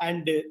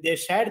 and they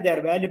shared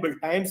their valuable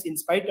times in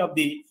spite of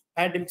the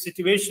pandemic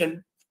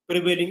situation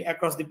prevailing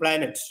across the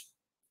planet.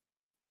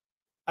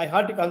 I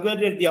heartily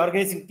congratulate the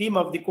organizing team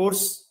of the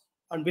course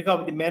on behalf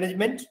of the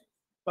management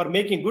for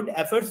making good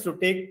efforts to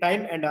take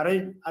time and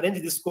arrange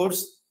this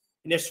course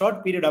in a short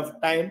period of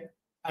time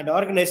and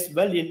organize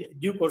well in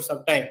due course of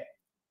time.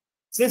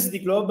 Since the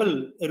global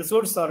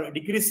resources are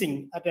decreasing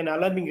at an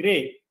alarming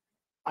rate,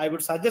 I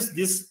would suggest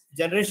this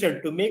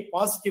generation to make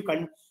positive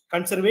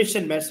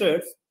conservation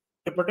measures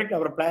to protect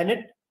our planet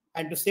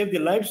and to save the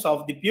lives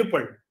of the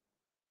people.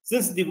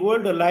 Since the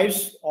world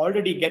lives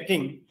already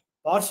getting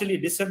partially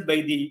disturbed by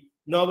the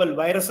novel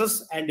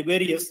viruses and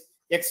various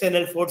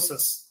external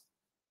forces.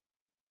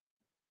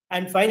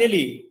 And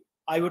finally,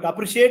 I would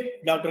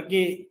appreciate Dr.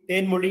 K.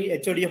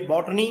 Tenmuli, HOD of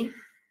Botany,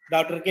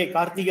 Dr. K.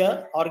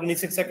 Kartiga,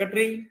 Organizing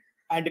Secretary,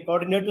 and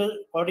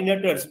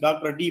coordinators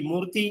Dr. D.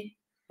 Murthy,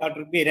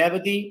 Dr. P.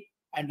 Revati,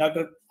 and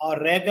Dr. R.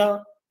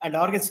 Rega, and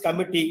Organs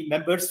Committee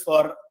members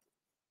for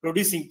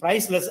producing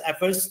priceless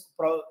efforts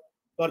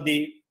for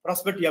the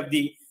prosperity of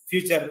the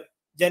future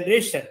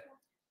generation.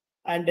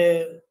 And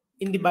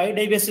in the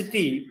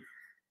biodiversity,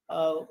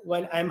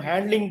 when I'm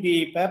handling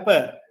the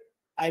paper,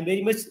 I'm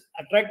very much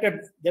attracted.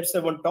 That's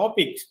one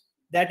topic.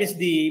 That is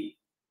the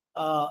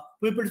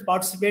people's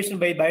participation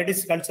by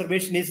biodiversity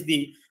conservation is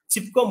the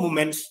CIPCO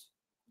movement,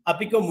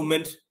 APICO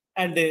movement,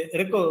 and the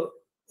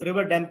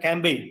River Dam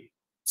campaign.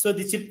 So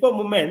the CIPCO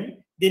movement,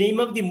 the name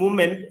of the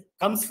movement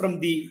comes from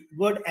the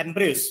word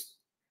embrace,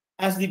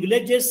 as the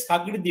villagers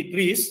hugged the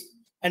trees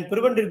and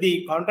prevented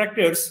the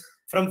contractors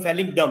from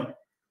felling them.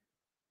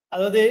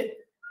 Other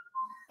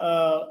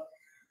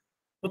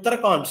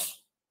Uttarakhand,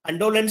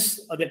 condolence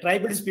of the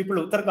tribalist people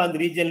Uttarakhand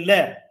region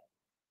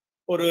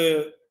ஒரு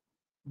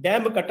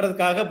dam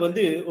கட்டுறதுக்காக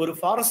வந்து ஒரு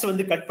forest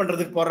வந்து cut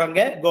பண்றதுக்கு போறாங்க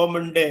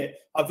government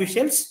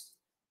officials.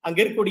 அங்க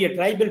இருக்கக்கூடிய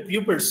tribal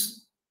peoples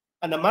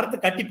அந்த மரத்தை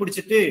கட்டி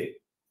பிடிச்சிட்டு,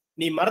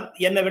 நீ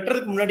என்னை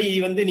வெட்டுறதுக்கு முன்னாடி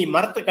வந்து நீ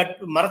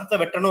மரத்தை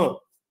வெட்டணும்,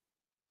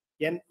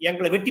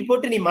 எங்களை வெட்டி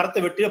போட்டு நீ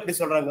மரத்தை வெட்டு அப்படி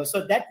சொல்றாங்க. So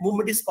that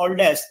movement is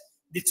called as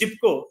the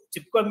CIPCO.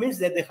 CIPCO means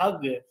that they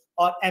hug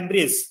or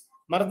embrace.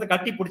 மரத்தை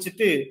கட்டி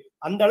பிடிச்சிட்டு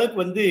அந்த அளவுக்கு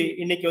வந்து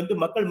இன்னைக்கு வந்து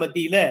மக்கள்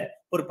மத்தியில,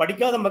 ஒரு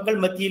படிக்காத மக்கள்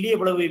மத்தியிலேயே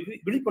இவ்வளவு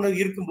விழிப்புணர்வு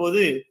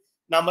இருக்கும்போது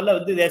நாமெல்லாம்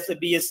வந்து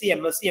BSc,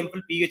 MSc,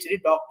 MPhil, PhD,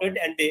 doctorate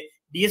and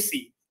DSc,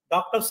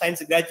 doctor of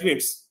science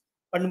graduates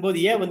பண்ணும்போது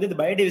ஏன் வந்து இந்த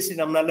பயோடைவர்சிட்டி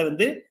நம்மளால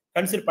வந்து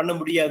கன்சிடர் பண்ண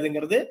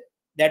முடியாதுங்கிறது,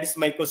 that is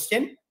my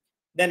question.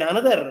 Then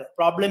another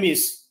problem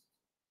is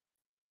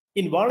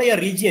in Valaya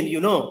region,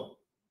 you know,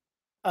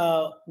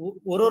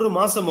 ஒரு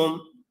மாசமும்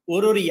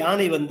ஒரு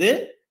யானை வந்து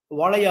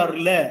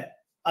வாளையாறுல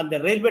அந்த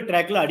ரயில்வே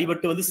ட்ராக்ல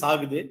அடிபட்டு வந்து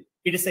சாகுது.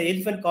 It is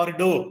elephant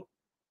corridor.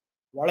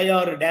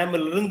 Walayar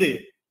டேம்ல இருந்து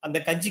அந்த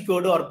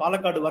கஞ்சிக்கோடு ஒரு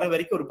பாலக்காடு வர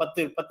வரைக்கும் ஒரு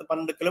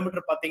 10-12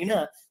 கிலோமீட்டர் பாத்தீங்கன்னா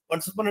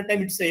once upon a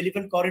time it's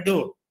elephant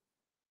corridor.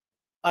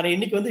 ஆனா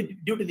இன்னைக்கு வந்து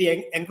due to the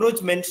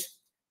encroachment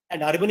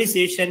and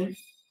urbanisation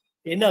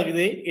என்ன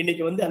ஆகுது,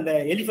 இன்னைக்கு வந்து அந்த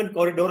எலிஃபென்ட்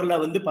காரிடோர்ல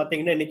வந்து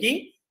பாத்தீங்கன்னா இன்னைக்கு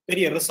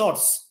பெரிய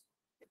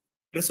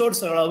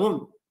ரிசோர்ட்ஸ்களாகவும்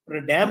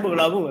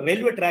டேம்புகளாகவும்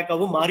ரயில்வே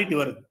ட்ராக்காகவும் மாறிட்டு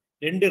வருது.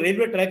 2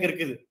 ரயில்வே ட்ராக்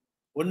இருக்குது.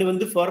 ஒன்னு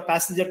வந்து ஃபார்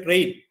பேசஞ்சர்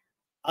ட்ரெயின்,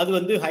 அது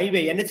வந்து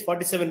ஹைவே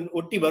NH47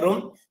 ஒட்டி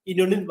வரும்.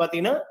 இன்னொன்னு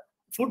பாத்தீங்கன்னா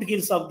ஃபுட்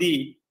ஹில்ஸ் ஆஃப் தி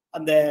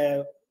அந்த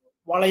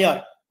வாளையார்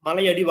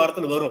மலை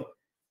அடிவாரத்தில் வரும்.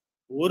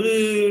 ஒரு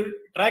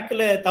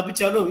ட்ராக்ல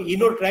தப்பிச்சாலும்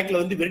இன்னொரு ட்ராக்ல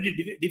வந்து very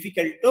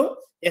difficult to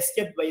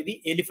escape by the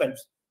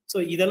elephants. So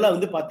இதெல்லாம்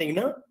வந்து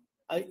பாத்தீங்கன்னா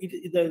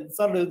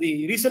the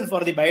reason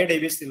for the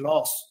biodiversity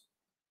loss.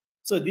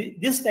 So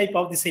this type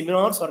of the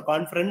seminars or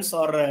conference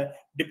or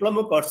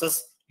diploma courses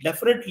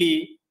definitely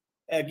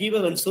give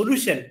us a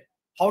solution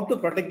how to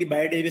protect the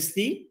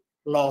biodiversity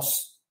loss.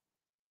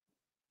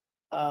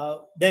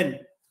 Then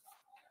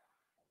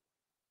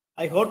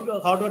I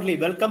heartily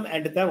welcome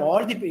and thank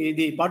all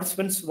the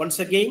participants once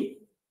again.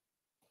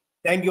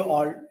 Thank you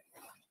all.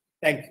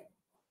 Thank you.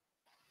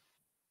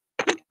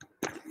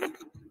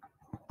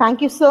 Thank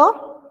you, sir.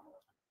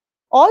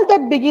 All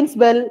that begins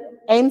well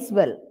ends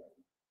well.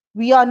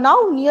 We are now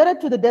nearer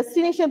to the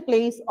destination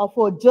place of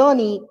our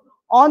journey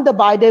on the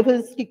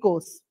biodiversity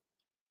course.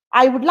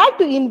 I would like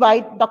to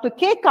invite Dr.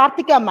 K.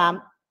 Kartika ma'am,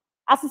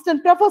 Assistant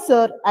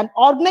Professor and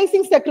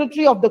Organizing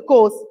Secretary of the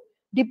course,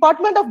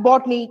 Department of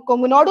Botany,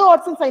 Kongunadu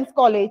Arts and Science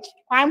College,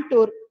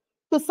 Coimbatore,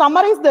 to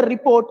summarize the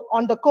report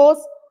on the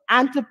course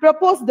and to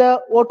propose the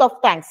vote of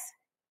thanks.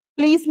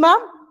 Please, ma'am.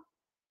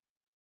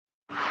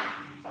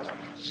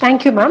 Thank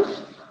you, ma'am.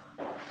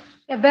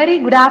 A very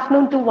good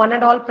afternoon to one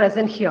and all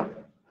present here.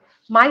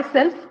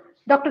 Myself,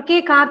 Dr. K.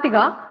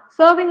 Kartiga,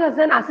 serving as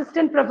an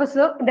Assistant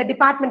Professor in the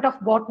Department of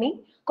Botany,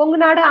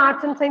 Kongunadu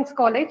Arts and Science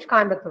College,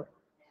 Coimbatore.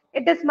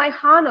 It is my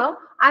honor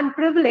and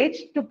privilege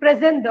to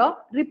present the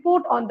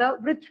report on the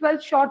virtual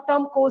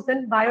short-term course in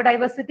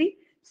biodiversity,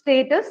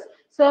 status,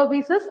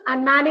 services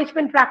and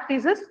management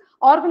practices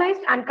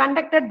organized and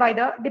conducted by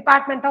the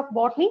Department of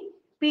Botany,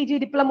 PG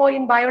Diploma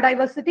in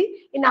Biodiversity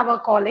in our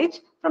college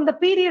from the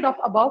period of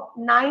about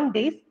 9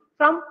 days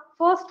from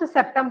 1st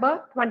September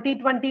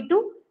 2020 to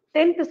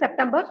 10th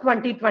September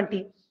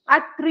 2020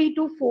 at 3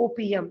 to 4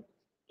 p.m.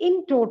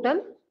 In total,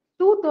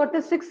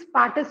 236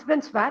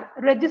 participants were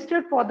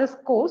registered for this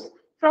course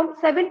from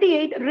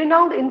 78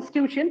 renowned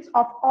institutions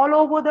of all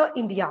over the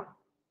India.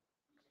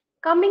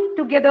 Coming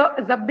together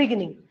is a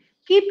beginning.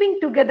 Keeping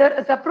together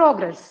is a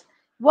progress.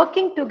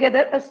 Working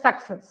together is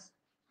success.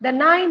 The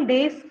 9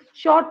 days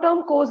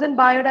short-term course in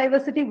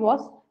biodiversity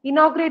was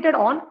inaugurated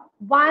on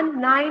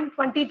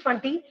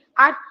 1/9/2020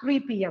 at 3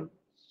 p.m.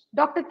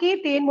 Dr.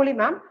 K. Tenmuli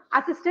ma'am,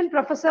 Assistant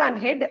Professor and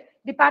Head,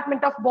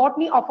 Department of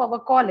Botany of our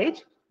college,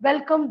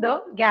 welcomed the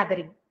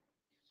gathering.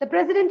 The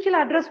presidential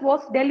address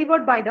was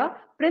delivered by the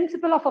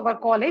principal of our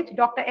college,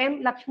 Dr.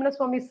 M.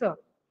 Lakshmanaswamy sir.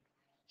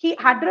 He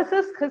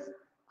addresses his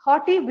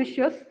hearty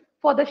wishes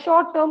for the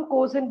short-term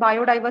course in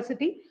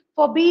biodiversity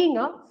for being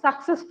a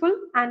successful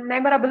and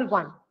memorable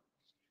one.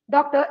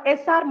 Dr.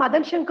 S.R.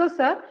 Madan Shankar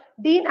sir,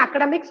 Dean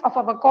Academics of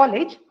our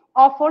college,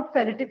 offered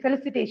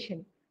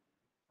felicitation.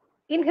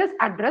 In his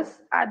address,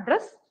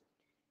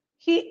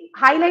 he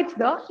highlights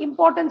the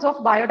importance of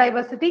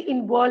biodiversity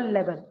in world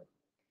level.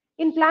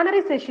 In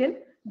plenary session,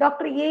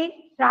 Dr. A.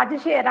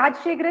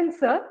 Rajashekharan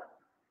sir,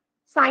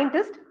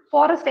 scientist,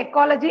 Forest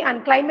Ecology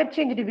and Climate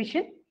Change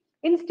Division,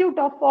 Institute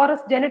of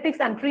Forest Genetics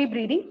and Tree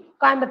Breeding,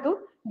 Coimbatore,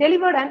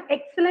 delivered an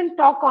excellent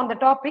talk on the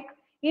topic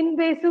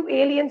Invasive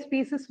Alien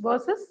Species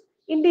versus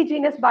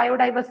Indigenous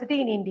Biodiversity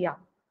in India.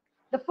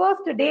 The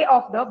first day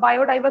of the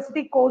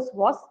biodiversity course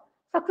was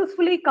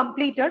successfully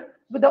completed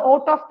with the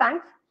vote of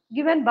thanks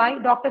given by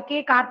Dr.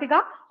 K.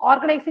 Karthika,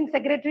 organizing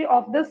secretary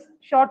of this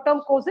short-term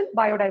course in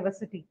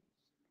biodiversity.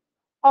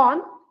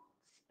 On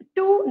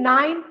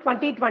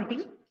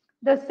 2/9/2020,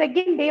 the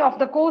second day of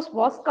the course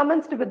was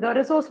commenced with the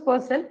resource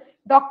person,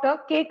 Dr.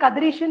 K.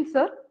 Kadrishan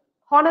sir,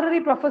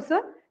 Honorary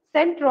Professor,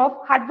 Center of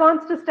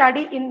Advanced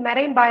Study in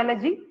Marine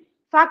Biology,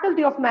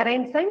 Faculty of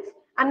Marine Science,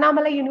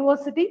 Annamalai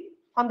University,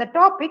 on the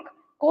topic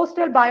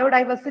Coastal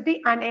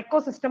Biodiversity and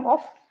Ecosystem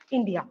of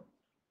India.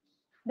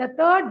 The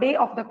third day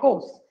of the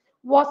course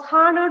was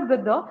honored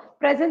with the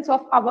presence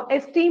of our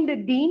esteemed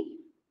Dean,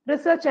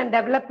 Research and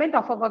Development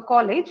of our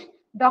college,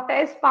 Dr.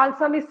 S.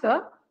 Palsamy sir,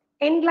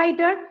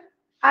 enlightened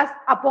us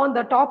upon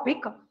the topic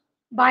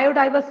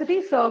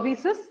biodiversity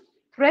services,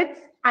 threats,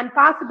 and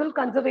possible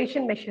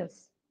conservation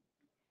measures.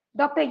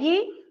 Dr.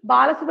 A.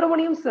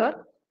 Balasubramaniam sir,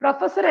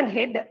 Professor and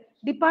Head,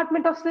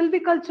 Department of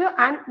Silviculture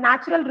and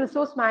Natural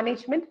Resource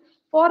Management,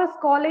 Forest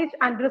College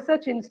and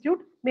Research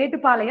Institute,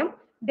 Metupalayam,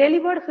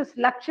 delivered his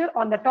lecture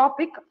on the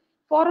topic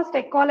Forest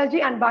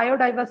Ecology and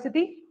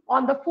Biodiversity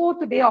on the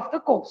fourth day of the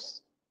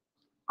course.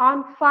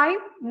 On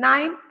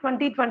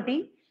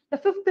 5/9/2020, the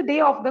fifth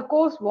day of the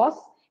course was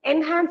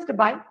enhanced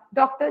by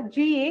Dr.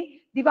 G.A.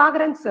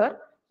 Divagaran sir,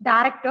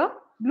 Director,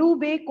 Blue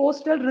Bay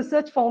Coastal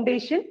Research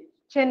Foundation,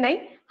 Chennai,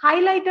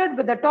 highlighted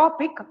with the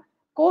topic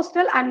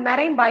Coastal and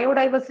Marine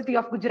Biodiversity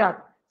of Gujarat,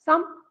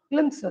 some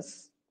glimpses.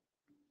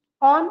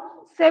 On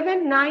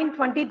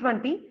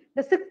 7/9/2020,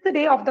 the sixth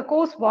day of the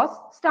course was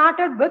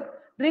started with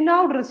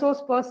renowned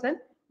resource person,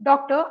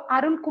 Dr.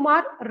 Arun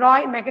Kumar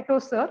Roy Megato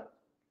sir,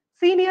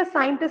 Senior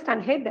Scientist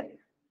and Head,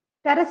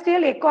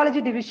 Terrestrial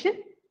Ecology Division,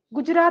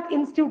 Gujarat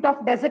Institute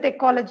of Desert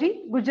Ecology,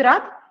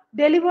 Gujarat,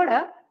 delivered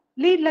a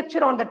lead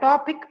lecture on the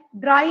topic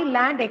Dry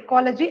Land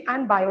Ecology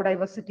and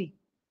Biodiversity.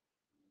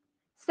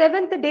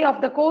 Seventh day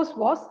of the course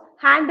was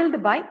handled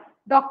by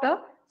Dr.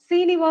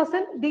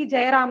 Srinivasan D.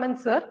 Jayaraman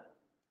sir,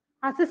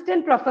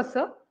 Assistant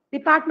Professor,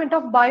 Department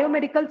of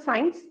Biomedical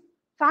Science,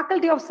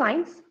 Faculty of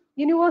Science,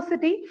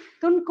 University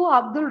Tunku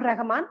Abdul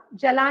Rahman,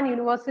 Jalan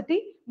University,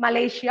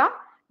 Malaysia,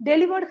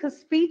 delivered his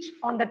speech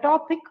on the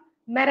topic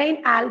Marine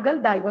Algal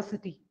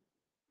Diversity.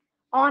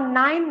 On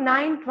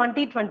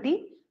 9/9/2020,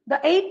 the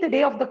eighth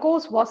day of the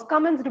course was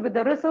commenced with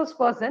the resource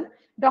person,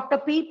 Dr.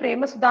 P.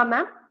 Premasudha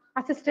ma'am,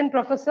 Assistant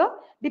Professor,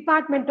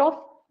 Department of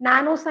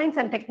Nanoscience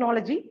and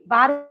Technology,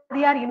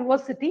 Bharatiyar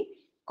University,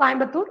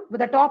 Coimbatore,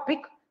 with the topic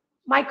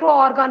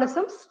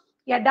Microorganisms,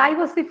 a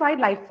Diversified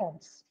Life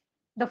Forms.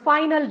 The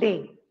final day,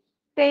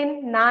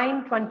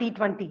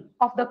 10/9/2020,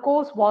 of the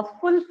course was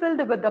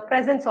fulfilled with the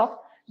presence of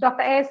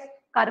Dr. S.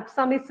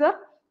 Karupsamy sir,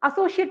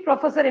 Associate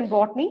Professor in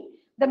Botany,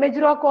 the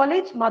Majura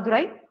College,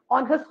 Madurai,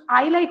 on his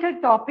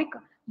highlighted topic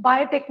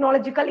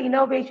Biotechnological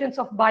Innovations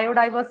of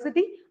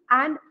Biodiversity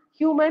and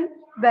Human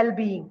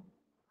Well-Being.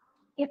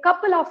 A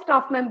couple of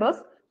staff members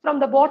from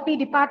the Botany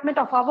Department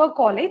of our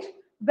college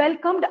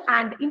welcomed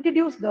and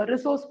introduced the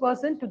resource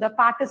person to the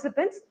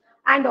participants,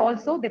 and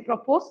also they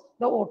proposed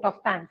the vote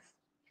of thanks.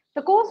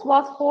 The course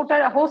was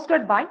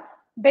hosted by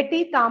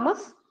Betty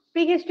Thomas,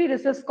 PhD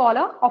research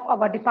scholar of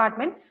our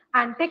department,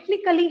 and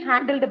technically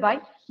handled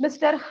by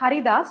Mr.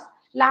 Haridas,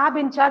 lab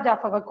in charge of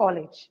our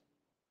college.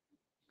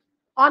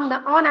 On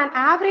an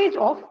average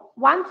of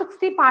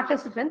 160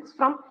 participants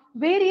from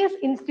various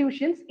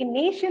institutions in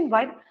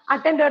nationwide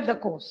attended the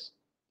course.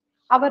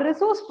 Our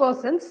resource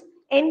persons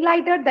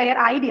enlightened their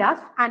ideas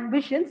and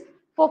visions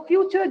for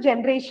future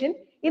generation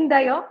in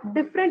their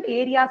different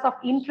areas of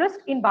interest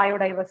in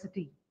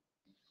biodiversity.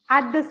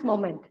 At this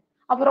moment,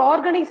 our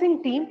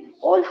organizing team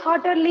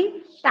wholeheartedly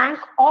thank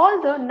all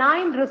the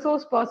 9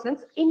 resource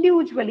persons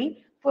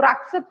individually for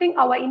accepting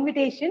our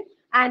invitation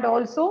and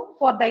also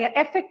for their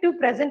effective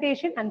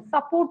presentation and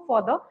support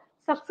for the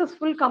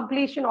successful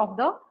completion of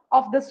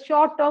this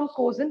short-term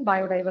course in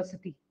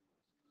biodiversity.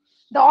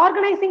 The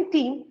organizing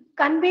team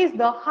conveys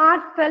the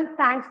heartfelt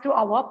thanks to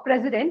our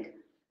president,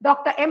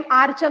 Dr. M.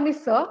 Archami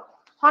sir,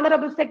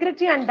 Honorable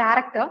Secretary and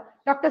Director,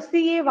 Dr.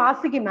 C.A.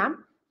 Vasigi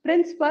ma'am,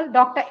 Principal,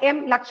 Dr.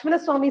 M.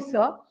 Lakshmanaswamy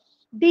sir,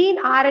 Dean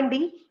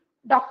R&D,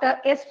 Dr.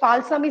 S.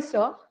 Palsamy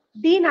sir,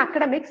 Dean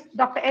Academics,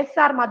 Dr.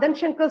 S.R. Madan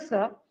Shankar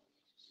sir,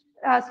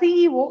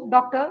 CEO,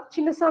 Dr.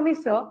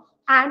 Chinnasamy sir,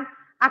 and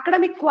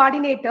Academic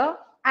Coordinator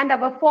and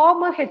our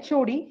former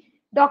HOD,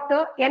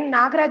 Dr. N.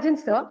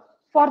 Nagarajan sir,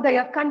 for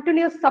their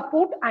continuous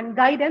support and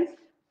guidance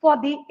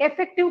for the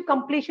effective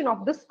completion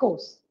of this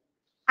course.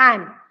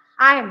 And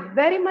I am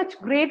very much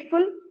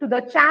grateful to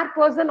the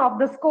chairperson of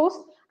this course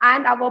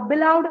and our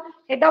beloved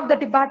head of the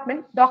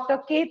department, Dr.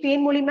 K.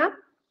 Tenmuli ma'am,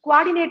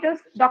 coordinators,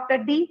 Dr.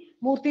 D.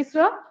 Murthy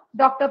sir,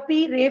 Dr.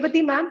 P.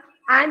 Revati ma'am,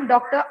 and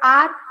Dr.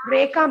 R.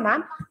 Rekha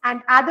ma'am,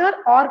 and other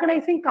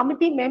organizing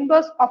committee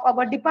members of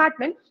our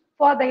department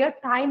for their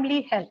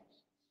timely help.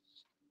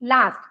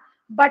 Last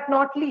but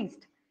not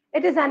least,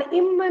 it is an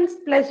immense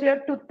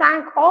pleasure to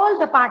thank all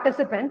the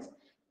participants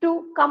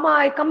to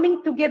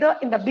coming together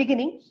in the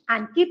beginning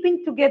and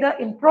keeping together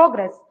in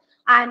progress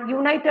and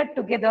united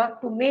together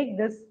to make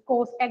this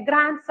course a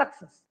grand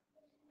success.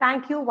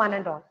 Thank you, one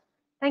and all.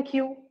 Thank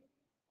you.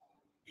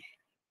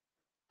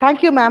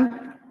 Thank you,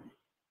 ma'am.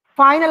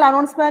 Final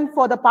announcement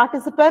for the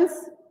participants.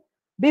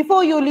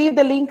 Before you leave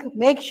the link,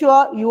 make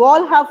sure you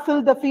all have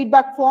filled the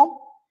feedback form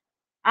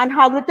and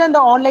have written the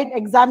online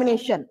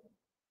examination.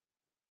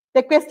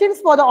 The questions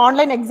for the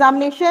online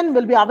examination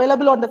will be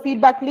available on the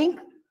feedback link.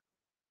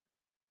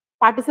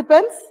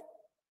 Participants,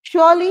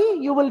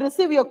 surely you will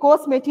receive your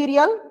course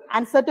material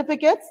and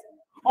certificates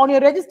on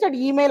your registered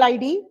email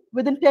ID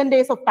within 10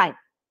 days of time.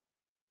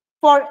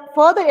 For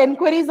further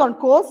enquiries on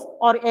course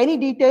or any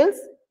details,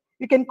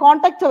 you can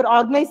contact our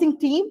organizing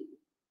team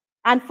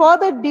and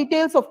further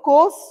details of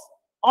course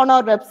on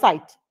our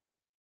website.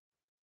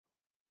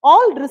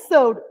 All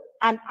reserved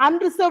and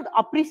unreserved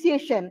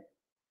appreciation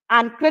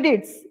and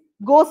credits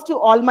goes to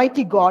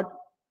Almighty God,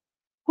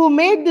 who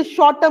made this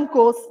short-term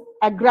course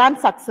a grand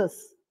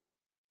success.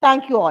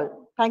 Thank you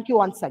all. Thank you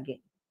once again.